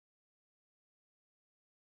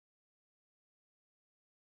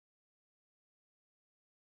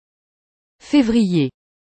 Février.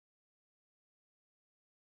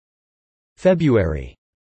 February.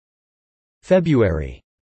 February.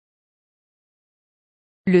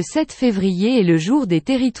 Le 7 février est le jour des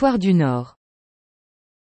territoires du Nord.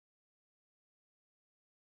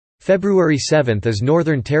 February 7th is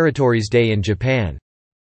Northern Territories Day in Japan.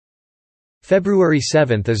 February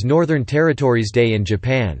 7th is Northern Territories Day in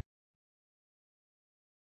Japan.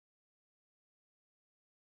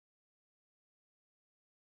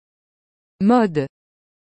 Mode.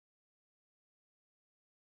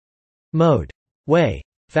 Mode. Way.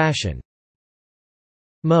 Fashion.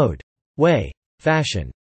 Mode. Way.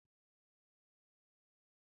 Fashion.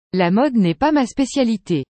 La mode n'est pas ma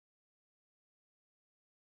spécialité.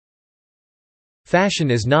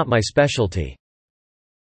 Fashion is not my specialty.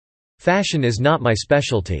 Fashion is not my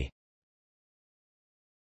specialty.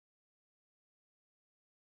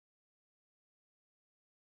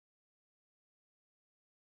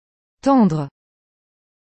 Tendre.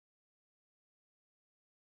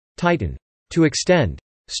 Tighten. To extend.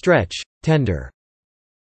 Stretch. Tender.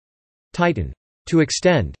 Tighten. To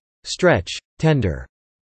extend. Stretch. Tender.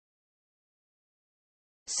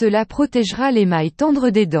 Cela protégera l'émail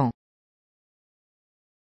tendre des dents.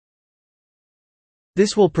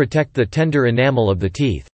 This will protect the tender enamel of the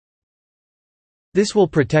teeth. This will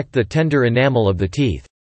protect the tender enamel of the teeth.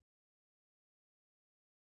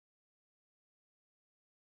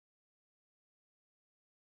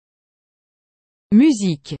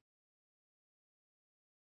 Musique.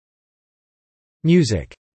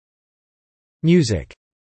 Music. Music.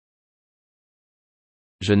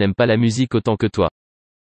 Je n'aime pas la musique autant que toi.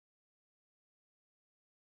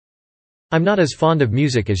 I'm not as fond of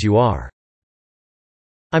music as you are.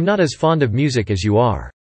 I'm not as fond of music as you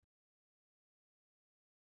are.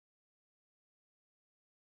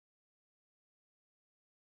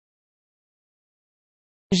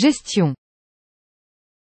 Gestion.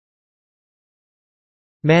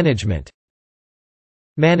 Management.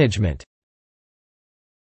 Management.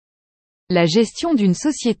 La gestion d'une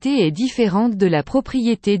société est différente de la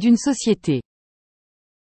propriété d'une société.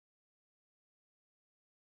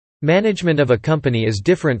 Management of a company is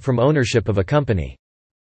different from ownership of a company.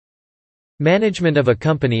 Management of a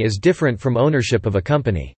company is different from ownership of a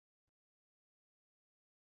company.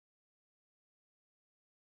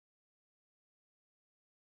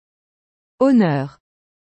 Honneur.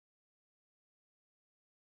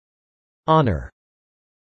 Honor.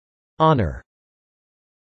 Honor.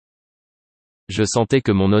 Je sentais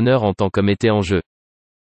que mon honneur en tant qu'homme était en jeu.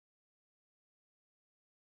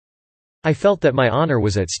 I felt that my honor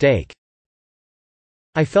was at stake.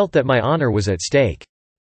 I felt that my honor was at stake.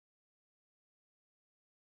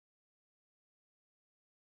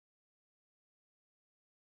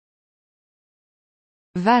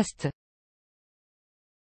 Vaste.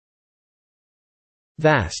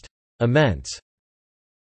 Vast. Immense.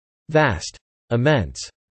 Vast. Immense.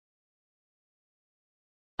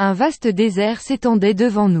 Un vaste désert s'étendait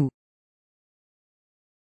devant nous.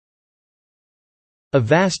 A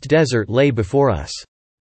vast desert lay before us.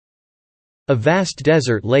 A vast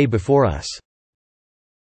desert lay before us.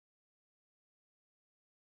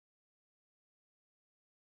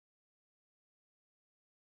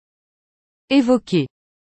 Évoquer.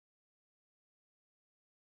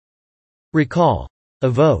 Recall.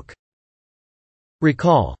 Evoke.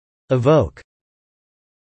 Recall. Evoke.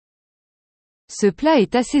 Ce plat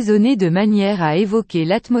est assaisonné de manière à évoquer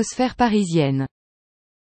l'atmosphère parisienne.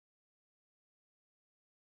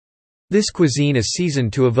 This cuisine is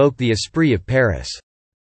seasoned to evoke the esprit of Paris.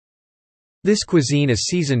 This cuisine is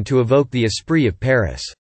seasoned to evoke the esprit of Paris.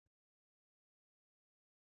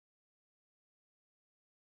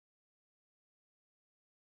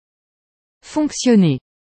 Fonctionner.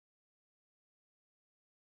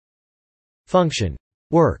 Function.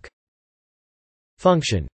 Work.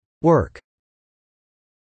 Function. Work.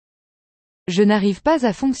 Je n'arrive pas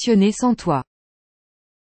à fonctionner sans toi.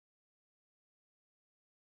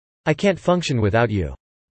 I can't function without you.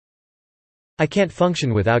 I can't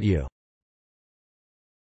function without you.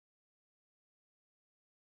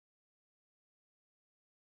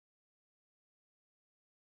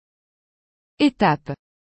 Étape.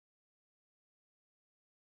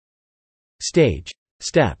 Stage.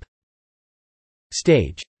 Step.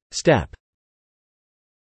 Stage. Step.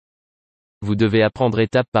 Vous devez apprendre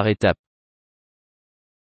étape par étape.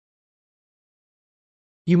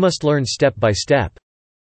 You must learn step by step.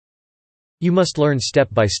 You must learn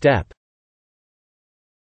step by step.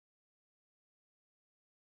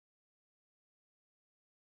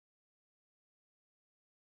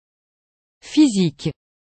 Physique.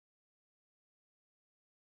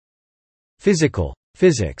 Physical.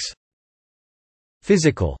 Physics.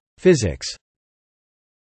 Physical. Physics.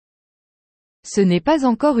 Ce n'est pas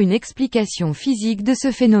encore une explication physique de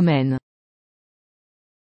ce phénomène.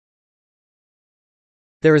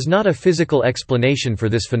 There is not a physical explanation for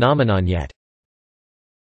this phenomenon yet.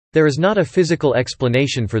 There is not a physical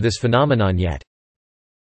explanation for this phenomenon yet.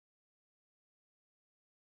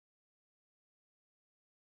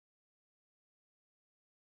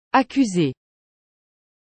 Accuser.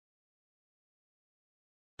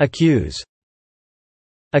 Accuse.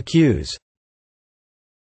 Accuse.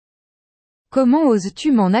 Comment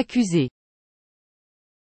oses-tu m'en accuser?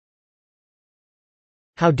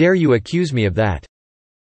 How dare you accuse me of that?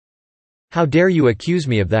 How dare you accuse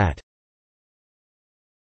me of that?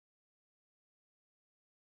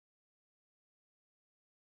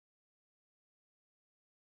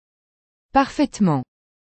 Parfaitement.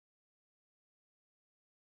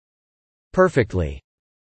 Perfectly.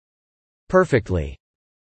 Perfectly.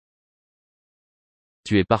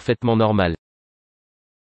 Tu es parfaitement normal.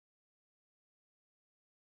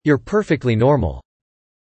 You're perfectly normal.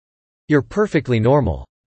 You're perfectly normal.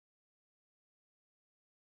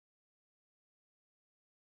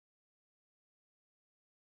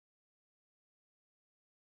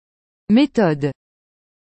 Méthode.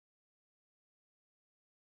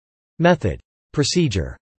 Method.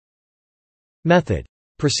 Procedure. Method.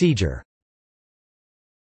 Procedure.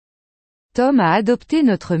 Tom a adopté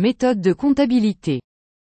notre méthode de comptabilité.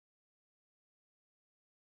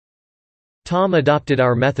 Tom adopted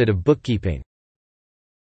our method of bookkeeping.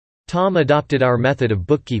 Tom adopted our method of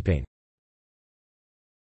bookkeeping.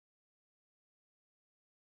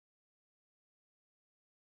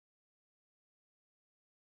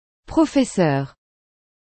 Professeur.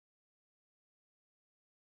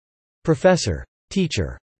 Professor.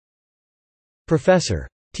 Teacher. Professor.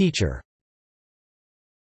 Teacher.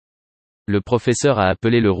 Le professeur a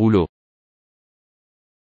appelé le rouleau.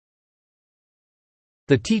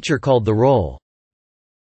 The teacher called the roll.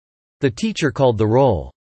 The teacher called the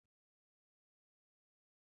roll.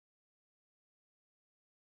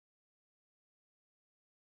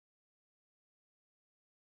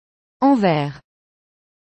 Envers.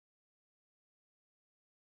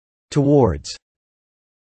 Towards.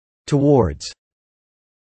 Towards.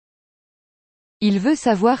 Il veut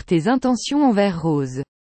savoir tes intentions envers Rose.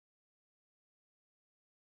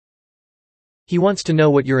 He wants to know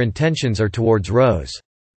what your intentions are towards Rose.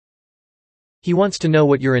 He wants to know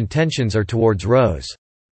what your intentions are towards Rose.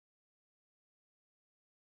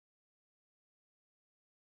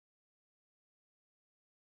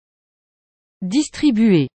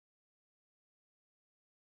 Distribuer.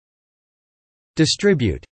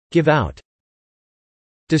 Distribute. Give out.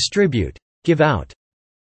 Distribute. Give out.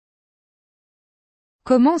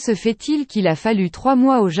 Comment se fait-il qu'il a fallu 3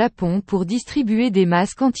 mois au Japon pour distribuer des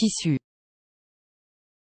masques en tissu?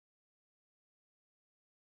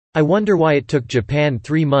 I wonder why it took Japan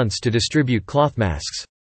 3 months to distribute cloth masks.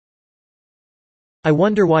 I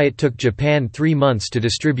wonder why it took Japan 3 months to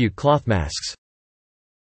distribute cloth masks.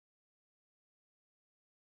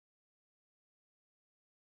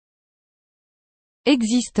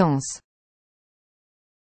 Existence.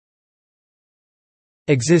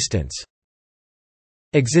 Existence.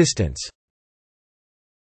 Existence.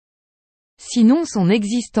 Sinon son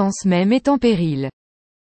existence même est en péril.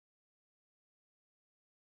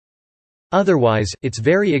 Otherwise, its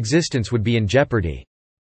very existence would be in jeopardy.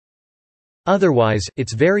 Otherwise,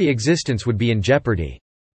 its very existence would be in jeopardy.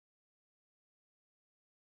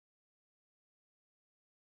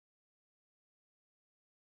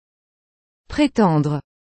 Prétendre.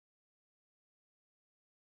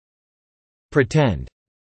 Pretend.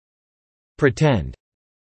 Pretend.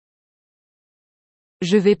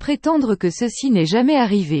 Je vais prétendre que ceci n'est jamais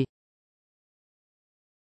arrivé.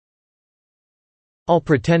 I'll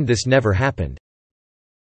pretend this never happened.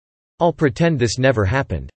 I'll pretend this never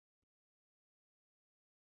happened.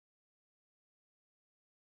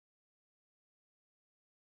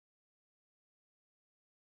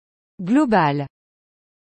 Global.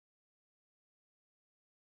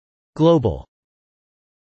 Global.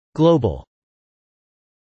 Global.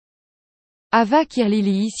 Ava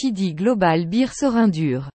Kirlili ici dit global bir serin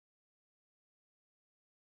dur.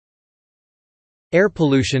 Air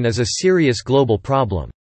pollution is a serious global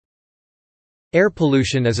problem. Air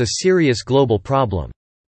pollution is a serious global problem.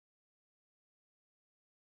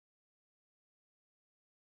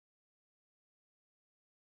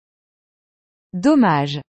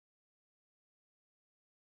 Dommage.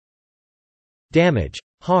 Damage.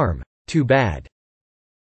 Harm. Too bad.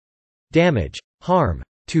 Damage. Harm.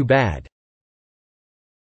 Too bad.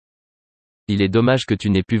 Il est dommage que tu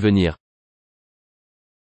n'aies pu venir.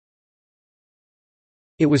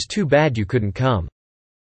 It was too bad you couldn't come.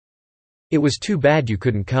 It was too bad you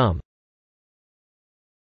couldn't come.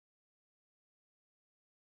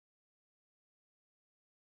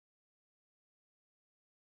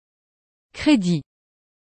 Crédit.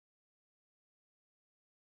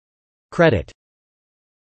 Credit.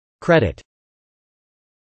 Credit.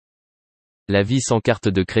 La vie sans carte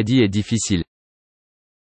de crédit est difficile.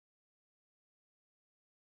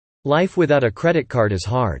 Life without a credit card is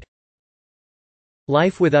hard.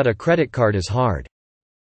 Life without a credit card is hard.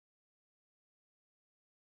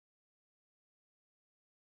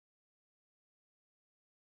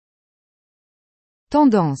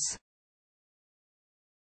 Tendance.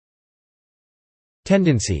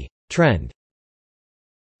 Tendency. Trend.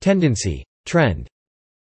 Tendency. Trend.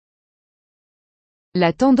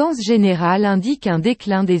 La tendance générale indique un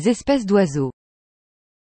déclin des espèces d'oiseaux.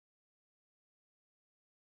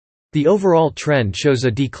 The overall trend shows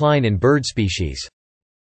a decline in bird species.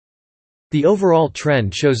 The overall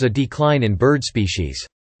trend shows a decline in bird species.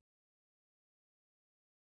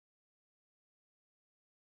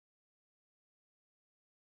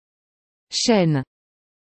 Chaîne.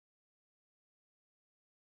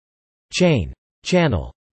 Chain.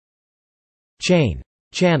 Channel. Chain.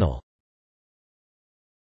 Channel.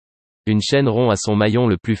 Une chaîne rompt à son maillon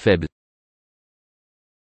le plus faible.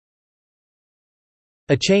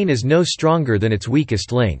 A chain is no stronger than its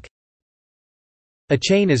weakest link. A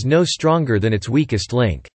chain is no stronger than its weakest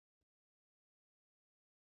link.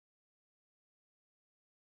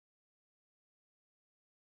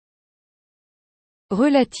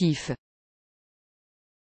 Relatif.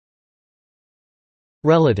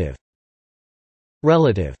 Relative.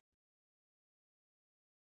 Relative.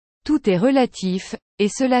 Tout est relatif, et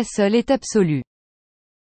cela seul est absolu.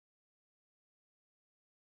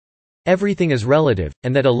 Everything is relative,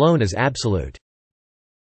 and that alone is absolute.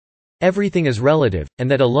 Everything is relative, and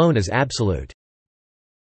that alone is absolute.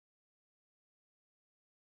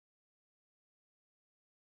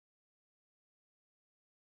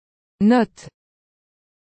 Note.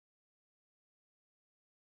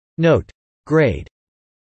 Note. Grade.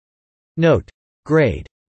 Note. Grade.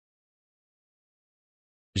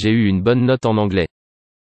 J'ai eu une bonne note en anglais.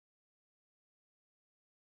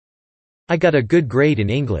 I got a good grade in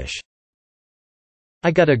English.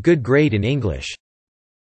 I got a good grade in English.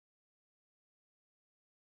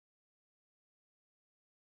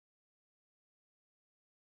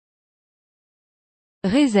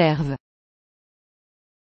 Réserve.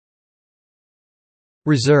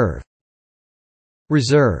 Reserve.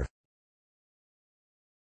 Reserve.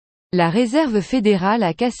 La Réserve fédérale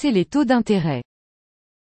a cassé les taux d'intérêt.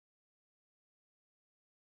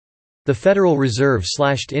 The Federal Reserve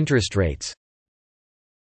slashed interest rates.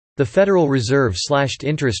 The Federal Reserve slashed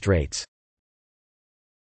interest rates.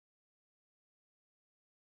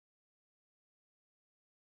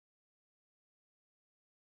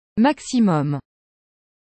 Maximum.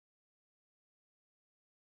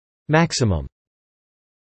 Maximum.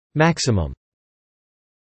 Maximum.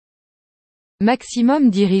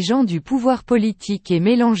 Maximum dirigeant du pouvoir politique et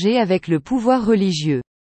mélangé avec le pouvoir religieux.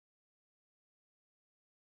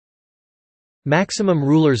 Maximum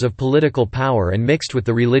rulers of political power and mixed with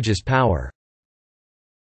the religious power.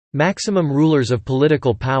 Maximum rulers of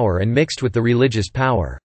political power and mixed with the religious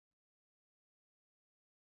power.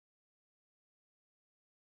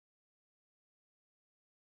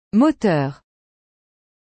 Moteur.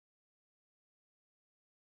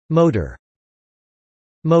 Motor.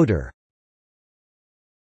 Motor.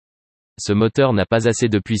 Ce moteur n'a pas assez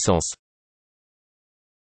de puissance.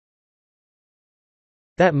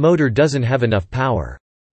 That motor doesn't have enough power.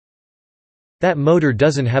 That motor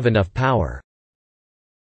doesn't have enough power.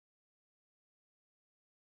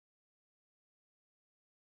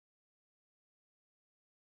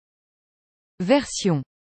 Version.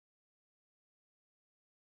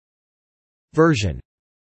 Version.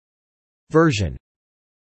 Version.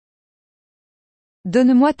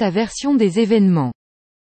 Donne-moi ta version des événements.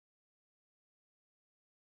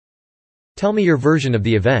 Tell me your version of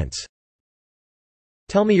the events.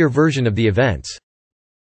 Tell me your version of the events.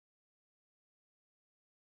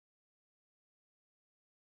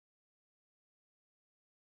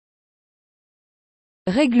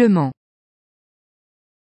 Règlement.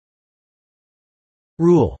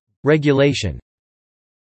 Rule. Regulation.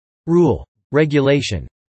 Rule. Regulation.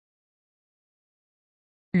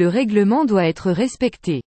 Le règlement doit être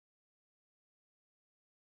respecté.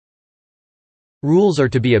 Rules are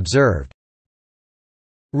to be observed.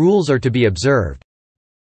 Rules are to be observed.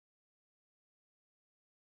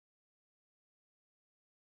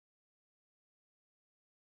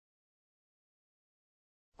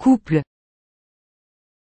 Couple.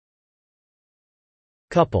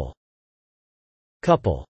 Couple.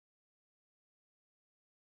 Couple.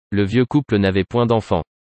 Le vieux couple n'avait point d'enfants.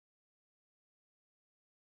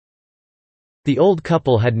 The old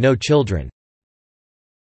couple had no children.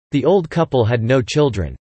 The old couple had no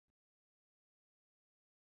children.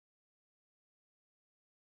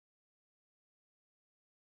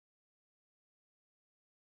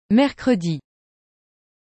 Mercredi.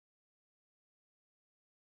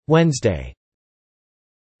 Wednesday.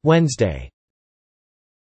 Wednesday.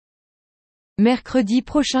 Mercredi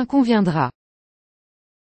prochain conviendra.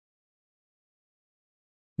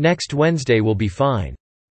 Next Wednesday will be fine.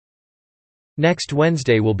 Next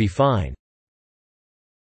Wednesday will be fine.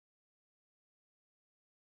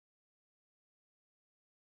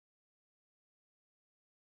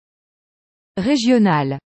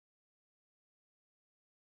 Régional.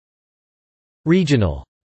 Regional.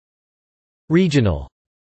 Regional.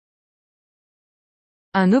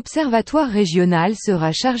 Un observatoire régional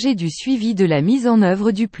sera chargé du suivi de la mise en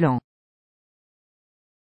œuvre du plan.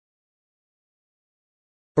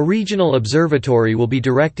 A regional observatory will be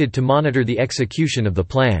directed to monitor the execution of the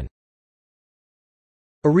plan.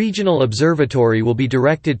 A regional observatory will be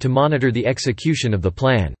directed to monitor the execution of the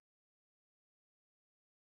plan.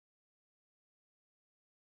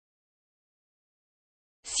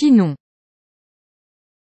 Sinon.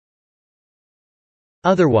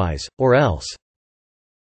 Otherwise, or else.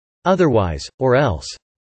 Otherwise, or else.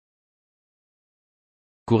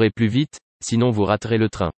 Courez plus vite, sinon vous raterez le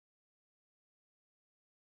train.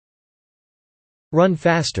 Run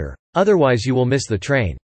faster, otherwise you will miss the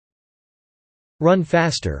train. Run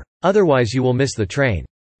faster, otherwise you will miss the train.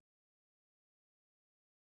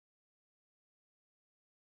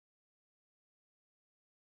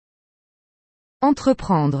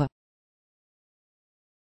 Entreprendre.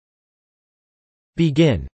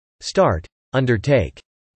 Begin. Start. Undertake.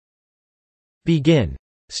 Begin.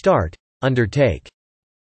 Start. Undertake.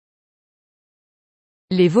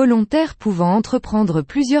 Les volontaires pouvant entreprendre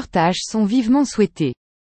plusieurs tâches sont vivement souhaités.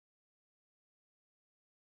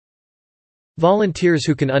 Volunteers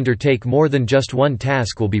who can undertake more than just one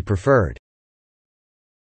task will be preferred.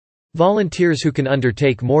 Volunteers who can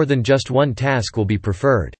undertake more than just one task will be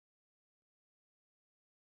preferred.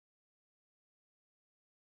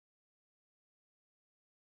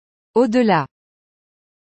 Au-delà.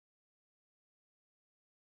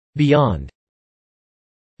 Beyond.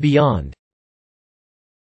 Beyond.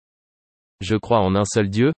 Je crois en un seul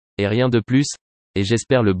Dieu, et rien de plus, et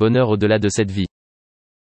j'espère le bonheur au-delà de cette vie.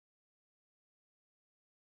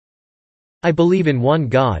 I believe in one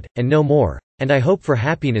God, and no more, and I hope for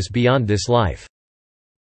happiness beyond this life.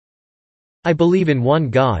 I believe in one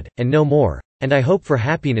God, and no more, and I hope for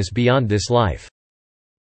happiness beyond this life.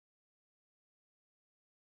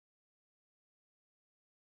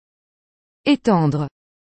 Étendre.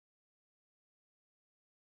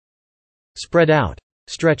 Spread out.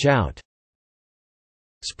 Stretch out.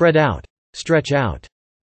 Spread out. Stretch out.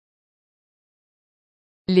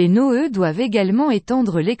 Les NOE doivent également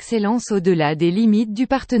étendre l'excellence au-delà des limites du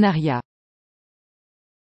partenariat.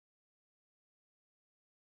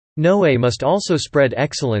 NOE must also spread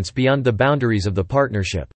excellence beyond the boundaries of the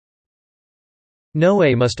partnership.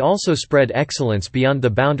 NOE must also spread excellence beyond the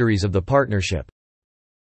boundaries of the partnership.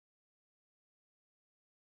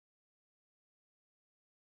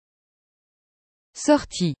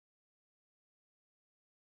 Sortie.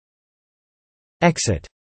 Exit.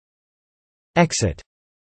 Exit.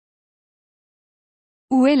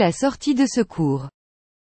 Où est la sortie de secours?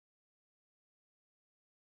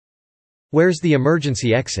 Where's the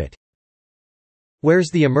emergency exit? Where's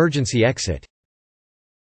the emergency exit?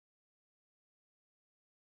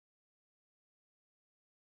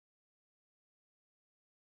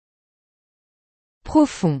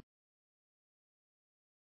 Profond.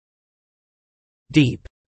 Deep.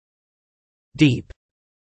 Deep.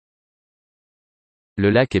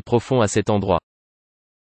 Le lac est profond à cet endroit.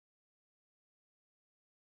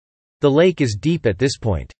 The lake is deep at this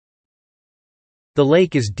point. The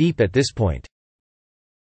lake is deep at this point.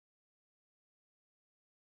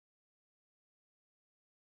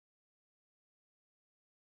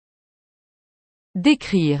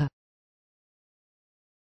 Décrire.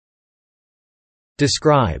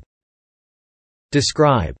 Describe.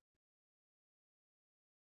 Describe.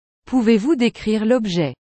 Pouvez-vous décrire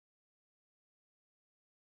l'objet?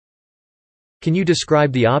 Can you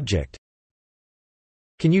describe the object?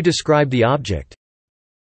 Can you describe the object?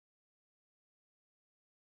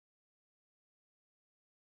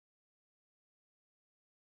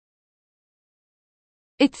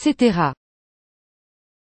 Etc.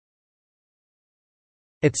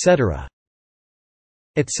 Etc.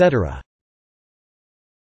 Etc.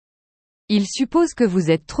 Il suppose que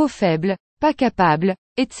vous êtes trop faible, pas capable,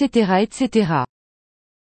 etc. etc.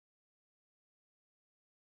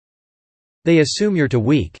 They assume you're too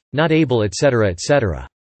weak, not able, etc. etc.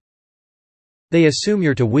 They assume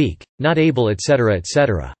you're too weak, not able, etc.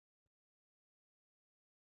 etc.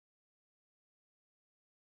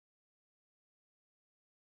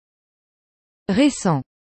 Récent.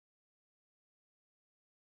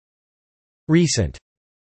 Recent.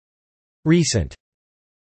 Recent.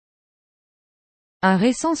 Un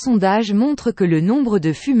récent sondage montre que le nombre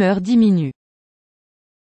de fumeurs diminue.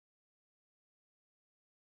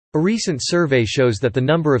 A recent survey shows that the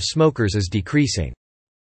number of smokers is decreasing.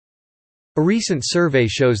 A recent survey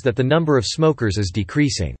shows that the number of smokers is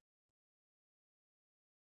decreasing.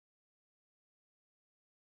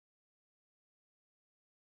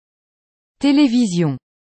 Télévision.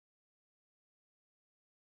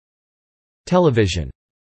 Television.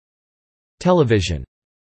 Television.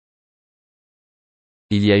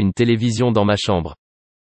 Il y a une télévision dans ma chambre.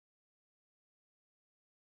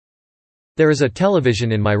 There is a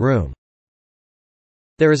television in my room.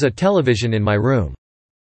 There is a television in my room.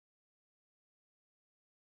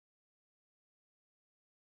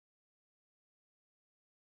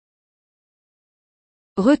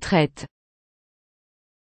 Retraite.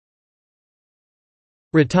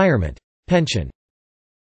 Retirement. Pension.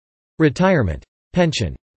 Retirement.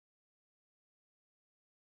 Pension.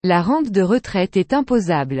 La rente de retraite est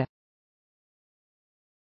imposable.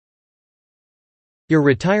 Your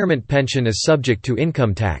retirement pension is subject to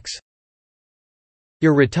income tax.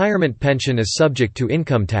 Your retirement pension is subject to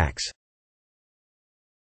income tax.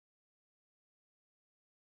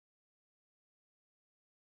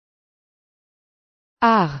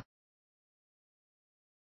 Art.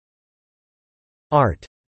 Art.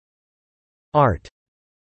 Art.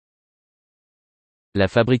 La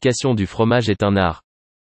fabrication du fromage est un art.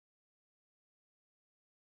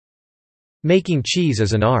 Making cheese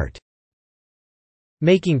is an art.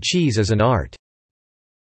 Making cheese is an art.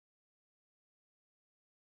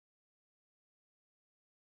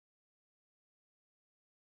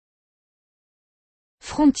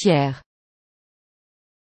 Frontière.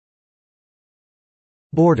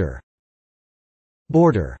 Border.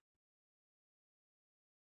 Border.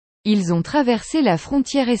 Ils ont traversé la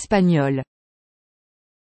frontière espagnole.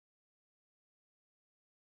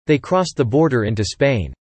 They crossed the border into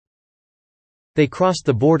Spain. They crossed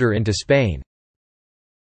the border into Spain.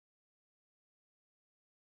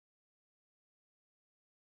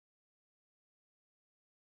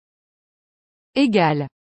 Égal.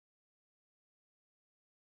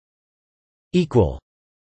 Equal.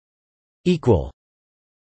 Equal.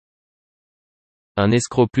 Un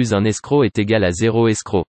escroc plus un escroc est égal à 0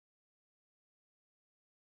 escroc.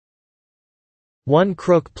 One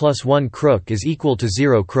crook plus one crook is equal to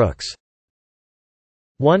 0 crooks.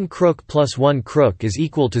 One crook plus one crook is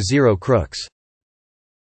equal to 0 crooks.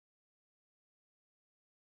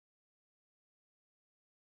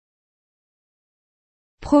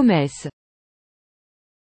 Promesse.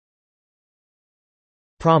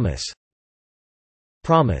 Promise.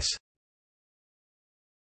 Promise.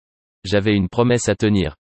 J'avais une promesse à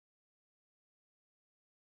tenir.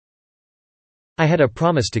 I had a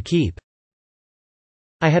promise to keep.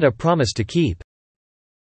 I had a promise to keep.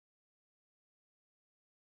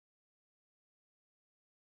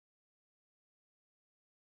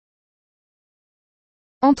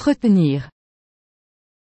 Entretenir.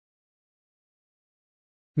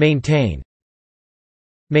 Maintain.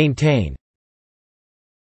 Maintain.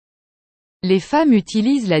 Les femmes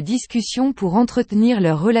utilisent la discussion pour entretenir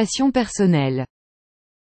leurs relations personnelles.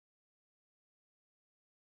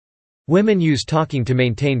 Women use talking to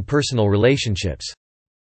maintain personal relationships.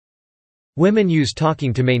 Women use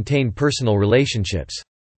talking to maintain personal relationships.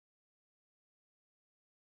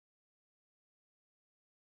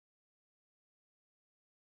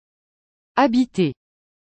 Habiter.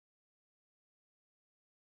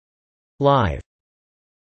 Live.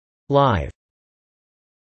 Live.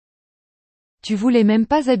 Tu voulais même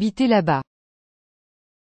pas habiter là-bas.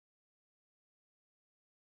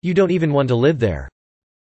 You don't even want to live there.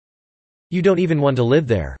 You don't even want to live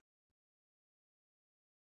there.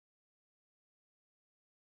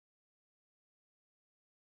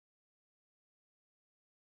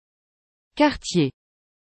 Quartier.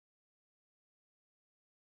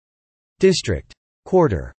 District.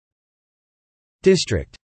 Quarter.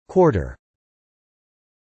 District. Quarter.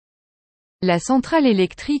 La centrale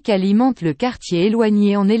électrique alimente le quartier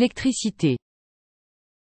éloigné en électricité.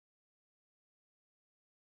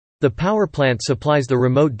 The power plant supplies the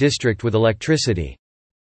remote district with electricity.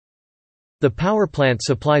 The power plant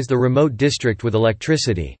supplies the remote district with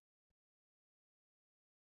electricity.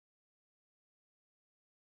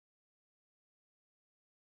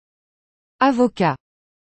 Avocat.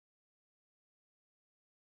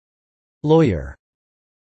 Lawyer.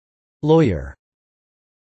 Lawyer.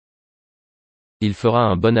 Il fera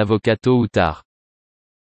un bon avocat tôt ou tard.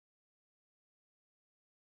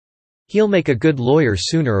 He'll make a good lawyer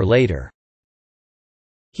sooner or later.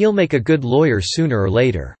 He'll make a good lawyer sooner or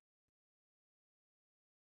later.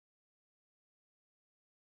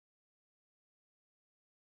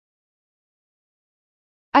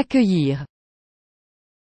 Accueillir.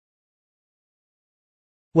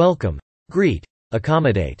 Welcome. Greet.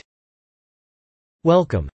 Accommodate.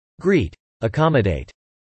 Welcome. Greet. Accommodate.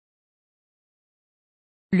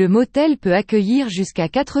 Le motel peut accueillir jusqu'à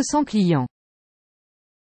 400 clients.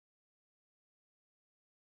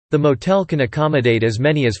 The motel can accommodate as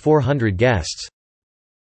many as 400 guests.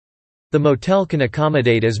 The motel can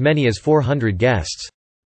accommodate as many as 400 guests.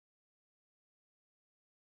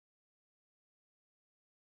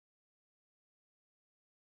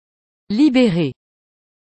 Libérer.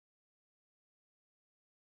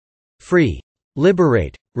 Free.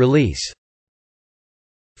 Liberate. Release.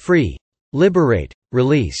 Free. Liberate.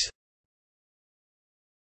 Release.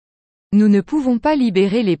 Nous ne pouvons pas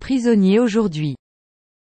libérer les prisonniers aujourd'hui.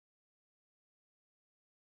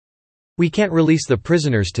 We can't release the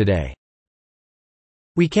prisoners today.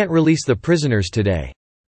 We can't release the prisoners today.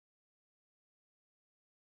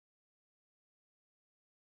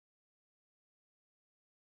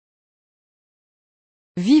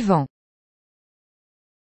 Vivant.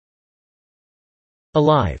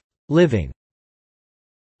 Alive. Living.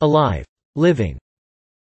 Alive. Living.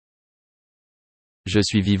 Je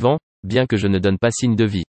suis vivant, bien que je ne donne pas signe de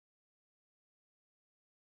vie.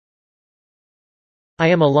 I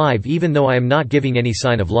am alive even though I am not giving any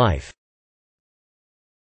sign of life.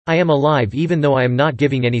 I am alive even though I am not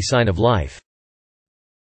giving any sign of life.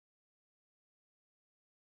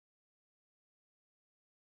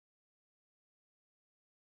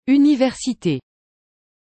 Université.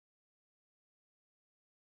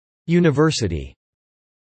 University.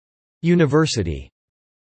 University.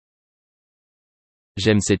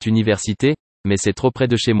 J'aime cette université, mais c'est trop près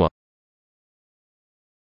de chez moi.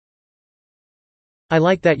 I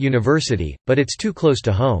like that university, but it's too close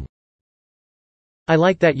to home. I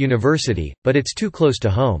like that university, but it's too close to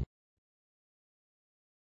home.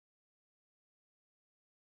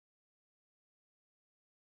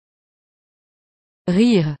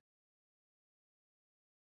 Rire.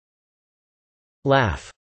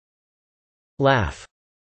 Laugh. Laugh.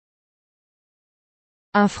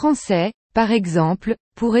 Un Français, par exemple,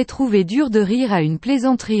 pourrait trouver dur de rire à une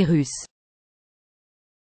plaisanterie russe.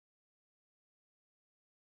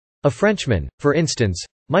 A Frenchman, for instance,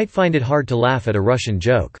 might find it hard to laugh at a Russian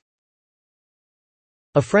joke.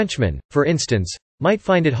 A Frenchman, for instance, might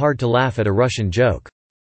find it hard to laugh at a Russian joke.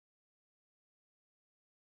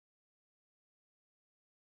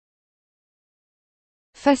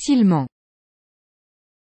 Facilement.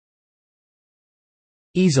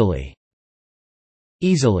 Easily.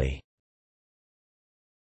 Easily.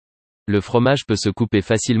 Le fromage peut se couper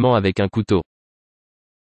facilement avec un couteau.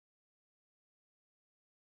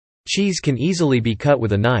 Cheese can easily be cut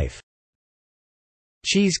with a knife.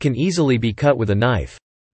 Cheese can easily be cut with a knife.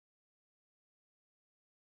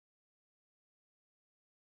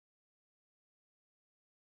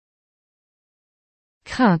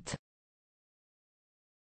 Crainte.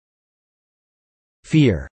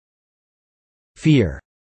 Fear. Fear.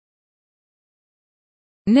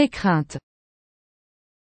 N'aie crainte.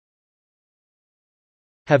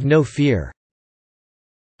 Have no fear.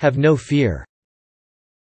 Have no fear.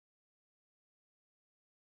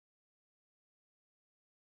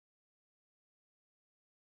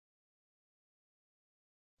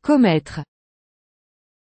 Commettre.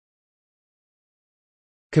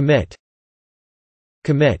 Commit.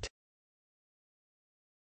 Commit.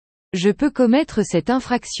 Je peux commettre cette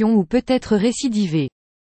infraction ou peut-être récidiver.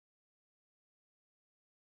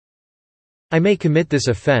 I may commit this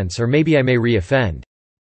offense or maybe I may re-offend.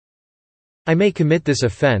 I may commit this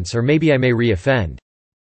offense or maybe I may re-offend.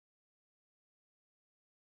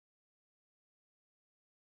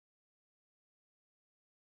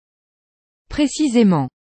 Précisément.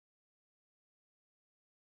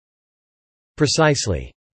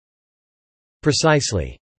 Precisely.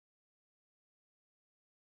 Precisely.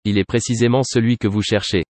 Il est précisément celui que vous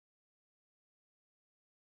cherchez.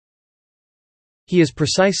 He is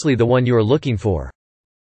precisely the one you are looking for.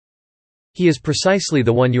 He is precisely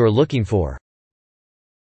the one you are looking for.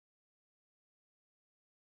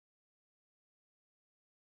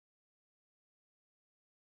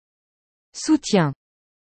 Soutien.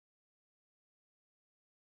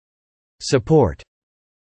 Support.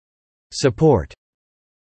 Support.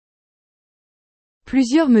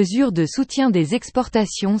 Plusieurs mesures de soutien des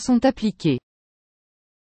exportations sont appliquées.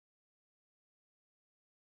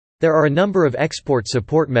 There are a number of export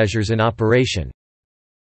support measures in operation.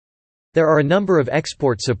 There are a number of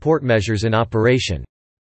export support measures in operation.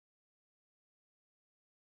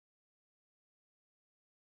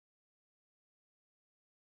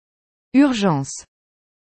 Urgence.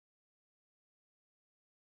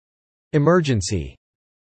 Emergency.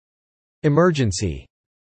 Emergency.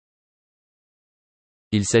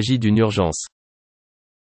 Il s'agit d'une urgence.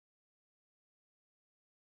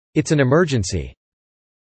 It's an emergency.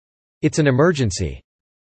 It's an emergency.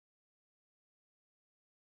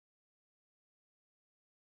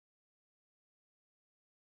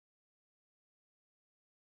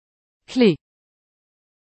 Clé.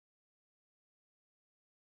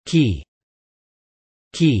 Key.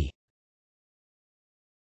 Key.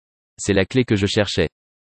 C'est la clé que je cherchais.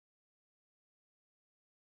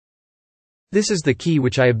 This is the key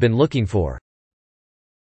which I have been looking for.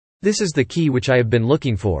 This is the key which I have been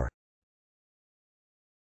looking for.